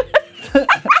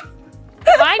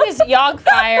 Mine is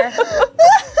Yogfire.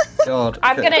 God.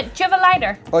 I'm okay. gonna. Do you have a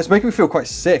lighter? Oh, it's making me feel quite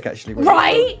sick, actually.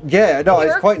 Right? Yeah, no, it's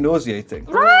You're- quite nauseating.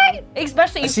 Right?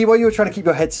 Especially I if see why you were trying to keep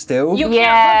your head still. you can't Yeah.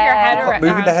 move your head around.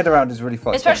 Moving the head around is really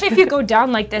fun. Especially if you go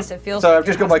down like this, it feels. So like I've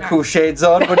just got your my house cool now. shades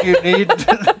on. What do you need?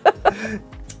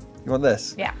 You want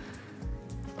this? Yeah.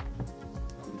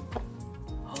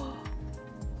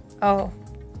 Oh.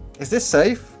 Is this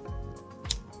safe?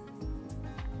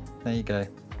 There you go.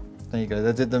 There you go.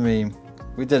 They did the meme.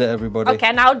 We did it, everybody.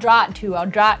 Okay, now I'll draw it too. I'll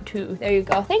draw it too. There you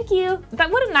go. Thank you.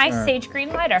 What a nice Alright. sage green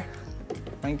lighter.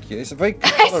 Thank you. It's a very good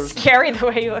colour. It's scary the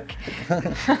way you look.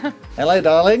 Hello,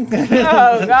 darling.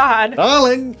 Oh God.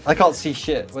 Darling. I can't see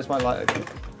shit. Where's my lighter?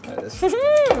 There it is.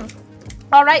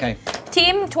 All right, Okay.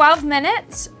 team. 12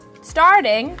 minutes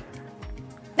starting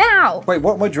now. Wait,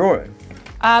 what am I drawing?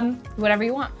 Whatever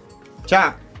you want.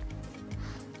 Chat.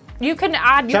 You can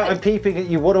add. You Chat, can I'm peeping at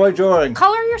you. What am I drawing?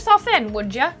 color yourself in,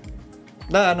 would you?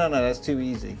 No, that's too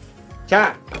easy.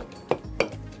 Chat.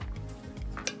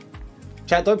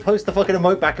 Chat, don't post the fucking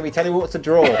emote back and me telling me what to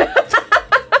draw.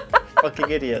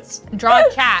 Fucking idiots. Draw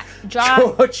a cat.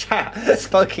 Draw. Draw chat.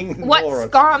 Fucking What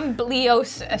morons.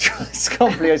 scoliosis?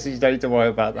 Scoliosis, you don't need to worry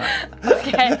about that.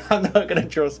 Okay. I'm not going to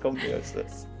draw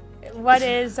scoliosis. What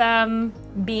is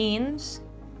beans?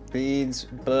 Beans,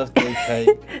 birthday cake.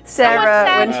 Sarah,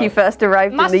 Someone when said she first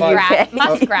arrived in the Muskrat. UK.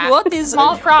 Muskrat. What is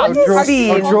Small frog? I'll draw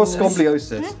beans?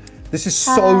 scoliosis. This is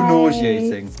so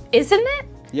nauseating. Isn't it?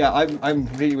 Yeah, I'm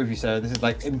completely with you, Sarah. This is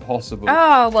like impossible.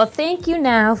 Oh well, thank you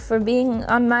now for being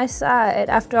on my side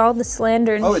after all the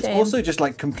slander and Oh, it's shame. also just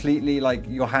like completely like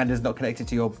your hand is not connected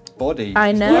to your body.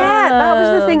 I know. Yeah, that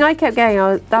was the thing I kept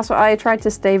getting. That's what I tried to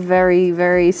stay very,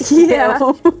 very still. Yeah.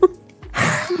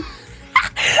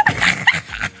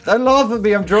 Don't laugh at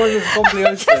me. I'm drawing with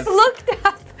scoliosis. Just looked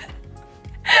up.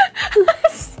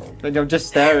 And I'm just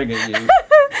staring at you.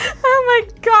 Oh my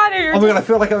god. Oh my god, I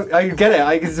feel like I get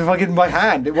it. It's fucking in my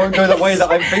hand. It won't go the way that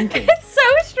I'm thinking. It's so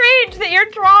strange that you're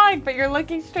drawing, but you're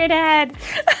looking straight ahead.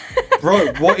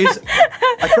 Bro, what is...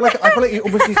 I feel like you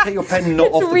almost need to take your pen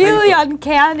not off the Really paper.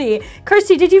 uncanny.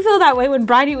 Kirsty, did you feel that way when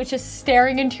Briony was just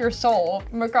staring into your soul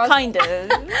from across? Kind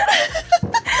of.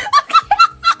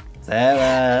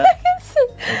 Sarah.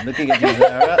 I'm looking at you,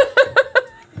 Sarah.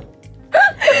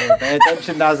 Pay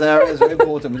attention now, Sarah. It's very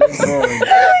important. We're doing drawing.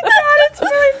 Oh my god, it's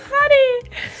really funny.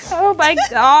 Oh my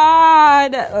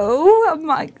god. Oh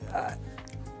my god.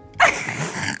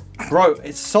 Bro,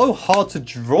 it's so hard to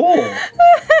draw.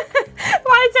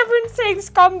 Why is everyone saying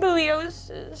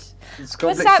scoliosis?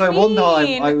 What's that So one time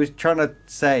mean? I was trying to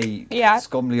say Yeah.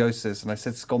 scoliosis and I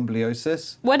said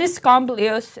scoliosis. What is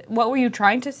scoliosis? What were you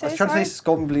trying to say? I was trying to say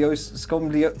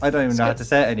scoliosis. I don't even know how to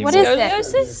say it anymore. What is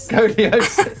it?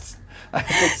 Scoliosis. I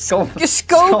said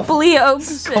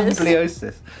Scoliosis.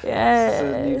 scoliosis. Yeah. It's a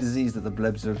new disease that the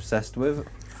blebs are obsessed with.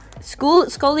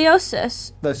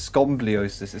 Scoliosis. No,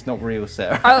 scoliosis. It's not real,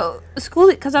 Sarah. Oh,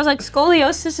 because I was like,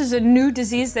 scoliosis is a new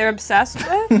disease they're obsessed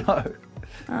with. No.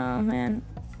 Oh man.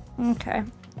 Okay.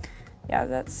 Yeah,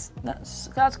 that's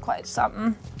quite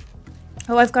something.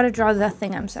 Oh, I've got to draw the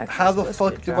thing I'm actually How the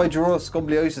supposed fuck to do I draw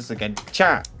scoliosis again?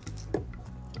 Chat.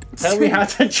 Tell me how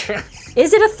to draw.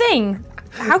 Is it a thing?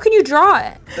 How can you draw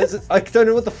it? I don't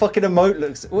know what the fucking emote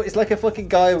looks. It's like a fucking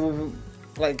guy with,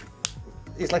 like,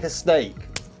 it's like a snake.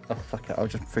 Oh fuck it! I'll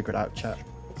just figure it out, chat.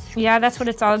 Yeah, that's what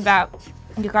it's all about.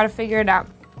 You got to figure it out.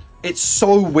 It's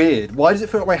so weird. Why does it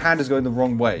feel like my hand is going the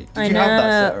wrong way? Did you have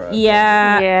that, Sarah?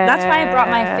 Yeah. That's why I brought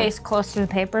my face close to the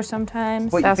paper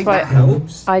sometimes. Wait, you That's think why- that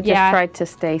helps? I just Yeah. tried to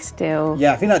stay still.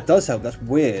 Yeah, I think that does help. That's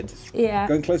weird. Yeah.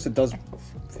 Going closer does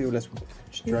feel less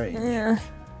strange. Yeah.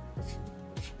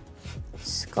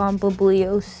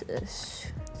 Scoliosis.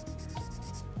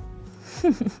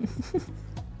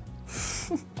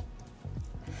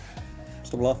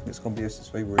 Stop laughing at scoliosis. It's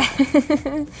very rude.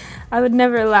 I would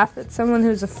never laugh at someone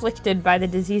who's afflicted by the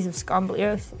disease of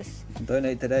scoliosis.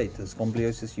 Donate today to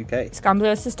Scoliosis UK.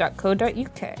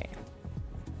 Scoliosis.co.uk.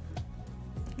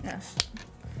 Yes.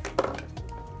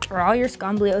 For all your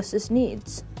scoliosis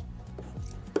needs.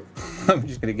 I'm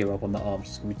just gonna give up on the arms.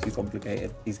 It's gonna be too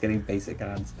complicated. He's getting basic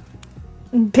hands.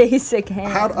 Basic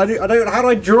hands. How do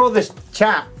I draw this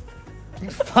chat? You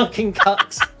fucking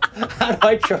cucks. How do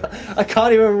I draw? I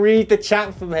can't even read the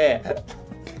chat from here.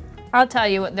 I'll tell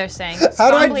you what they're saying.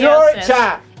 How do I draw it, Scoliosis.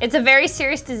 chat? It's a very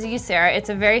serious disease, Sarah. It's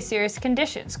a very serious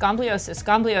condition.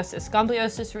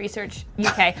 Scoliosis Research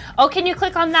UK. Oh, can you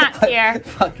click on that here?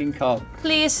 Fucking can't.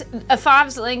 Please, a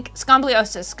Fav's link.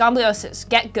 Scoliosis.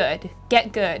 Get good.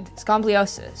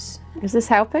 Scoliosis. Is this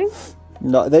helping?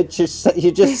 No, you're just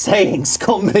saying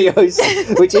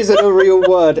scoliosis, which isn't a real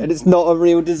word and it's not a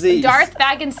real disease. Darth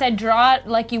Baggins said, draw it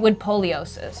like you would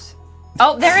poliosis.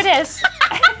 Oh, there it is.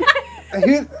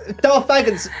 Darth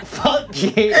Baggins, fuck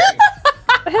you.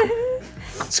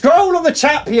 Scroll on the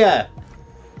chat, Pierre.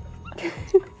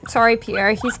 Sorry,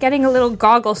 Pierre. He's getting a little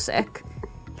goggle sick.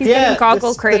 He's Yeah, getting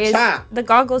goggle the craze. chat. The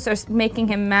goggles are making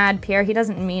him mad, Pierre. He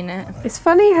doesn't mean it. It's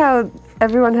funny how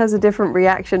everyone has a different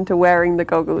reaction to wearing the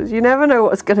goggles. You never know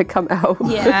what's going to come out.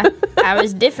 Yeah, I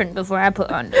was different before I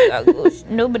put on the goggles.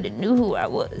 Nobody knew who I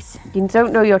was. You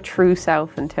don't know your true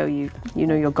self until you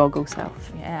know your goggle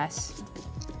self. Yes.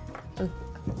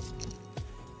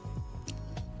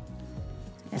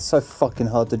 It's so fucking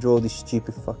hard to draw these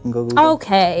stupid fucking goggles.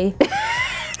 Okay.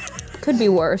 Could be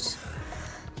worse.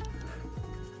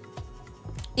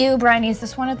 Ew, Briony, is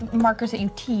this one of the markers that you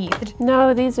teethed?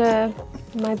 No, these are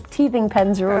my teething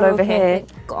pens are all over here.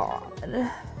 Thank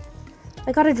God.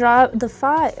 I gotta draw the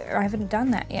fire. I haven't done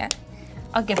that yet.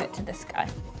 I'll give it to this guy.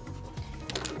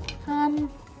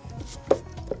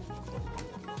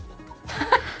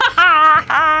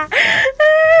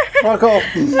 Fuck off.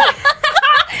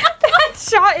 That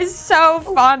shot is so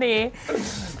funny.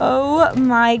 Oh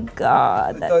my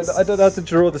God. I don't know how to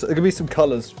draw this. Give me some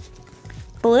colours.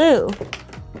 Blue.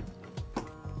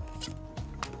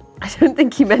 I don't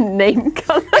think you meant name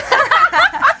colour.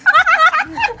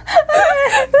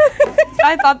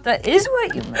 I thought that is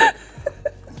what you meant.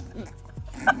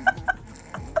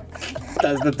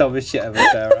 That's the dumbest shit ever,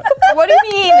 Sarah. What do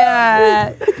you mean?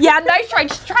 Yeah, nice try.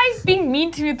 Just try being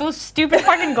mean to me with those stupid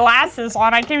fucking glasses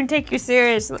on. I can't even take you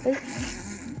seriously.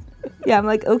 Yeah, I'm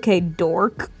like, okay,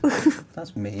 dork.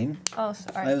 That's mean. Oh, It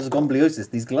sorry. was scoliosis.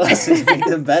 These glasses make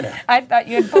them better. I thought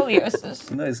you had poliosis.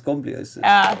 No, it's scoliosis.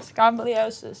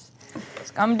 Scoliosis.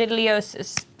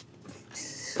 Scomdiddliosis.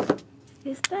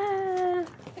 Is that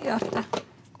Yeah.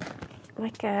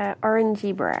 like a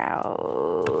orangey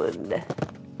brown?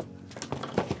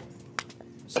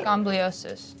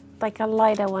 scoliosis? Like a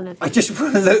lighter one of I just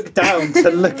want to look down to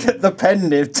look at the pen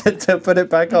nib to put it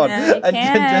back on. No, you and you're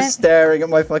can't. just staring at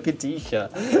my fucking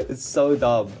t-shirt. It's so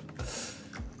dumb.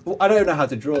 Well, I don't know how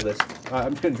to draw this. Alright,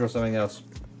 I'm just going to draw something else.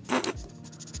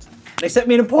 They set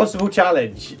me an impossible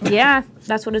challenge. Yeah,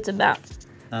 that's what it's about.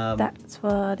 That's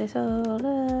what it's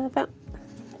all about.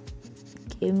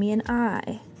 Give me an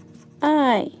eye.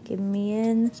 Aye. Give me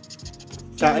an...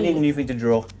 Chat, I need a new thing to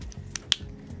draw.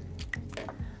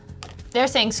 They're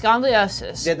saying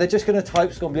scoliosis. Yeah, they're just going to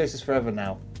type scoliosis forever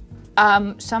now.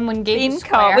 Someone gave Bean a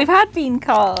square. car. We've had bean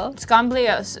car.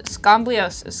 Scoliosis,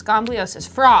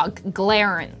 frog,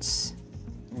 glarence,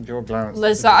 Draw Clarence.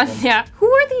 lasagna.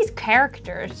 Who are these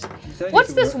characters?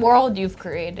 What's this world you've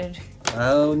created?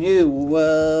 Oh, new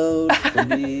world for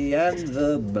me and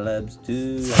the blebs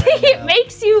too. It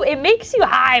makes you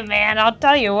high, man. I'll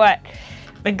tell you what.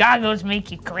 The goggles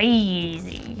make you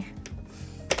crazy.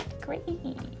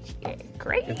 Crazy.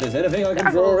 Great. If there's anything I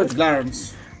can draw, it's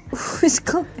Clarence.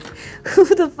 Who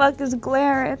the fuck is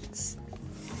Clarence?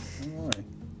 Why?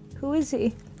 Who is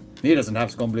he? He doesn't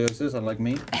have scoliosis, unlike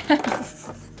me.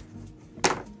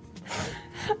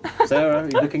 Sarah, are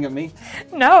you looking at me?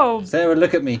 No. Sarah,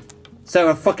 look at me.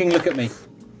 Sarah, fucking look at me.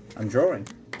 I'm drawing.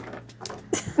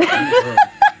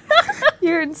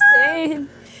 You're insane.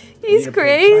 He's I have the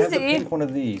crazy. pink one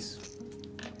of these.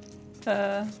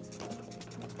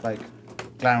 Like,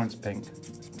 Clarence pink.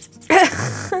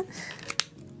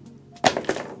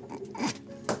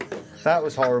 That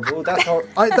was horrible. That's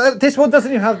this one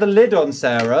doesn't even have the lid on,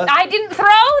 Sarah. I didn't throw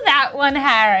that one,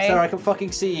 Harry. Sarah, I can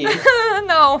fucking see you.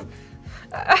 No.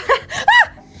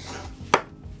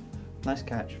 Nice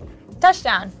catch.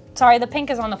 Touchdown. Sorry, the pink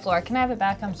is on the floor. Can I have it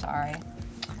back? I'm sorry.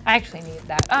 I actually need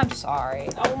that. I'm sorry.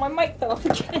 Oh, my mic fell off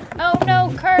again. Oh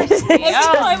no, Kirsty.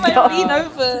 Oh, I might no. lean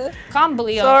over.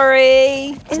 Conblio.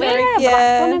 Sorry. Is there a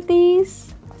black one of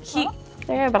these? He, Is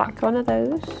there a black one of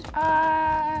those?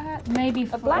 maybe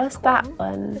a black What's that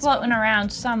one? floating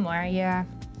around somewhere, yeah.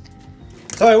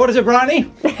 Sorry, what is it, Briony?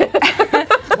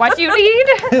 What do you need?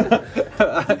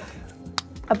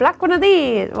 A black one of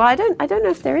these. Well, I don't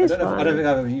know if there is one. I don't think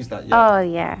I've ever used that yet. Oh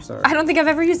yeah. Sorry. I don't think I've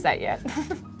ever used that yet.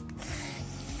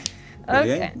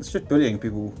 Bullying? Okay. It's just bullying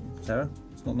people, Sarah.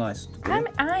 It's not nice.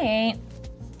 I ain't.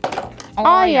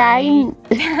 Oh yeah.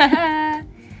 Yeah.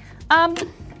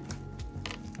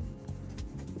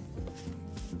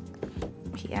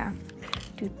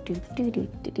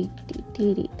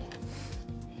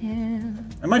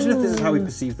 Imagine if this is how we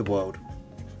perceive the world.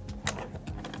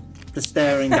 Just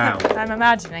staring down. I'm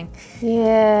imagining.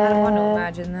 Yeah. I don't want to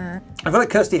imagine that. I feel like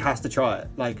Kirsty has to try it.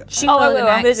 Like, She Oh, I will will.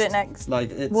 I'll next. visit next. like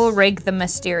it's. We'll rig the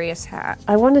mysterious hat.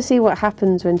 I want to see what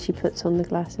happens when she puts on the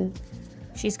glasses.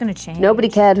 She's gonna change. Nobody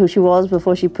cared who she was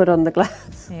before she put on the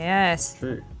glasses. Yes.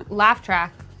 True. Laugh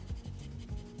track.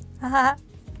 Haha.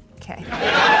 Okay.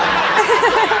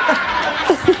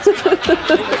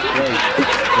 Great.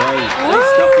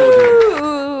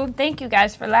 Ooh, thank you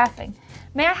guys for laughing.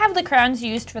 May I have the crowns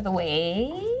used for the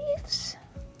waves?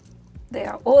 They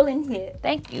are all in here.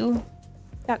 Thank you.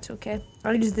 That's okay.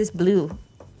 I'll use this blue.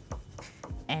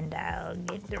 And I'll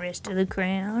get the rest of the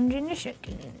crowns in a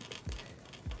second.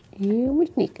 You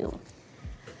would need to.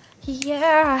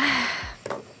 Yeah.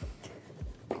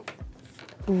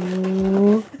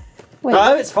 Wait,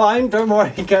 Oh, it's fine. Don't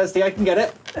worry, Kirsty. I can get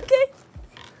it. Okay.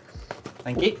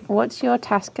 Thank you. what's your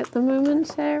task at the moment,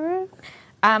 Sarah?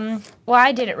 Well,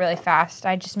 I did it really fast.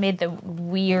 I just made the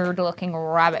weird-looking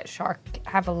rabbit shark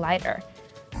have a lighter.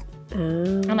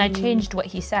 And I changed what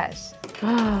he says.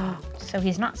 So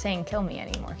he's not saying kill me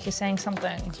anymore. He's saying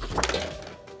something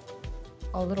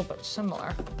a little bit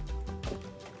similar.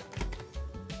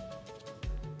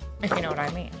 If you know what I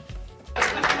mean.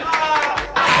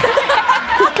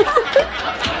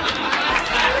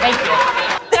 Thank you.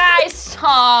 Guys,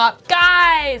 stop.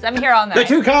 Guys, I'm here all night. They're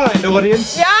too kind,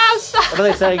 audience. Yeah, stop. What are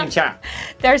they saying in chat?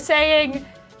 They're saying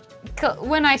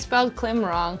when I spelled Klim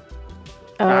wrong.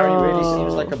 Barry really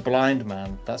seems like a blind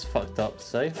man. That's fucked up to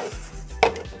say.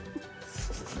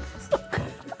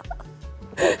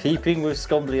 Peeping with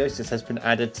scoliosis has been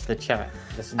added to the chat.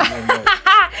 Listen to my notes.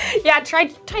 Yeah, try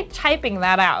typing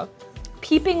that out.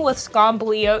 Peeping with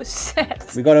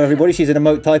scoliosis. We got her, everybody. She's an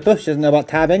emote typer. She doesn't know about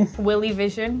tabbing. Willy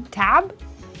Vision. Tab?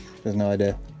 She has no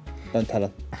idea. Don't tell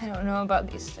her. I don't know about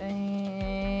these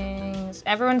things.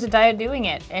 Everyone's doing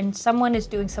it, and someone is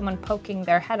doing someone poking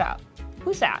their head up.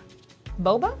 Who's that?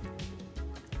 Boba?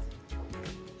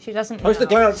 She doesn't know. Post the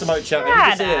glance emote chat. I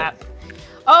need to see Shut it. up.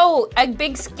 Oh, a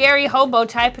big scary hobo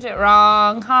typed it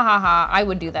wrong. Ha ha ha. I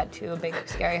would do that too, a big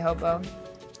scary hobo.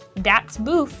 That's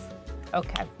boof.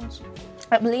 Okay.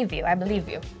 I believe you. I believe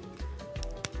you.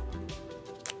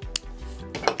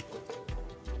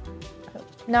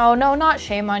 No, not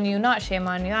shame on you. Not shame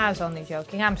on you. I was only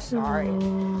joking. I'm sorry.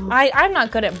 I'm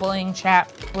not good at bullying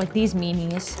chat like these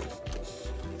meanies.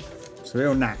 It's a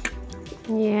real knack.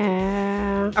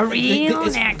 Yeah. A real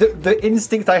knack. The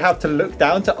instinct I have to look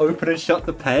down to open and shut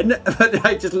the pen, but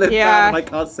I just look down and I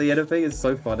can't see anything. It's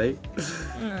so funny.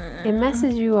 It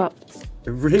messes you up.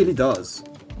 It really does.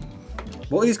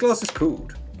 What are these glasses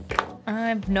called? I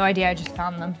have no idea. I just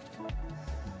found them.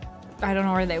 I don't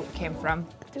know where they came from.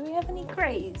 Do we have any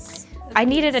grays? I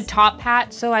needed a top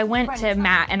hat, so I went to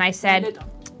Matt and I said,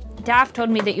 Daff told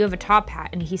me that you have a top hat,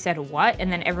 and he said, what?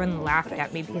 And then everyone laughed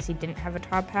at me because he didn't have a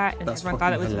top hat, and everyone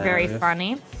thought it was very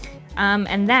funny.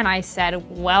 And then I said,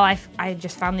 well, I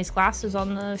just found these glasses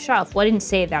on the shelf. Well, I didn't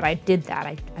say that. I did that.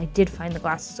 I did find the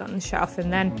glasses on the shelf,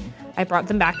 and then I brought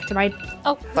them back to my...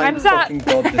 Oh, time's up.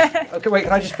 Okay, wait,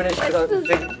 can I just finish?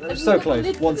 I'm so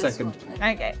close. 1 second.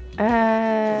 Okay.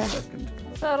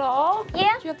 Is that all?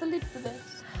 Yeah. Do you have the lid for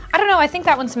this? I don't know. I think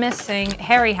that one's missing.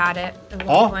 Harry had it at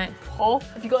one point. Oh,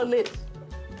 have you got a lid?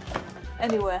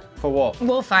 Anywhere. For what?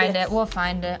 We'll find it. We'll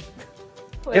find it.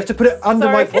 You have to put it under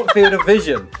my field of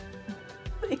vision.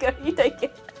 There you go. You take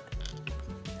it.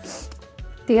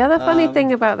 The other funny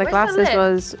thing about the glasses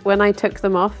was when I took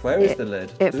them off. Where is the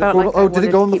lid? It felt like oh, did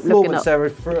it go on the floor when Sarah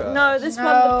threw it? No, this one,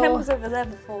 the pen was over there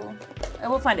before.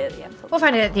 We'll find it at the end. We'll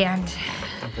find it at the end.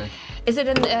 Okay. Is it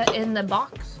in the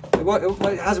box?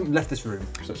 It hasn't left this room.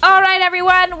 So all right,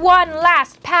 everyone. One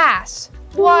last pass.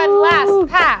 One last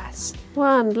pass.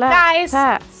 One last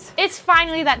pass. It's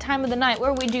finally that time of the night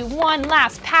where we do one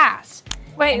last pass.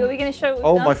 Wait, are we going to show what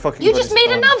Oh we've my done? fucking You God, just it's made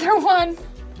fun. another one.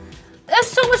 That's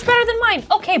so much better than mine.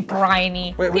 Okay,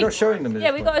 Briony. Wait, we're not showing them.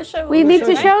 Yeah, we got to show. We need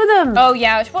to show them. Oh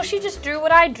yeah. Well, she just drew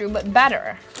what I drew, but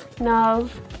better. No.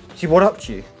 She one-upped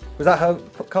you. Was that her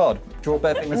card? Draw a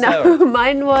better thing than No, Sarah?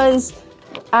 mine was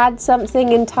add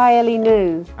something entirely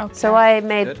new. Okay. So I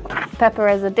made Pepper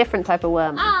as a different type of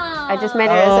worm. I just made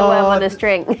her as a worm on a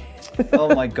string.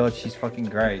 Oh my God, she's fucking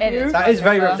great. It is That is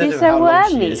very representative She's of how so long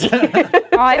she wormy. is.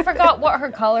 Oh, I forgot what her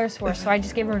colors were, so I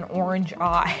just gave her an orange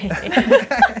eye.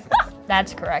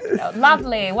 That's correct, though.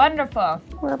 Lovely, wonderful.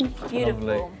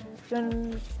 Beautiful.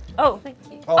 Oh, thank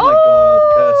you. Oh my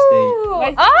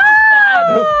God, Kirsty.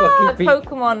 Oh! Fucking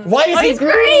Pokemon. Why is he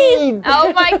green?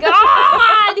 Oh my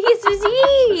God, he's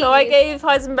diseased. So I gave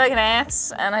Heisenberg an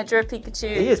S, and I drew a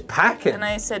Pikachu. He is packing. And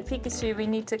I said, Pikachu, we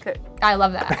need to cook. I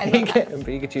love that. I love that. And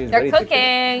Pikachu is They're ready to cook.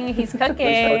 cooking. He's He's fucking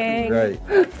cooking. great.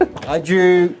 I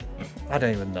drew, I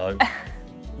don't even know.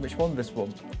 Which one? This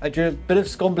one. I drew a bit of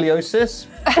scoliosis,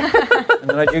 and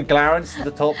then I drew Clarence at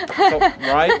the top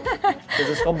right.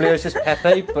 There's a scoliosis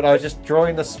Pepe, but I was just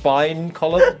drawing the spine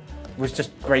column. Was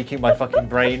just breaking my fucking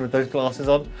brain with those glasses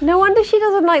on. No wonder she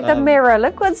doesn't like the mirror.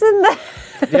 Look what's in there.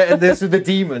 Yeah, and those are the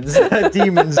demons.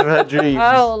 Demons of her dreams.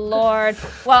 Oh Lord.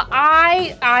 Well,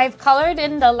 I've colored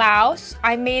in the louse.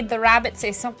 I made the rabbit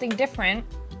say something different.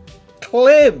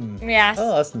 Clim! Yes.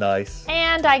 Oh, that's nice.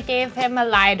 And I gave him a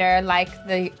lighter like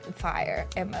the fire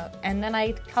emote. And then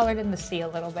I colored in the sea a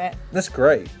little bit. That's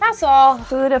great. That's all.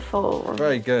 Beautiful.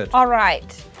 Very good. All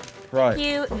right.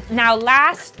 Right. Now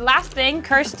last thing,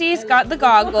 Kirsty's got the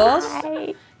goggles.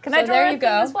 Can I draw there a you thing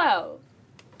go. as well?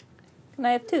 Can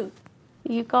I have two?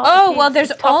 You got. Oh, well, there's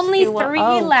tops only you want. 3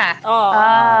 Oh. left.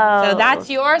 Oh. So that's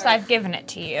yours. I've given it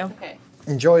to you. Okay.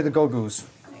 Enjoy the goggles.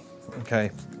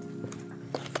 Okay.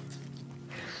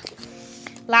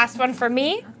 Last one for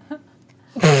me.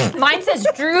 Mine says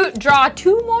draw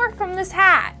 2 more from this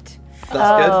hat. That's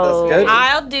good. That's good.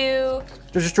 I'll do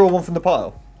Just draw one from the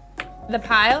pile. the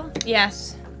pile.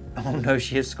 Yes. Oh no,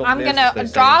 she has scoliosis. I'm gonna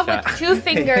draw with 2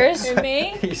 fingers.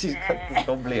 Me? She's got the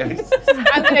scoliosis.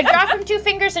 I'm gonna draw from 2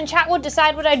 fingers, and chat will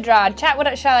decide what I draw. Chat,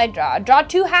 what shall I draw? Draw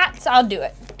 2 hats. I'll do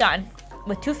it. Done.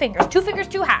 With 2 fingers. 2 fingers,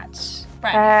 2 hats.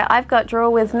 Right. I've got draw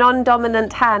with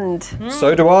non-dominant hand.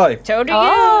 So do I. So do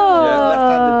Oh. Yeah,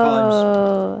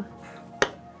 left-handed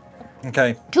times.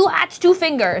 Okay. 2 hats, 2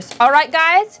 fingers. All right,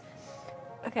 guys.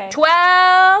 Okay.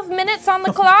 12 minutes on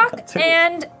the clock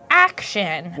and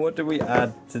action. What do we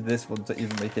add to this one to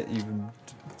even make it even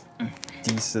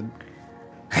decent?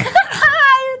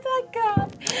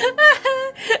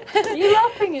 You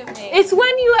laughing at me? It's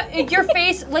when your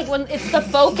face, like when it's the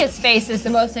focus face is the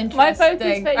most interesting. My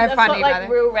focus face, or I've funny, got like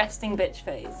rather. real resting bitch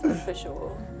face, for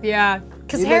sure. Yeah.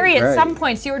 Because You Harry, look at great. some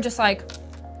points, you were just like,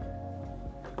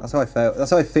 That's how I feel.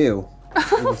 That's how I feel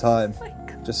all the time.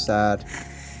 Just sad.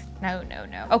 no.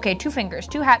 Okay, 2 fingers.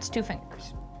 2 hats, 2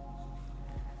 fingers.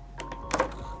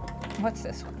 What's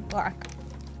this one? Black.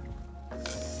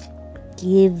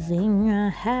 Giving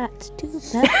a hat to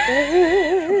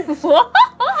Pepper.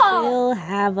 We'll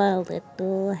have a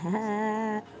little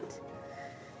hat.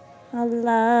 A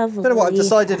lovely You know what? I've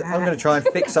decided hat. I'm going to try and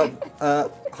fix up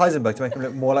Heisenberg to make him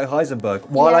look more like Heisenberg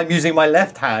while I'm using my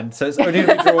left hand, so it's only going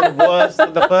to be drawn worse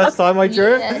than the first time I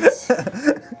drew it. Yes.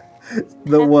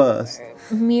 The worst.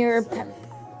 Mirror pepper.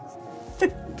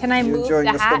 Can I You move enjoying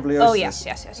the your hat? scoliosis? Oh, yes.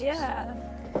 Yeah.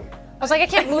 I was like, I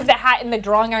can't move the hat in the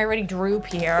drawing I already drew,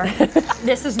 Pierre.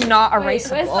 This is not Wait,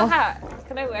 erasable. where's the hat?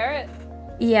 Can I wear it?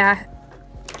 Yeah.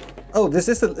 Oh, is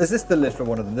this the lid for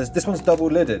one of them? This one's double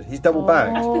lidded. He's double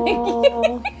bagged.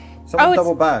 Oh. Someone it's-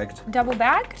 double bagged. Double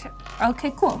bagged?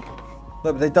 Okay, cool.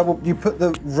 No, but you put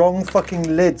the wrong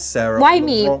fucking lids, Sarah. Why on the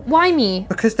me? wrong- Why me?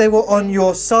 Because they were on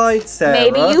your side, Sarah.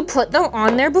 Maybe you put them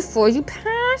on there before you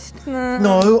passed them.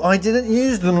 No, I didn't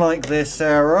use them like this,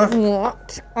 Sarah.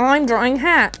 What? I'm drawing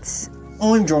hats.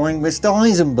 I'm drawing Mr.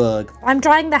 Heisenberg. I'm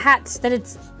drawing the hats that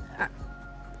it's...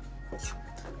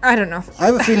 I don't know. I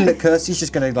have a feeling that Kirsty's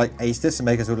just going to like ace this and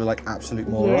make us all look like absolute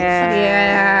morons. I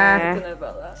Yeah. don't know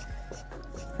about that.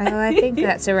 Oh, I think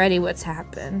that's already what's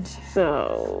happened.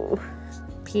 So.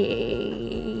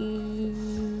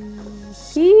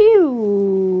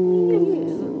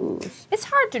 Ew. It's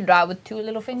hard to draw with two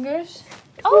little fingers.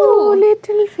 Oh,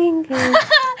 little fingers.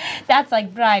 That's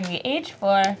like Briony, age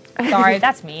 4. Sorry,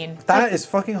 that's mean. That is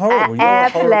fucking horrible. You're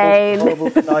a Airplane.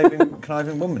 horrible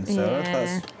conniving woman, Sarah. Yeah.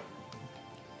 That's...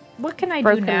 What can I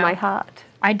Broken do now? my heart.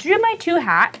 I drew my 2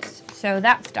 hats, so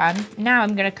that's done. Now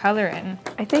I'm gonna color in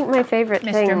I think my favourite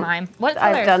Mr. thing Mime. What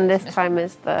I've color done is this time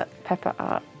is the pepper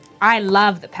art. I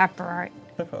love the pepper art.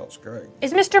 That's great.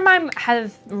 Is Mr. Mime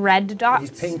have red dots?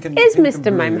 He's pink and Is pink and Mr.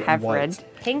 blue Mime and have white. red?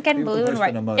 Pink and People blue and post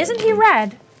white. an emoji. Isn't he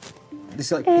red?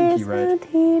 It's like pinky red. Isn't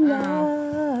he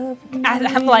lovely?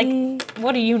 I'm like,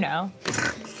 what do you know?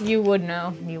 You would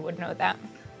know. You would know that.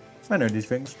 I know these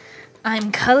things.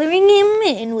 I'm coloring him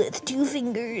in with 2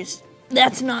 fingers.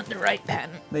 That's not the right pen.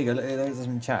 There you go. Look, there's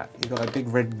some chat. You got a big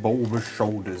red bulbous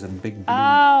shoulders and big blue.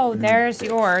 Oh, blue there's bits.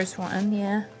 yours one,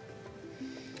 yeah.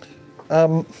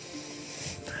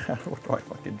 What do I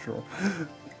fucking draw?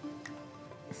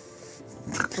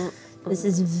 This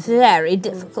is very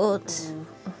difficult.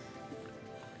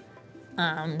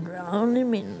 I'm drawing a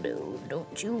window,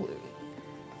 don't you worry.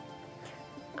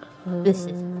 This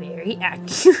is very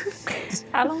accurate.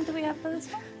 How long do we have for this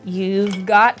one? You've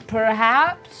got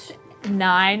perhaps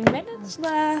 9 minutes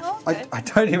left. I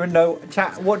don't even know.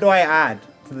 Chat. What do I add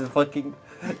to the fucking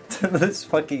to this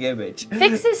fucking image?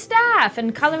 Fix his staff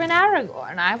and color in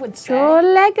Aragorn, I would say. Draw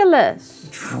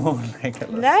Legolas. Draw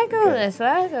Legolas.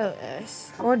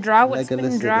 Legolas. Or draw what's Legolas been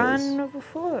it drawn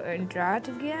before and draw it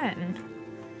again.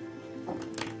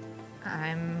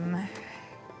 I'm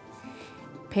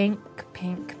pink.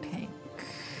 Pink, pink,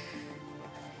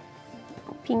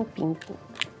 pink.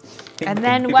 And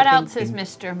then what else is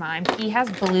Mr. Mime? He has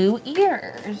blue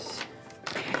ears.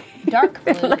 Dark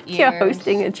blue Like ears. you're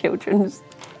hosting a children's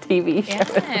TV show.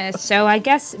 Yeah, so I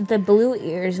guess the blue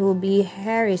ears will be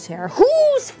Harry's hair.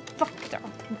 Who's fucked up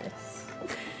this?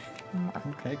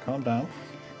 Okay, calm down.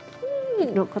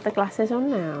 You've not got the glasses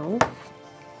on now.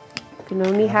 You can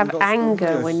only have got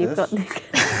anger when you've got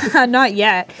the... Not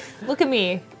yet. Look at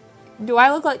me. Do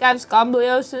I look like I have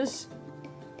scoliosis?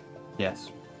 Yes.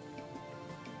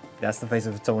 That's the face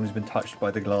of someone who's been touched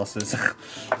by the glasses.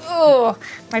 Oh,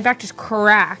 my back just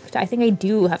cracked. I think I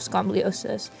do have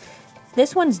scoliosis.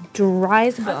 This one's dry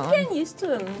as I'm bone. getting used to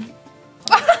them.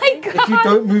 If you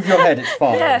don't move your head, it's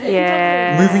fine.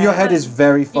 Yeah. Moving your head is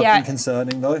very fucking Yeah.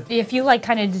 concerning, though. If you like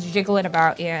kind of jiggle it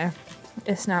about, yeah,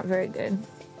 it's not very good.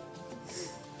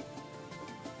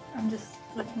 I'm just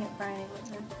looking at Briony with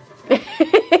him.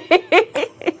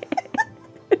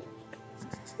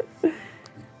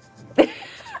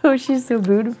 Oh, she's so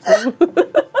beautiful.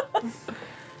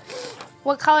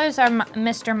 What colors are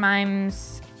Mr.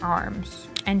 Mime's arms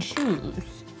and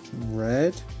shoes?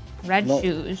 Red? Red Not-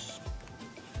 shoes.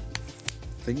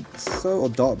 Think so, or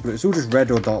dark blue. It's all just red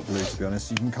or dark blue, to be honest.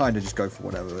 You can kind of just go for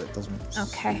whatever. It doesn't.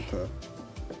 Okay. super-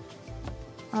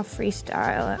 I'll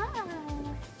freestyle it.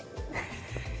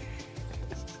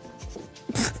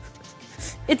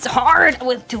 It's hard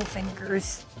with 2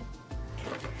 fingers.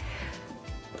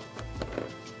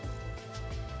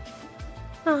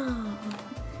 Oh.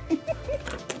 I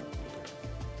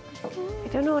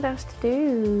don't know what else to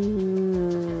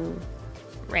do.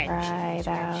 Red Write shoes,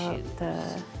 red out shoes.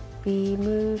 the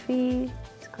B-movie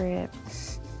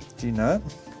script. Do you know it?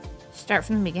 Start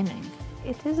from the beginning.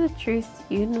 It is a truth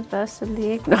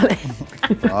universally acknowledged.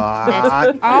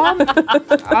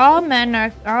 all men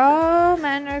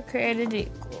are created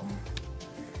equal.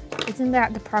 Isn't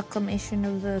that the proclamation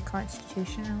of the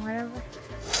Constitution or whatever?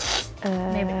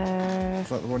 Maybe. Is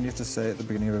that the one you have to say at the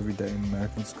beginning of every day in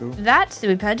American school? That's the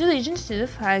we pledge allegiance to the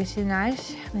flag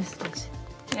tonight.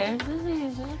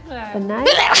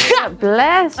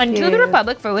 Bless Unto you. the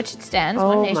republic for which it stands, Oh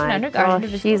one nation my under God. gosh,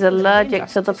 indivisible, she's with liberty and allergic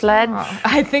to the justice pledge. for all.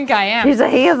 I think I am. She's a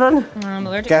heathen. I'm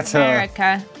allergic Get to her.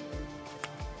 America.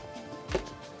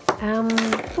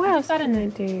 What else can I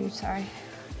do? Sorry.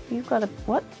 You got a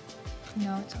what?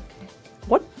 No, it's okay.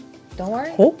 What? Don't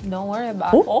worry. Oh. Don't worry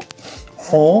about Oh. it.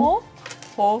 Huh?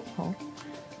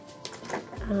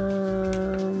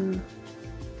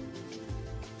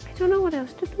 I don't know what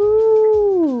else to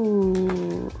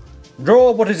do.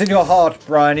 Draw what is in your heart,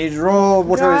 Briony. Draw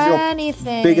what is your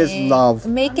anything. biggest love.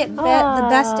 Make it the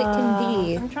best it can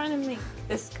be. I'm trying to make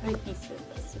this cohesive.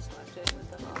 That's just what I'm doing with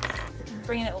the last.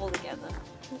 Bringing it all together.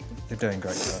 You're doing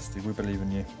great, Kirsty. We believe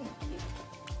in you.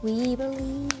 We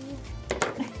believe.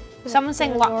 Someone's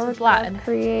saying lots of blood.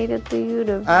 Created the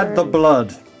universe. Add the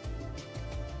blood.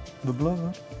 The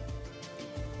blood.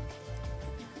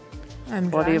 I'm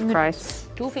Body of drawing Christ.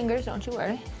 2 fingers, don't you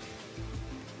worry.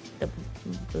 The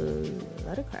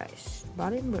blood of Christ.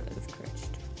 Body and blood of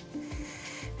Christ.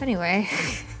 Anyway.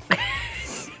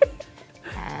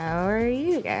 How are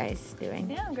you guys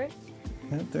doing? Yeah, I'm great.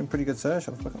 Yeah, doing pretty good, sir.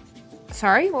 Shut the fuck up.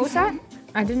 Sorry, what was that?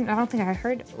 I don't think I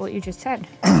heard what you just said.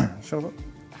 Shut up.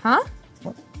 Huh?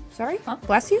 What? Sorry? Huh?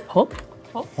 Bless you? Huh?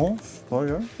 There you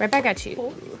go. Right back at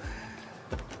you.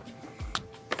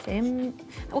 Same.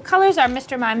 What colors are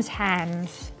Mr. Mime's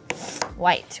hands?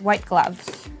 White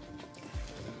gloves.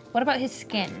 What about his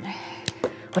skin?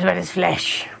 What about his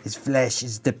flesh? His flesh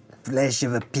is the flesh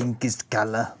of a pinkest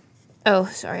color. Oh,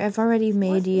 sorry, I've already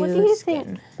made you What do you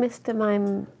skin. think Mr.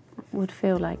 Mime would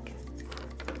feel like?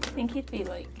 I think he'd be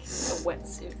like a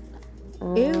wetsuit.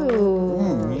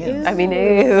 Ew. Yeah. I mean,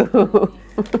 ew.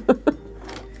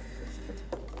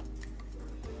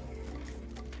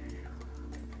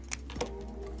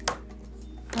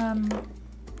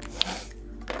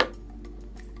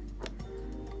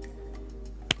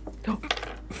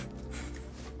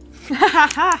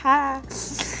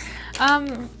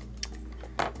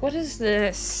 What is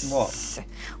this? What?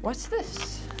 What's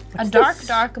this? A dark.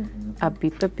 A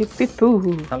beep a beep beep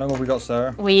boo. How long have we got,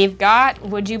 Sarah? We've got,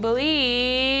 would you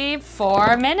believe,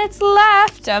 4 minutes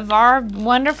left of our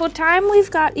wonderful time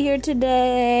we've got here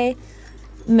today.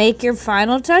 Make your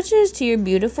final touches to your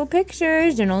beautiful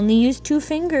pictures and only use 2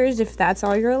 fingers if that's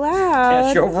all you're allowed.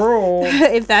 That's your rule.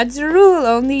 If that's the rule,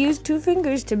 only use 2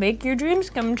 fingers to make your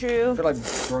dreams come true. I feel like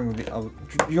drawing with the other,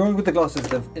 drawing with the glasses,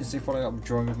 then instantly following up with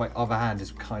drawing with my other hand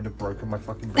is kind of broken my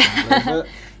fucking brain a little bit.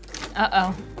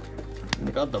 Uh-oh.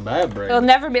 Got the bad brain. You'll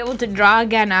never be able to draw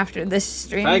again after this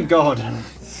stream. Thank God.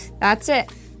 That's it.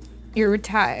 You're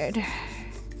retired.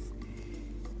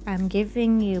 I'm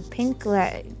giving you pink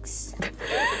legs.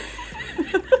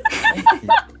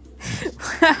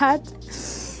 What?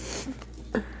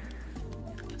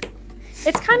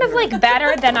 It's kind of like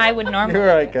better than I would normally. You're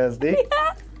right, Kirsty.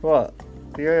 Yeah. What?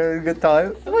 You having a good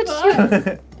time? Would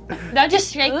you? Now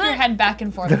just shake your head back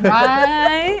and forth,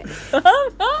 right?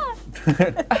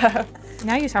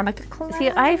 Now you sound like a clown.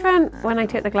 See, I found when I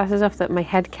took the glasses off that my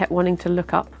head kept wanting to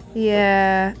look up.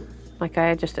 Yeah. Like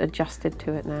I just adjusted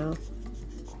to it now.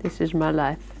 This is my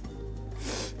life.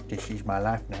 This is my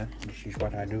life now. This is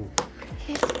what I do.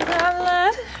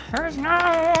 There's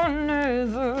no one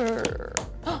over.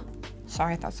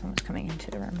 Sorry, I thought someone was coming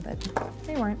into the room, but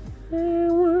they weren't.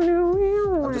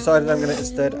 I've decided I'm going to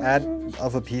instead add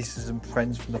other pieces and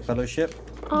friends from the fellowship.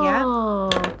 Yeah.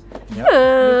 Yep. You've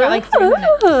got like 3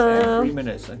 minutes. 3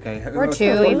 minutes, okay. Or 2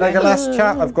 even. Like a last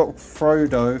chat, I've got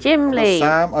Frodo. Gimli.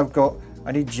 I've got Sam,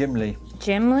 I need Gimli.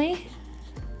 Gimli?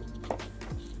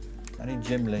 I need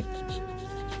Gimli.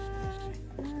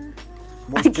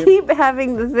 I keep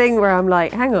having the thing where I'm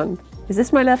like, hang on, is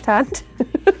this my left hand?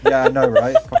 Yeah, I know,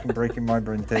 right? Fucking breaking my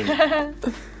brain too.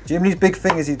 Gimli's big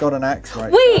thing is he's got an axe,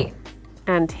 right? Wait!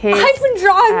 And his I've been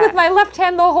drawing with my left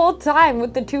hand the whole time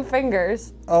with the 2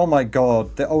 fingers. Oh my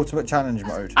god, the ultimate challenge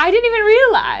mode. I didn't even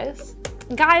realize.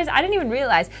 Guys, I didn't even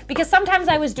realize. Because sometimes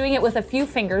I was doing it with a few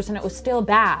fingers and it was still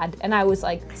bad. And I was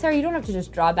like, Sarah, you don't have to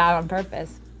just draw that on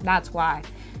purpose. That's why.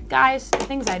 Guys, the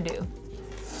things I do.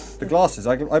 The glasses,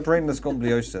 I bring the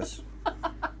scoliosis.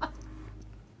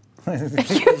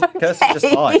 Kirsty's just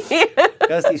high.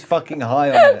 Kirsty's fucking high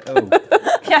on it. Oh.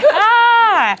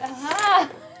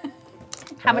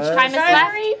 How much time is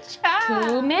left?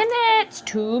 2 minutes.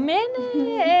 2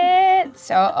 minutes.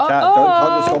 Chat, don't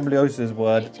type the scoliosis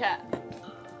word.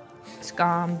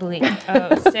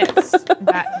 Scoliosis.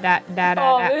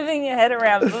 Oh, moving your head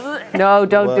around. No,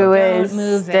 don't do it. Don't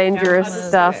move It's it. dangerous Don't move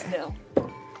stuff. Still.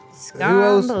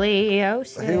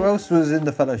 Scombliosis. Who else was in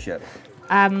the fellowship?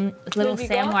 Little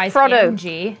Samwise Frodo.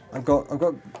 Gamgee.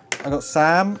 I got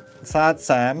Sam, Sad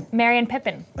Sam. Merry and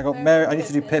Pippin. I got Mary. I need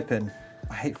to do Pippin.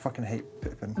 I fucking hate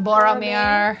Pippin.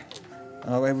 Boromir.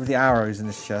 Oh, with the arrows in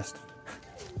this chest.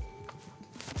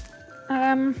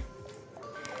 I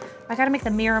gotta make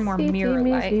the mirror more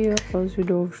mirror-like.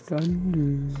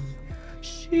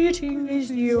 Sitting is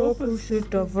the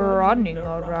opposite of running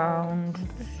around.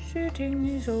 Sitting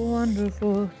is a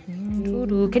wonderful thing to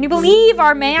do. Can you believe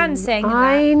our man sang that?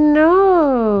 I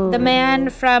know. The man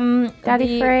from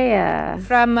Daddy Freya.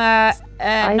 From not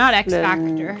X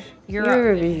Iceland. Factor.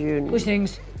 Eurovision. Who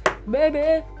sings,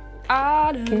 baby,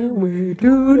 I don't wait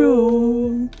to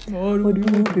know.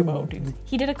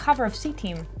 He did a cover of Sea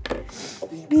Team.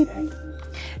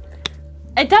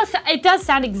 It does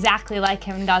sound exactly like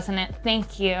him, doesn't it?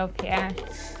 Thank you, Pierre.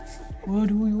 What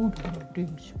do you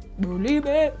believe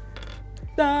it?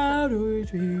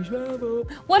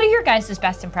 What are your guys'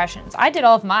 best impressions? I did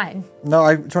all of mine. No,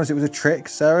 I to say it was a trick,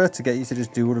 Sarah, to get you to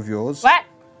just do all of yours. What?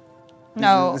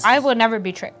 No, I will never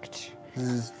be tricked. This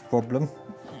is the problem.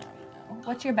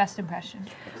 What's your best impression?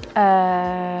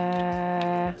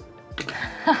 I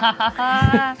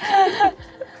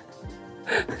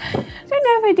don't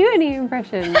know if I do any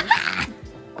impressions.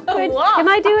 Can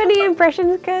I do any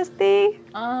impressions, Kirsty?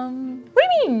 What do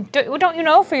you mean? Don't you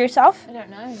know for yourself? I don't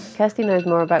know. Kirsty knows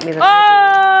more about me than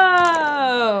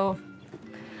Oh!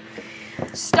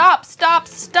 Stop, guys.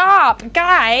 Stop.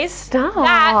 That is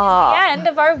the end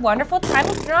of our wonderful time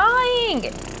of drawing.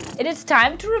 It is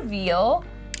time to reveal.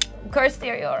 Kirsty,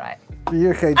 are you all right? Are you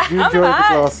okay? Did you enjoy the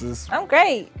classes? I'm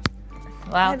great.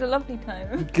 I Well, had a lovely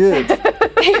time. Good.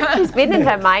 She's been in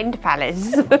her mind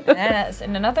palace. yes,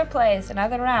 in another place,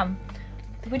 another realm.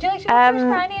 Would you like to go first,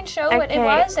 Briony, and show what it okay.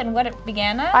 was and what it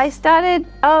began as? it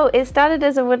started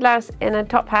as a woodlouse in a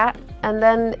top hat, and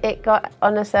then it got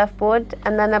on a surfboard,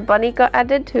 and then a bunny got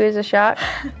added, who is a shark,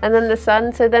 and then the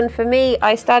sun. So then for me,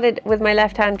 I started with my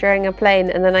left hand drawing a plane,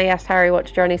 and then I asked Harry what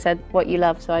to draw, and he said, what you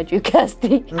love, so I drew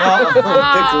Kirsty. With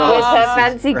her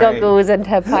fancy goggles and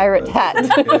her pirate hat.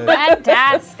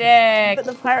 Fantastic. Put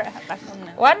the pirate hat back on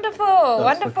now. Wonderful,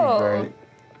 wonderful.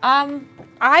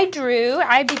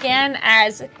 I began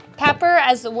as Pepper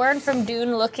as the word from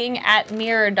Dune looking at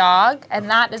Mirror Dog, and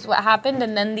that is what happened,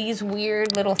 and then these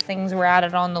weird little things were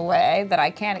added on the way that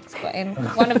I can't explain,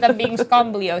 one of them being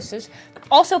scombliosis.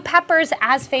 Also Pepper's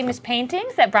as famous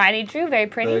paintings that Briony drew, very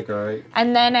pretty. Very great.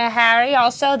 And then Harry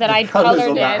also that I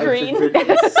colored in. Green.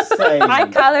 I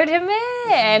colored him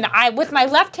in. With my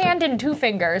left hand and two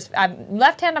fingers.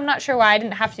 Left hand, I'm not sure why I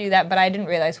didn't have to do that, but I didn't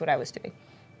realize what I was doing.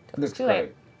 Looks too great.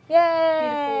 late.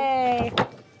 Yay!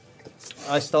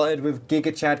 I started with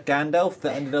Giga Chad Gandalf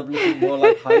that ended up looking more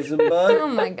like Heisenberg. Oh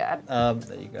my god.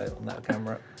 There you go, on that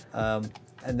camera.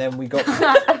 And then we got...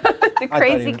 The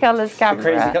crazy colours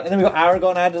camera. And then we got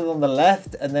Aragon added on the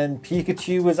left, and then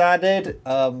Pikachu was added.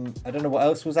 I don't know what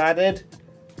else was added.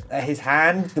 His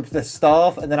hand, the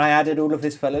staff, and then I added all of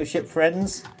his fellowship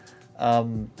friends.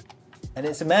 And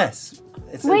it's a mess.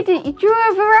 Wait, you drew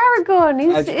over Aragon.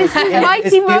 It's a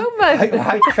mighty moment.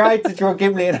 I tried to draw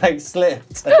Gimli and I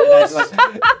slipped. Who's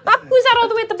that all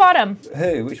the way at the bottom?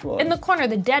 Who? Which one? In the corner,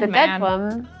 the dead The man. dead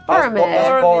one. That's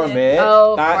Boromir.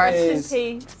 Oh, of That course.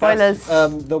 is- Spoilers.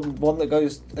 That's, the one that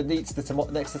goes and eats the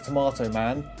next to Tomato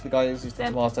Man. The guy who eats the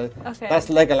tomato. Okay. That's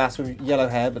Legolas with yellow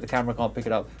hair, but the camera can't pick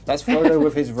it up. That's Frodo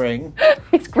with his ring.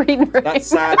 It's green ring. That's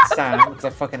Sad Sam, because I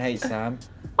fucking hate Sam.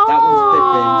 That one's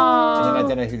Pippin. And then I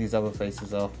don't know who these other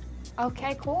faces are.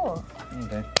 Okay, cool.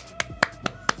 Okay.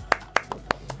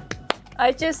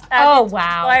 I just added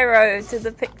wow. Spyro to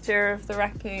the picture of the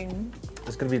raccoon.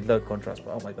 It's going to be low contrast,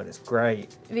 but oh my god, it's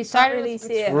great. We Can't started really with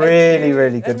see it. Really,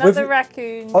 really good. Another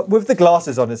raccoon. With the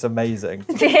glasses on, it's amazing.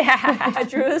 yeah. I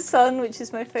drew a sun, which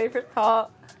is my favourite part.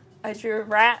 I drew a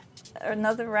rat,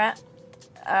 another rat,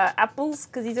 apples,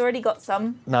 because he's already got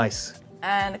some, Nice.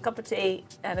 and a cup of tea,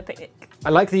 and a picnic. I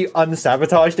like that you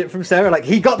unsabotaged it from Sarah. Like,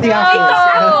 he got the Oh,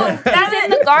 apples. he's in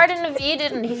the Garden of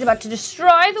Eden and he's about to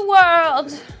destroy the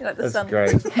world. You like the That's sun.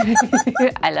 great.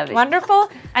 I love it. Wonderful.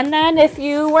 And then if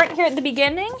you weren't here at the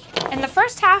beginning, in the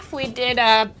first half we did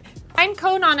a pine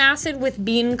cone on acid with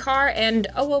bean car and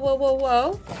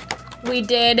whoa. We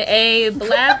did a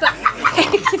blab.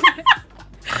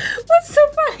 What's so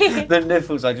funny? The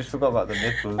nipples, I just forgot about the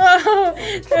nipples. Oh,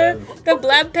 the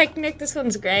blab picnic. This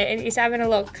one's great. And he's having a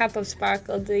little cup of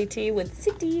sparkly tea with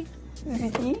City.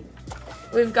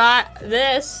 We've got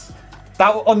this.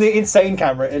 That on the insane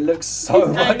camera, it looks so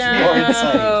much more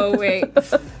insane. Oh, wait.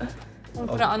 We'll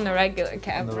put it on the regular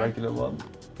camera. On the regular one.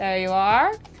 There you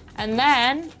are. And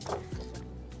then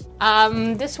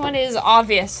This one is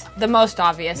obvious, the most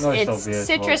obvious. Most It's obvious,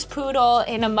 citrus poodle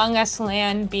in Among Us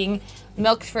land being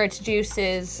milked for its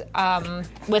juices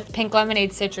with pink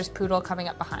lemonade citrus poodle coming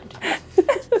up behind.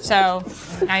 So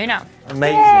now you know.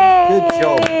 Amazing. Good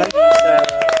job. Thank you, Sarah.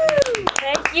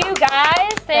 Thank you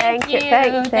guys. Thank you.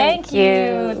 Thank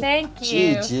you. Thank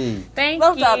you. GG. Thank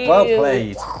Well you. done. Well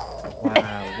played. Wow,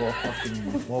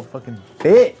 what a fucking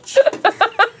bitch.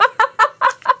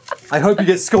 I hope you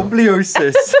get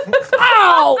scoliosis.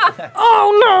 Ow!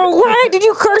 Oh no! Why did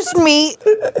you curse me?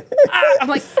 I'm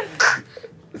like,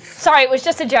 sorry, it was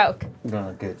just a joke.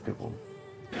 No, good one.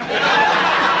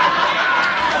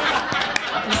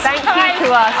 Thank you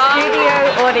to our studio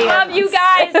audience. Love you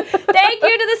guys. Thank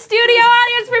you to the studio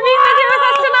audience for being here with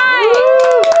us tonight.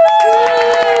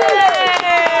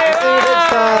 See you next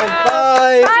time.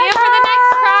 Bye. See you for the next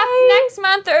craft next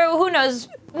month, or who knows,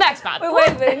 next month. We're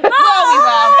waving. Oh, we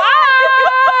will. Bye.